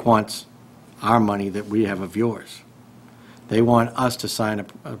 The bank wants our money that we have of yours. They want us to sign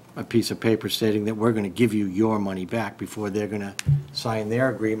a piece of paper stating that we're going to give you your money back before they're going to sign their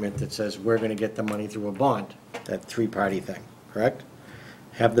agreement that says we're going to get the money through a bond, that three-party thing, correct?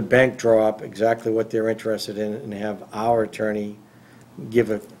 Have the bank draw up exactly what they're interested in and have our attorney give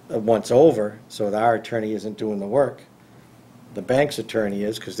a once-over so that our attorney isn't doing the work. The bank's attorney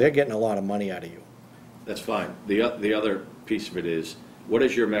is, because they're getting a lot of money out of you. That's fine. The other piece of it is, what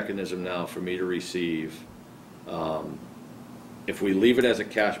is your mechanism now for me to receive, if we leave it as a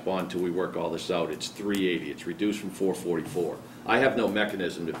cash bond till we work all this out, it's $380, it's reduced from $444. I have no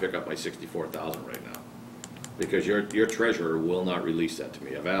mechanism to pick up my $64,000 right now, because your treasurer will not release that to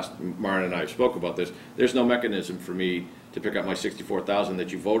me. I've asked, Maren and I have spoke about this, there's no mechanism for me to pick up my $64,000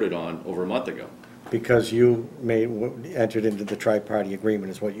 that you voted on over a month ago. Because you entered into the tri-party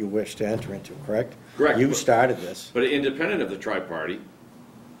agreement is what you wish to enter into, correct? Correct. You started this. But independent of the tri-party,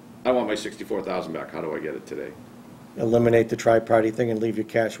 I want my $64,000 back. How do I get it today? Eliminate the tri-party thing and leave your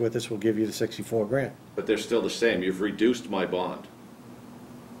cash with us, we'll give you the 64 grand. But they're still the same. You've reduced my bond.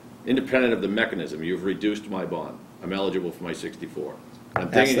 Independent of the mechanism, you've reduced my bond. I'm eligible for my 64. I'm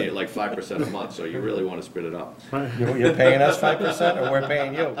paying you like 5% a month, so you really want to split it up. You're paying us 5% or we're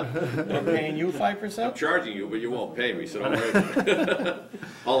paying you? We're paying you 5%? I'm charging you, but you won't pay me, so don't worry about it.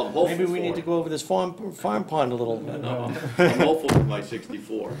 All I'm hopeful Maybe we for- need to go over this farm pond a little. No, I'm hopeful for my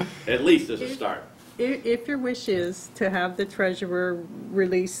 64, at least as a start. If your wish is to have the treasurer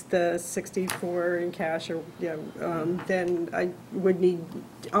release the 64 in cash, or, then I would need,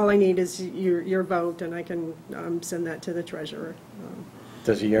 all I need is your vote, and I can send that to the treasurer.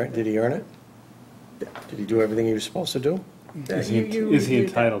 Did he earn it? Did he do everything he was supposed to do? Is he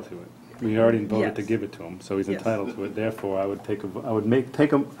entitled to it? We already voted to Yes. give it to him, so he's Yes. entitled to it. Therefore, I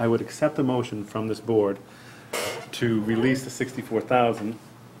would accept a motion from this board to release the 64,000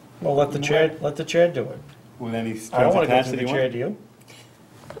 Well, let the chair do it. with any I don't strings want to go attached through that the you chair, want. do you?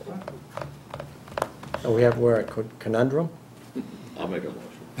 Oh, we're at conundrum? I'll make a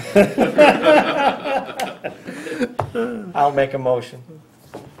motion. I'll make a motion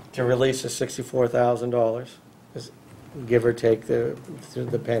to release the $64,000, give or take the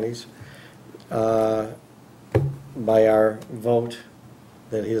pennies, by our vote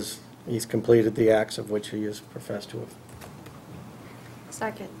that he's completed the acts of which he is professed to have.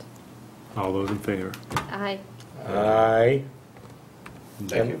 Second. All those in favor? Aye. Aye.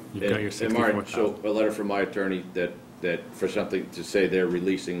 Thank you. You've got your And Martin, 64,000. so a letter from my attorney that for something to say they're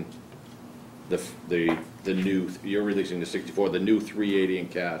releasing the new, you're releasing the 64, the new 380 in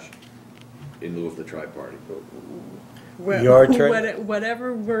cash in lieu of the tri-party. Your attorney-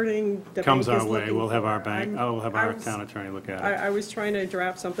 Whatever wording the bank Comes is our way, looking we'll have our for. bank, I'm- I'll have I our was- town attorney look at I was trying to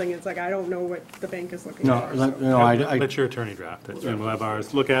draft something, it's like, I don't know what the bank is looking No, for. it. Let your attorney draft it, and we'll have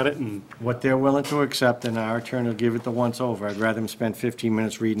ours look at it, and What they're willing to accept, and our attorney will give it the once-over. I'd rather him spend 15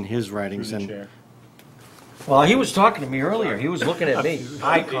 minutes reading his writings through the than... chair. Well, he was talking to me earlier. He was looking at me.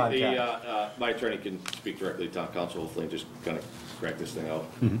 Eye contact. My attorney can speak directly to town council, hopefully, and just kind of crank this thing out.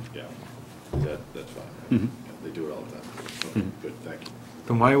 Yeah, that's fine. Yeah, they do it all the time. Okay, good, thank you.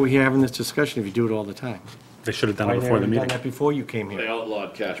 Then why are we having this discussion if you do it all the time? They should have done Why it before the never done meeting. that before you came They here?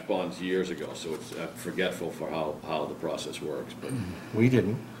 outlawed cash bonds years ago, so it's forgetful for how the process works, but We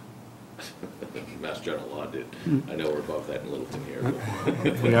didn't. Mass General Law did. I know we're above that in Littleton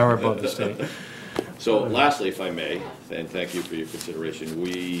here. We are above the state. So lastly, if I may, and thank you for your consideration,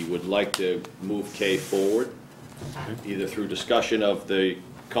 we would like to move K forward, either through discussion of the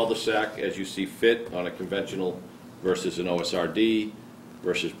cul-de-sac as you see fit on a conventional versus an OSRD,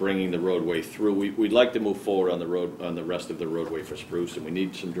 versus bringing the roadway through. We'd like to move forward on the rest of the roadway for Spruce, and we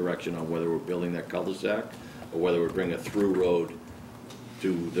need some direction on whether we're building that cul-de-sac or whether we're bringing a through road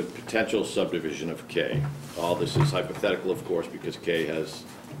to the potential subdivision of K. All this is hypothetical, of course, because K has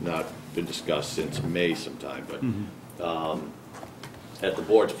not been discussed since May sometime, but at the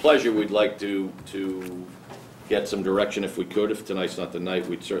board's pleasure, we'd like to get some direction if we could. If tonight's not the night,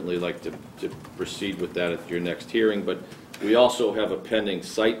 we'd certainly like to proceed with that at your next hearing, but we also have a pending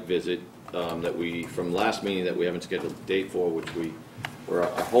site visit from last meeting that we haven't scheduled a date for, which we're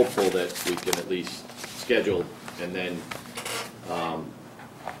hopeful that we can at least schedule and then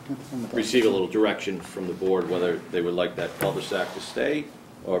receive a little direction from the board whether they would like that cul-de-sac to stay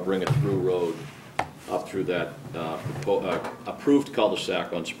or bring a through road up through that approved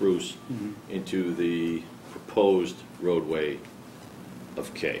cul-de-sac on Spruce into the proposed roadway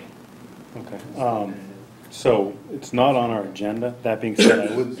of K. Okay. So it's not on our agenda. That being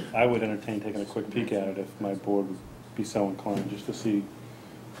said, I would entertain taking a quick peek at it if my board would be so inclined, just to see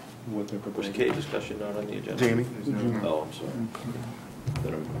what they're Was proposing. K discussion not on the agenda? Jamie? Oh, I'm sorry.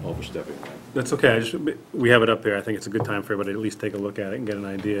 Then I'm overstepping. That's okay, we have it up there, I think it's a good time for everybody to at least take a look at it and get an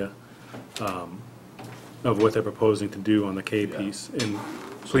idea of what they're proposing to do on the K piece. And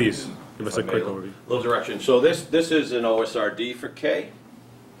please, give us a quick overview. Little direction. So this is an OSRD for K.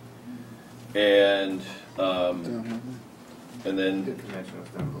 And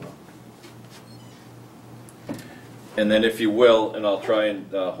then, if you will, and I'll try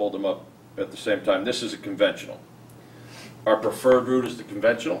and hold them up at the same time, this is a conventional. Our preferred route is the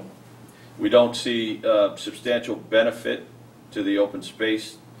conventional. We don't see substantial benefit to the open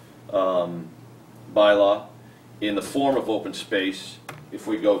space bylaw in the form of open space if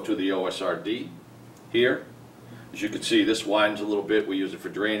we go to the OSRD here. As you can see, this widens a little bit, we use it for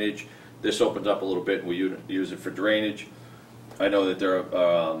drainage. This opens up a little bit, and we use it for drainage. I know that there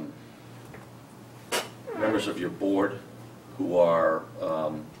are members of your board who are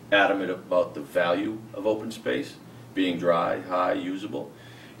adamant about the value of open space, being dry, high, usable.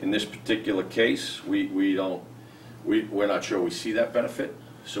 In this particular case, we're not sure we see that benefit,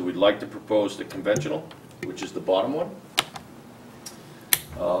 so we'd like to propose the conventional, which is the bottom one.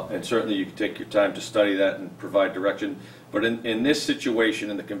 And certainly you can take your time to study that and provide direction. But in this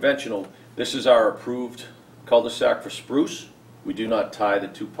situation, in the conventional, this is our approved cul-de-sac for Spruce. We do not tie the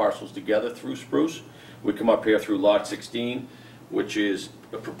two parcels together through Spruce. We come up here through Lot 16, which is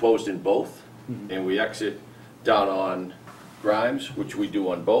proposed in both, and we exit down on Grimes, which we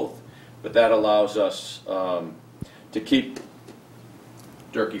do on both. But that allows us to keep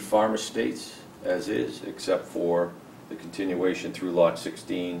Durkee Farm Estates as is, except for the continuation through Lot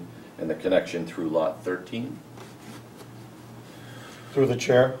 16 and the connection through Lot 13. Through the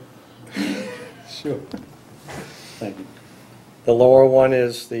chair. Sure. Thank you. The lower one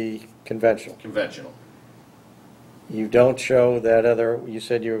is the conventional. Conventional. You don't show that other, you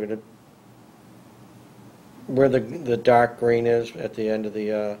said you were going to, where the dark green is at the end of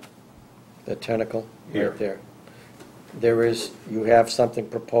the tentacle? Here. Right there. There is, you have something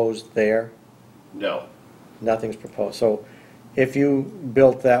proposed there? No. Nothing's proposed. So if you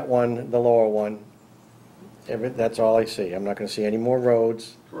built that one, the lower one, that's all I see. I'm not going to see any more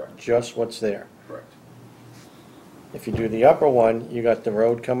roads. Correct. Just what's there. Correct. If you do the upper one, you got the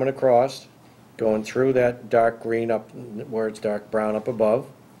road coming across, going through that dark green up where it's dark brown up above,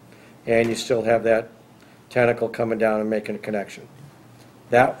 and you still have that tentacle coming down and making a connection.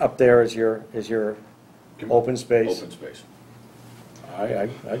 That up there is your open space. Open space.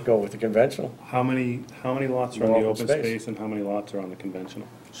 I'd go with the conventional. How many lots are on More the open open space. space and how many lots are on the conventional?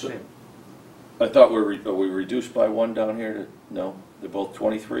 So, I thought are we reduced by one down here to, no, they're both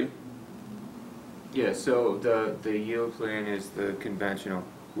 23? Yeah, so the yield plan is the conventional,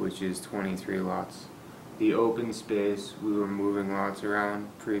 which is 23 lots. The open space, we were moving lots around.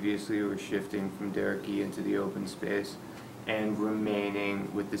 Previously, we were shifting from Durkee into the open space and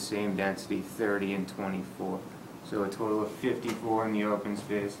remaining with the same density, 30 and 24. So a total of 54 in the open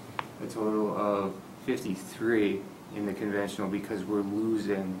space, a total of 53 in the conventional because we're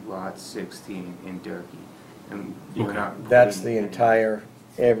losing lot 16 in Durkee. And you're not That's putting the any- entire,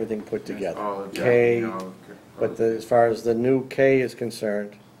 everything put That's together. all of Durkee K, and all of- but as far as the new K is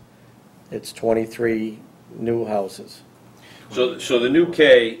concerned, it's 23 new houses. So the new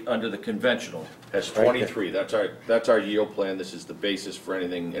K under the conventional has Right there. 23. That's our yield plan. This is the basis for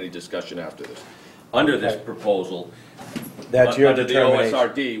any discussion after this. Under this Okay. proposal, That's your under the determination.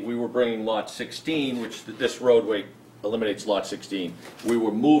 OSRD, we were bringing lot 16, which this roadway eliminates lot 16. We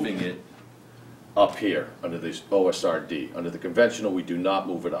were moving it up here under this OSRD. Under the conventional, we do not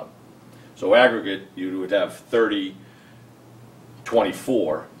move it up. So aggregate, you would have 30,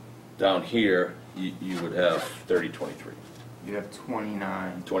 24. Down here, you would have 30, 23. You have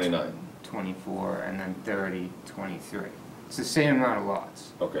 29, 29. 24, and then 30, 23. It's the same amount of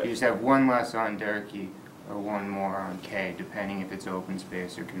lots. Okay. You just have one less on Durkee or one more on K, depending if it's open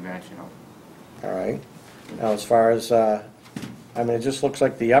space or conventional. All right. Now, as far as, I mean, it just looks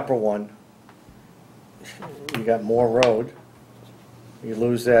like the upper one, you got more road. You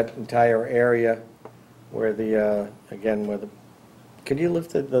lose that entire area where the, again, where the, could you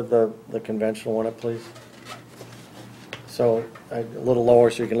lift the conventional one up, please? So, a little lower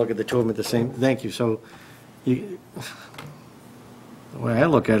so you can look at the two of them at the same, thank you. So, the way I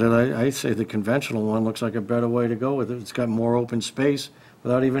look at it, I say the conventional one looks like a better way to go with it. It's got more open space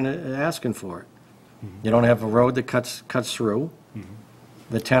without even asking for it. You don't have a road that cuts through.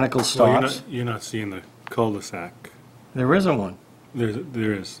 The tentacle Well, stops. you're not seeing the cul-de-sac. There isn't one.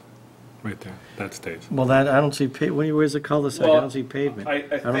 There is. right there, that stays. Well, that, I don't see, where's the cul-de-sac? I Well, don't see pavement. I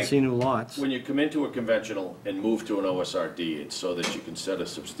don't think see new lots. When you come into a conventional and move to an OSRD, it's so that you can set a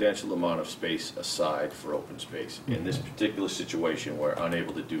substantial amount of space aside for open space. In this particular situation, we're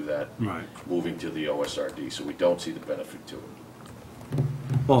unable to do that, Right. moving to the OSRD, so we don't see the benefit to it.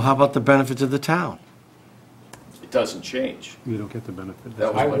 Well, how about the benefit to the town? It doesn't change. You don't get the benefit.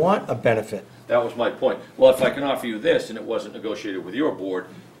 That I was my- want a benefit. That was my point. Well, if I can offer you this, and it wasn't negotiated with your board,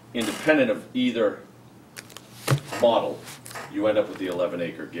 independent of either model, you end up with the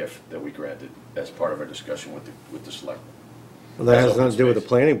 11-acre gift that we granted as part of our discussion with the selectmen. Well, that That's has nothing open to do with the space.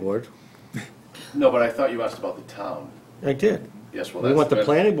 planning board. No, but I thought you asked about the town. I did. Yes, well, We want the that's-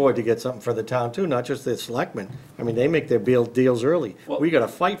 planning board to get something for the town too, not just the selectmen. I mean, they make their deals early. Well- We gotta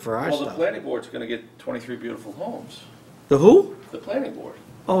fight for our Well, the stuff. planning board's gonna get 23 beautiful homes. The who? The planning board.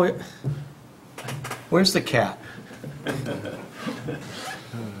 Oh, where's the cat?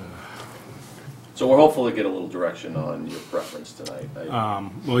 So we're hopeful to get a little direction on your preference tonight.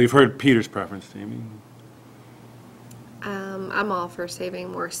 Well, you've heard Peter's preference, Jamie. I'm all for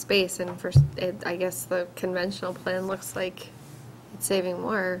saving more space, and I guess the conventional plan looks like it's saving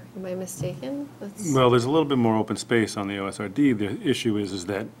more. Am I mistaken? Well, there's a little bit more open space on the OSRD. The issue is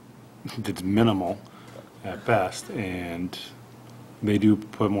that it's minimal at best, and they do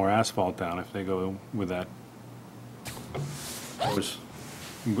put more asphalt down if they go with that.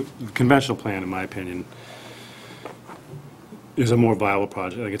 The conventional plan, in my opinion, is a more viable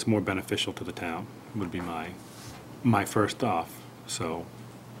project. Like, it's more beneficial to the town, would be my first off. So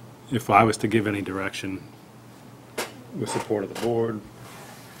if I was to give any direction with support of the board,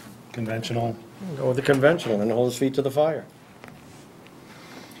 conventional, Go with the conventional and hold his feet to the fire.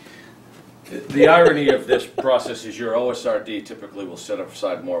 The irony of this process is your OSRD typically will set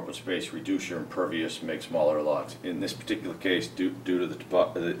aside more open space, reduce your impervious, make smaller lots. In this particular case, due to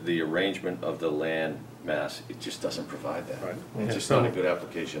the arrangement of the land mass, it just doesn't provide that. Right. It's just not a good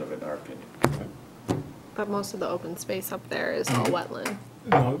application of it, in our opinion. But most of the open space up there is all wetland.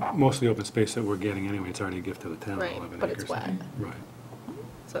 most of the open space that we're getting anyway, it's already a gift to the town, Right, 11 but acres. it's wet. Right.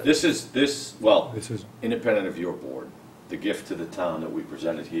 So This is, well, This is, independent of your board, the gift to the town that we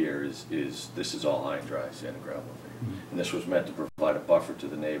presented here is this is all high and dry, sand and gravel. And this was meant to provide a buffer to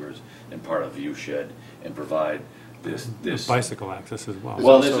the neighbors and part of the view shed and provide this. bicycle access as well.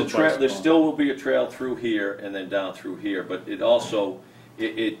 Well, there's a trail, there still will be a trail through here and then down through here, but it also,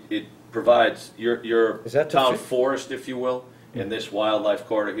 it provides your Is that the town fi- forest, if you will, in this wildlife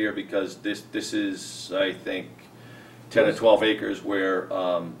corridor here, because this is, I think, 10 or 12 acres where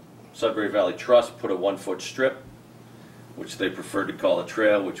Sudbury Valley Trust put a 1-foot strip, which they preferred to call a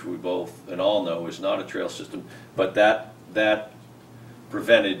trail, which we both and all know is not a trail system, but that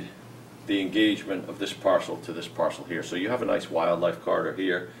prevented the engagement of this parcel to this parcel here. So you have a nice wildlife corridor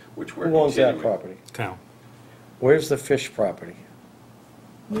here, which we're Who owns that continuing. property? Town. Where's the fish property?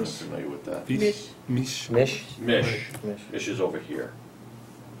 I'm not familiar with that. Mish. Mish? Mish. Mish. Mish is over here.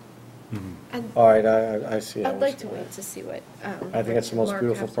 All right, I see. I'd like to wait to see what. I think it's the most Mark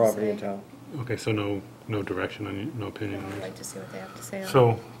beautiful have to property in say. town. Okay, so no direction on you, no opinion on I'd yours. like to see what they have to say on it.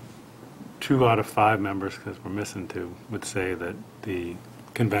 So, 2 out of 5 members, because we're missing 2, would say that the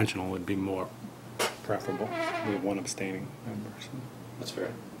conventional would be more preferable. We have 1 abstaining member. So. That's fair.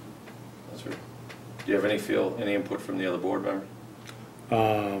 That's fair. Do you have any input from the other board members?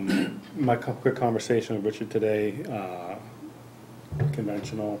 My quick conversation with Richard today,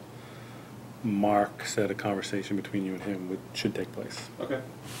 conventional, Mark said a conversation between you and him should take place. Okay,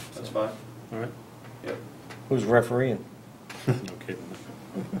 that's fine. All right? Yep. Who's refereeing? No kidding.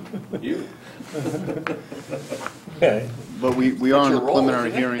 You. Okay. But we are in your the role, preliminary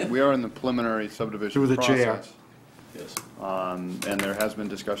isn't it? hearing, we are in the preliminary subdivision Through the chair. process. Yes. And there has been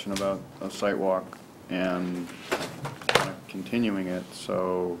discussion about a site walk and continuing it,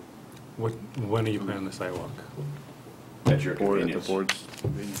 so When are you planning the sidewalk? At your at the convenience. board's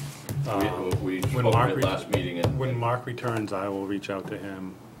convenience. We When spoke Mark of it last meeting and. When Mark returns, I will reach out to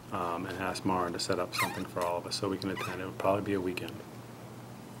him and ask Maren to set up something for all of us so we can attend. It would probably be a weekend.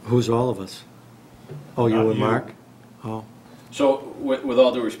 Who's all of us? Oh, you Not and you. Mark? Oh, So, with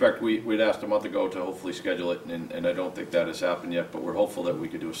all due respect, we'd asked a month ago to hopefully schedule it, and I don't think that has happened yet, but we're hopeful that we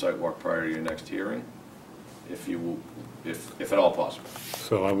could do a site walk prior to your next hearing, if at all possible.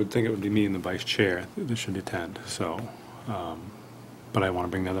 So I would think it would be me and the vice chair that should attend, so, but I want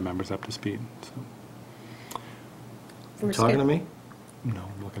to bring the other members up to speed, so. you talking to me? No,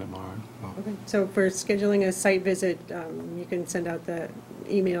 I'm looking at Maren. Okay, so for scheduling a site visit, you can send out the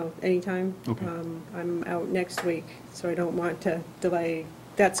email anytime. Okay. I'm out next week, so I don't want to delay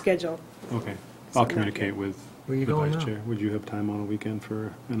that schedule. Okay, So I'll not communicate yet. with Where you The going Vice now? Chair, would you have time on a weekend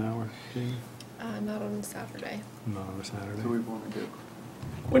for an hour, Jamie? Not on Saturday. Not on a Saturday? Do we want to do?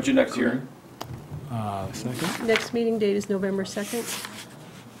 When's your next hearing? Second? Next meeting date is November 2nd.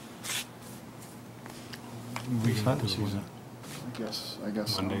 We can hunting do it season. I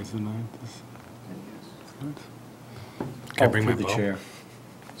guess. Monday's the 9th. Good. Can I bring my Through the bow? chair.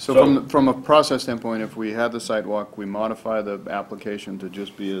 So from a process standpoint, if we had the sidewalk, we modify the application to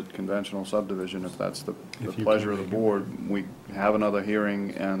just be a conventional subdivision, if that's the If you pleasure can of the make it. board, we have another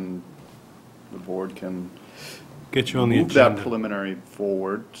hearing and the board can Get you on the move that agenda. preliminary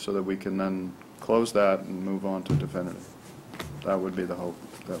forward so that we can then close that and move on to definitive. That would be the hope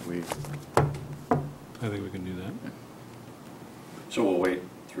that we, I think we can do that. So we'll wait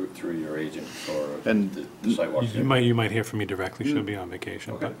through your agent for And the sidewalk. You might hear from me directly, she'll be on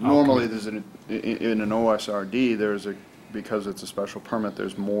vacation. Okay. but I'll normally come- in an OSRD, because it's a special permit,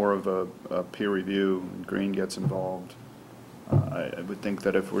 there's more of a peer review, and Green gets involved. I would think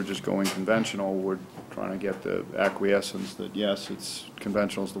that if we're just going conventional, we're trying to get the acquiescence that, yes, it's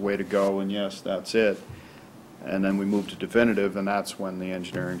conventional is the way to go, and yes, that's it. And then we move to definitive, and that's when the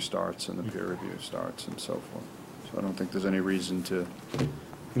engineering starts and the peer review starts and so forth. So I don't think there's any reason to,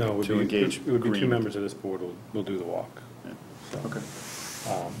 No, it would to be, engage it would be two Green. members of this board will do the walk. Yeah. So,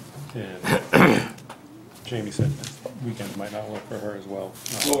 Okay. And Jamie said this weekend might not work for her as well.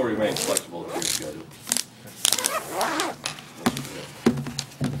 We'll remain flexible with your schedule.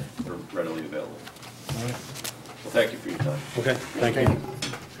 We're readily available. All right. Well, thank you for your time. Okay, thank you.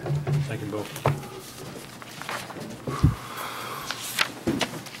 Thank you both.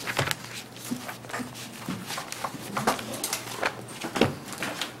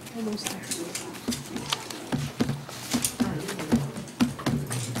 Almost there.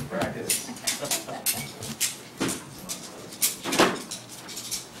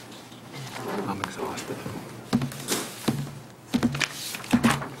 I'm exhausted.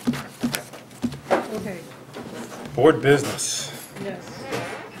 Okay, Board business. yes.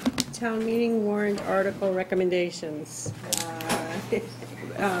 Town meeting warrant article recommendations.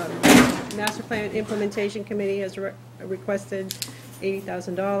 Master Plan Implementation Committee has requested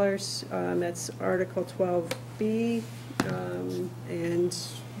 $80,000. That's Article 12B. And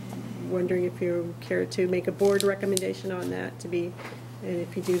wondering if you care to make a board recommendation on that to be, and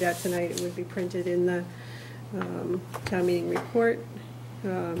if you do that tonight, it would be printed in the town meeting report.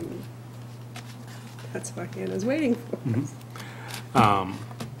 That's what Hannah's waiting for.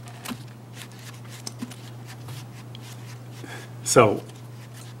 So,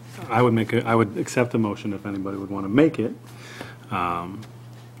 I would accept a motion if anybody would want to make it,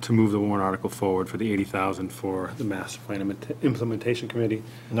 to move the warrant article forward for the $80,000 for the Master Plan Implementation Committee.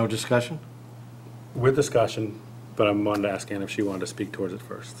 No discussion? With discussion, but I wanted to ask Ann if she wanted to speak towards it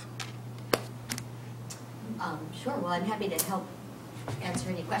first. Sure, well, I'm happy to help answer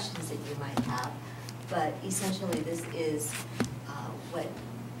any questions that you might have, but essentially this is what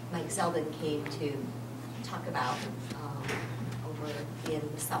Mike Zeldin came to talk about over in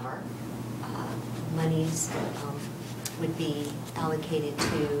the summer. Monies would be allocated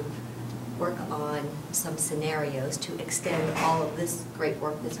to work on some scenarios to extend all of this great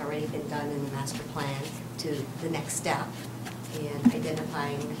work that's already been done in the master plan to the next step, and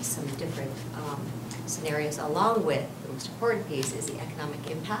identifying some different scenarios, along with the most important piece is the economic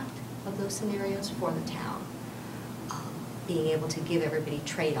impact of those scenarios for the town. Being able to give everybody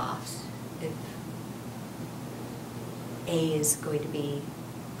trade-offs. If A is going to be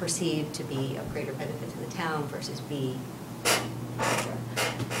perceived to be of greater benefit to the town versus B.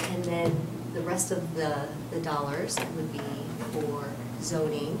 And then the rest of the dollars would be for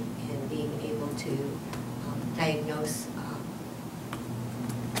zoning and being able to diagnose,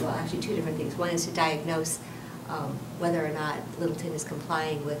 well, actually two different things. One is to diagnose whether or not Littleton is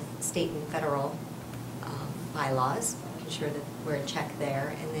complying with state and federal bylaws, making sure that we're in check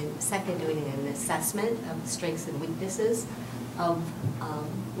there. And then second, doing an assessment of the strengths and weaknesses of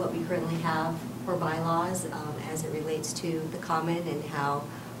what we currently have for bylaws as it relates to the common, and how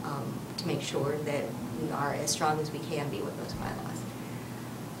to make sure that we are as strong as we can be with those bylaws.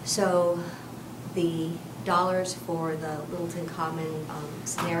 So the dollars for the Littleton Common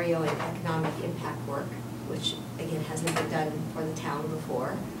scenario and economic impact work, which again hasn't been done for the town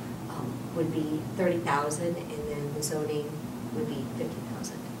before, would be $30,000, and then the zoning would be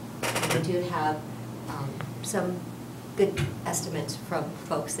 $50,000. We do have some good estimates from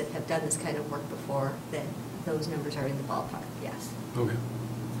folks that have done this kind of work before, that those numbers are in the ballpark, yes. Okay.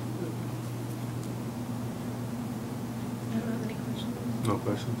 I don't have any questions. No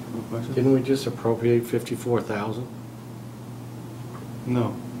questions? No questions? Didn't we just appropriate 54,000?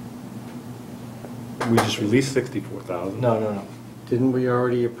 No. We just released 64,000. No. Didn't we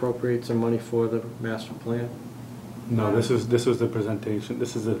already appropriate some money for the master plan? No, this was the presentation,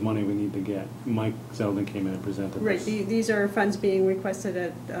 this is the money we need to get. Mike Zeldin came in and presented Right, this. these are funds being requested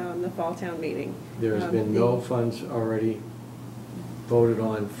at the fall town meeting. There has been no funds already voted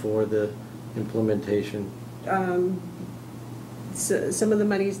on for the implementation. Some of the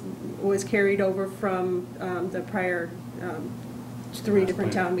money was carried over from the prior 3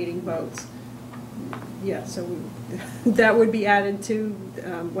 different town meeting votes. Yeah, so that would be added to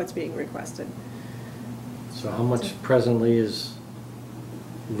what's being requested. So how much presently is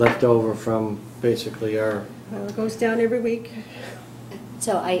left over from basically our, It goes down every week.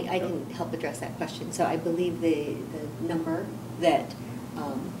 So I can help address that question. So I believe the number that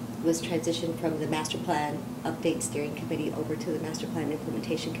was transitioned from the master plan update steering committee over to the master plan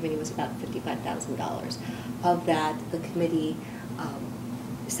implementation committee was about $55,000. Of that, the committee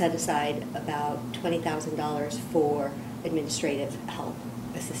set aside about $20,000 for administrative help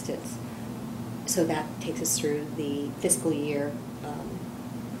assistance. So that takes us through the fiscal year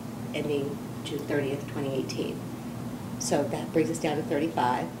ending June 30th, 2018. So that brings us down to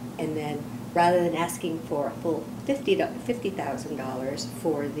 35, and then rather than asking for a full $50,000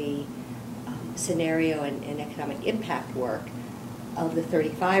 for the scenario and economic impact work, of the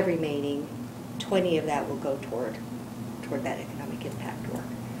 35 remaining, 20 of that will go toward that economic impact work.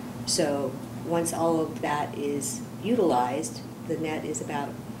 So once all of that is utilized, the net is about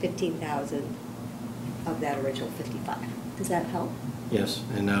 15,000 of that original 55. Does that help? yes,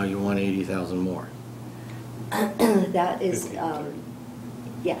 and now you want 80,000 more. That is,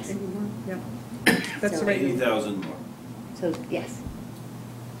 yes. Yeah, that's So- right. 80,000 more. So, yes.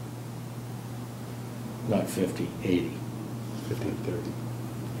 Not 50, 80. 50 and 30.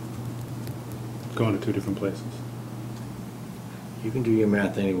 Going to 2 different places. You can do your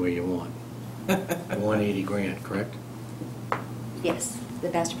math any way you want. 180 grand, correct? Yes. The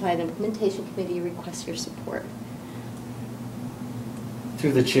Master Plan Implementation Committee requests your support.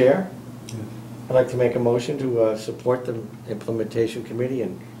 Through the chair, I'd like to make a motion to support the implementation committee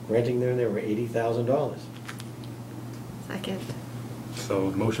and granting them their $80,000. Second.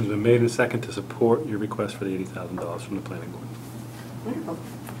 So motion's been made and second to support your request for the $80,000 from the planning board. Wonderful.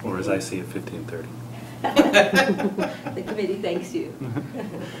 Or as I see it, 50 and 30. The committee thanks you.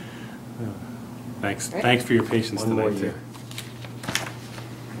 Thanks, Right. thanks for your patience One more tonight, too. year.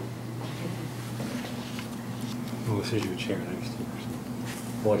 Well, this is your chair next year.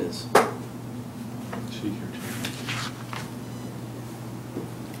 What is? She's your chair.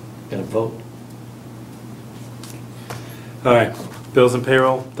 Gonna vote? All right, bills and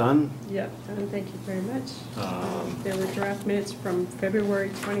payroll done? Yeah, thank you very much. There were draft minutes from February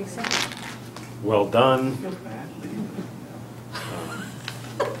 22nd. Well done.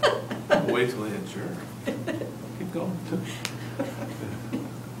 Wait till I adjourn. Keep going.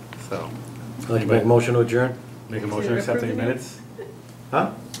 So, I'd like to make a motion to adjourn? make a motion to accept the minutes?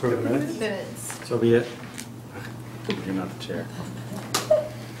 Huh? Approve the minutes? Minutes. So be it. You're not the chair.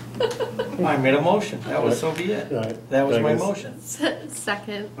 I made a motion. That was so be it. Right. That was my Seconds. motion.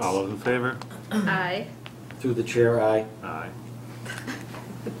 Second. All those in favor? Aye. Through the chair, aye. Aye.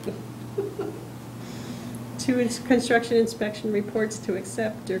 2 construction inspection reports to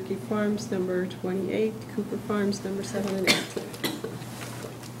accept, Durkey Farms number 28, Cooper Farms number 7 and 8.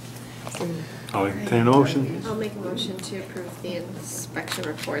 I'll entertain a motion. I'll make a motion to approve the inspection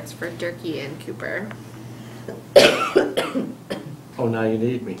reports for Durkey and Cooper. Oh, now you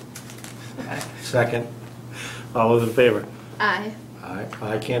need me. Second. All those in favor? Aye.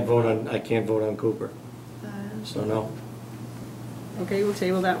 I can't vote on Cooper, so no. Okay, we'll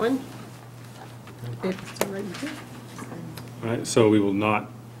table that one. If it's all right with you. All right, so we will not,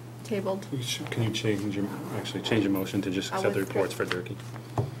 Tabled. can you change your motion to just I'll accept the withdraw. reports for Durkey?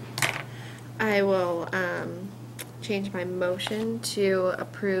 I will change my motion to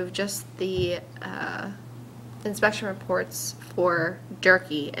approve just the inspection reports for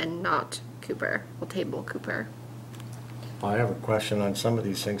Durkey and not Cooper. We'll table Cooper. I have a question on some of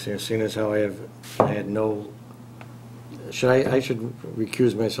these things here, seeing as how I had no, I should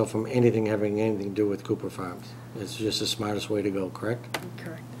recuse myself from anything having anything to do with Cooper Farms. It's just the smartest way to go, correct?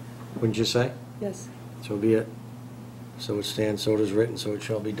 Correct. Wouldn't you say? Yes. So be it. So it stands, so it is written, so it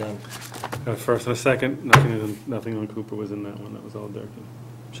shall be done. First and a second, nothing on Cooper was in that one, that was all Durkey.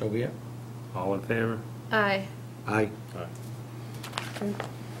 So be it. All in favor? Aye. Aye. Okay.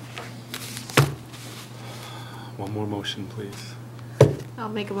 One more motion, please. I'll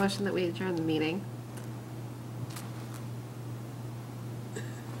make a motion that we adjourn the meeting.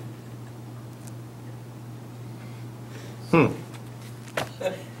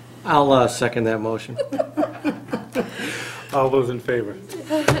 I'll second that motion. All those in favor?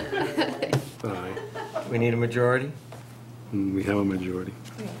 Aye. We need a majority? We have a majority.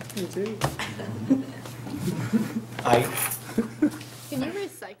 Me too. Aye.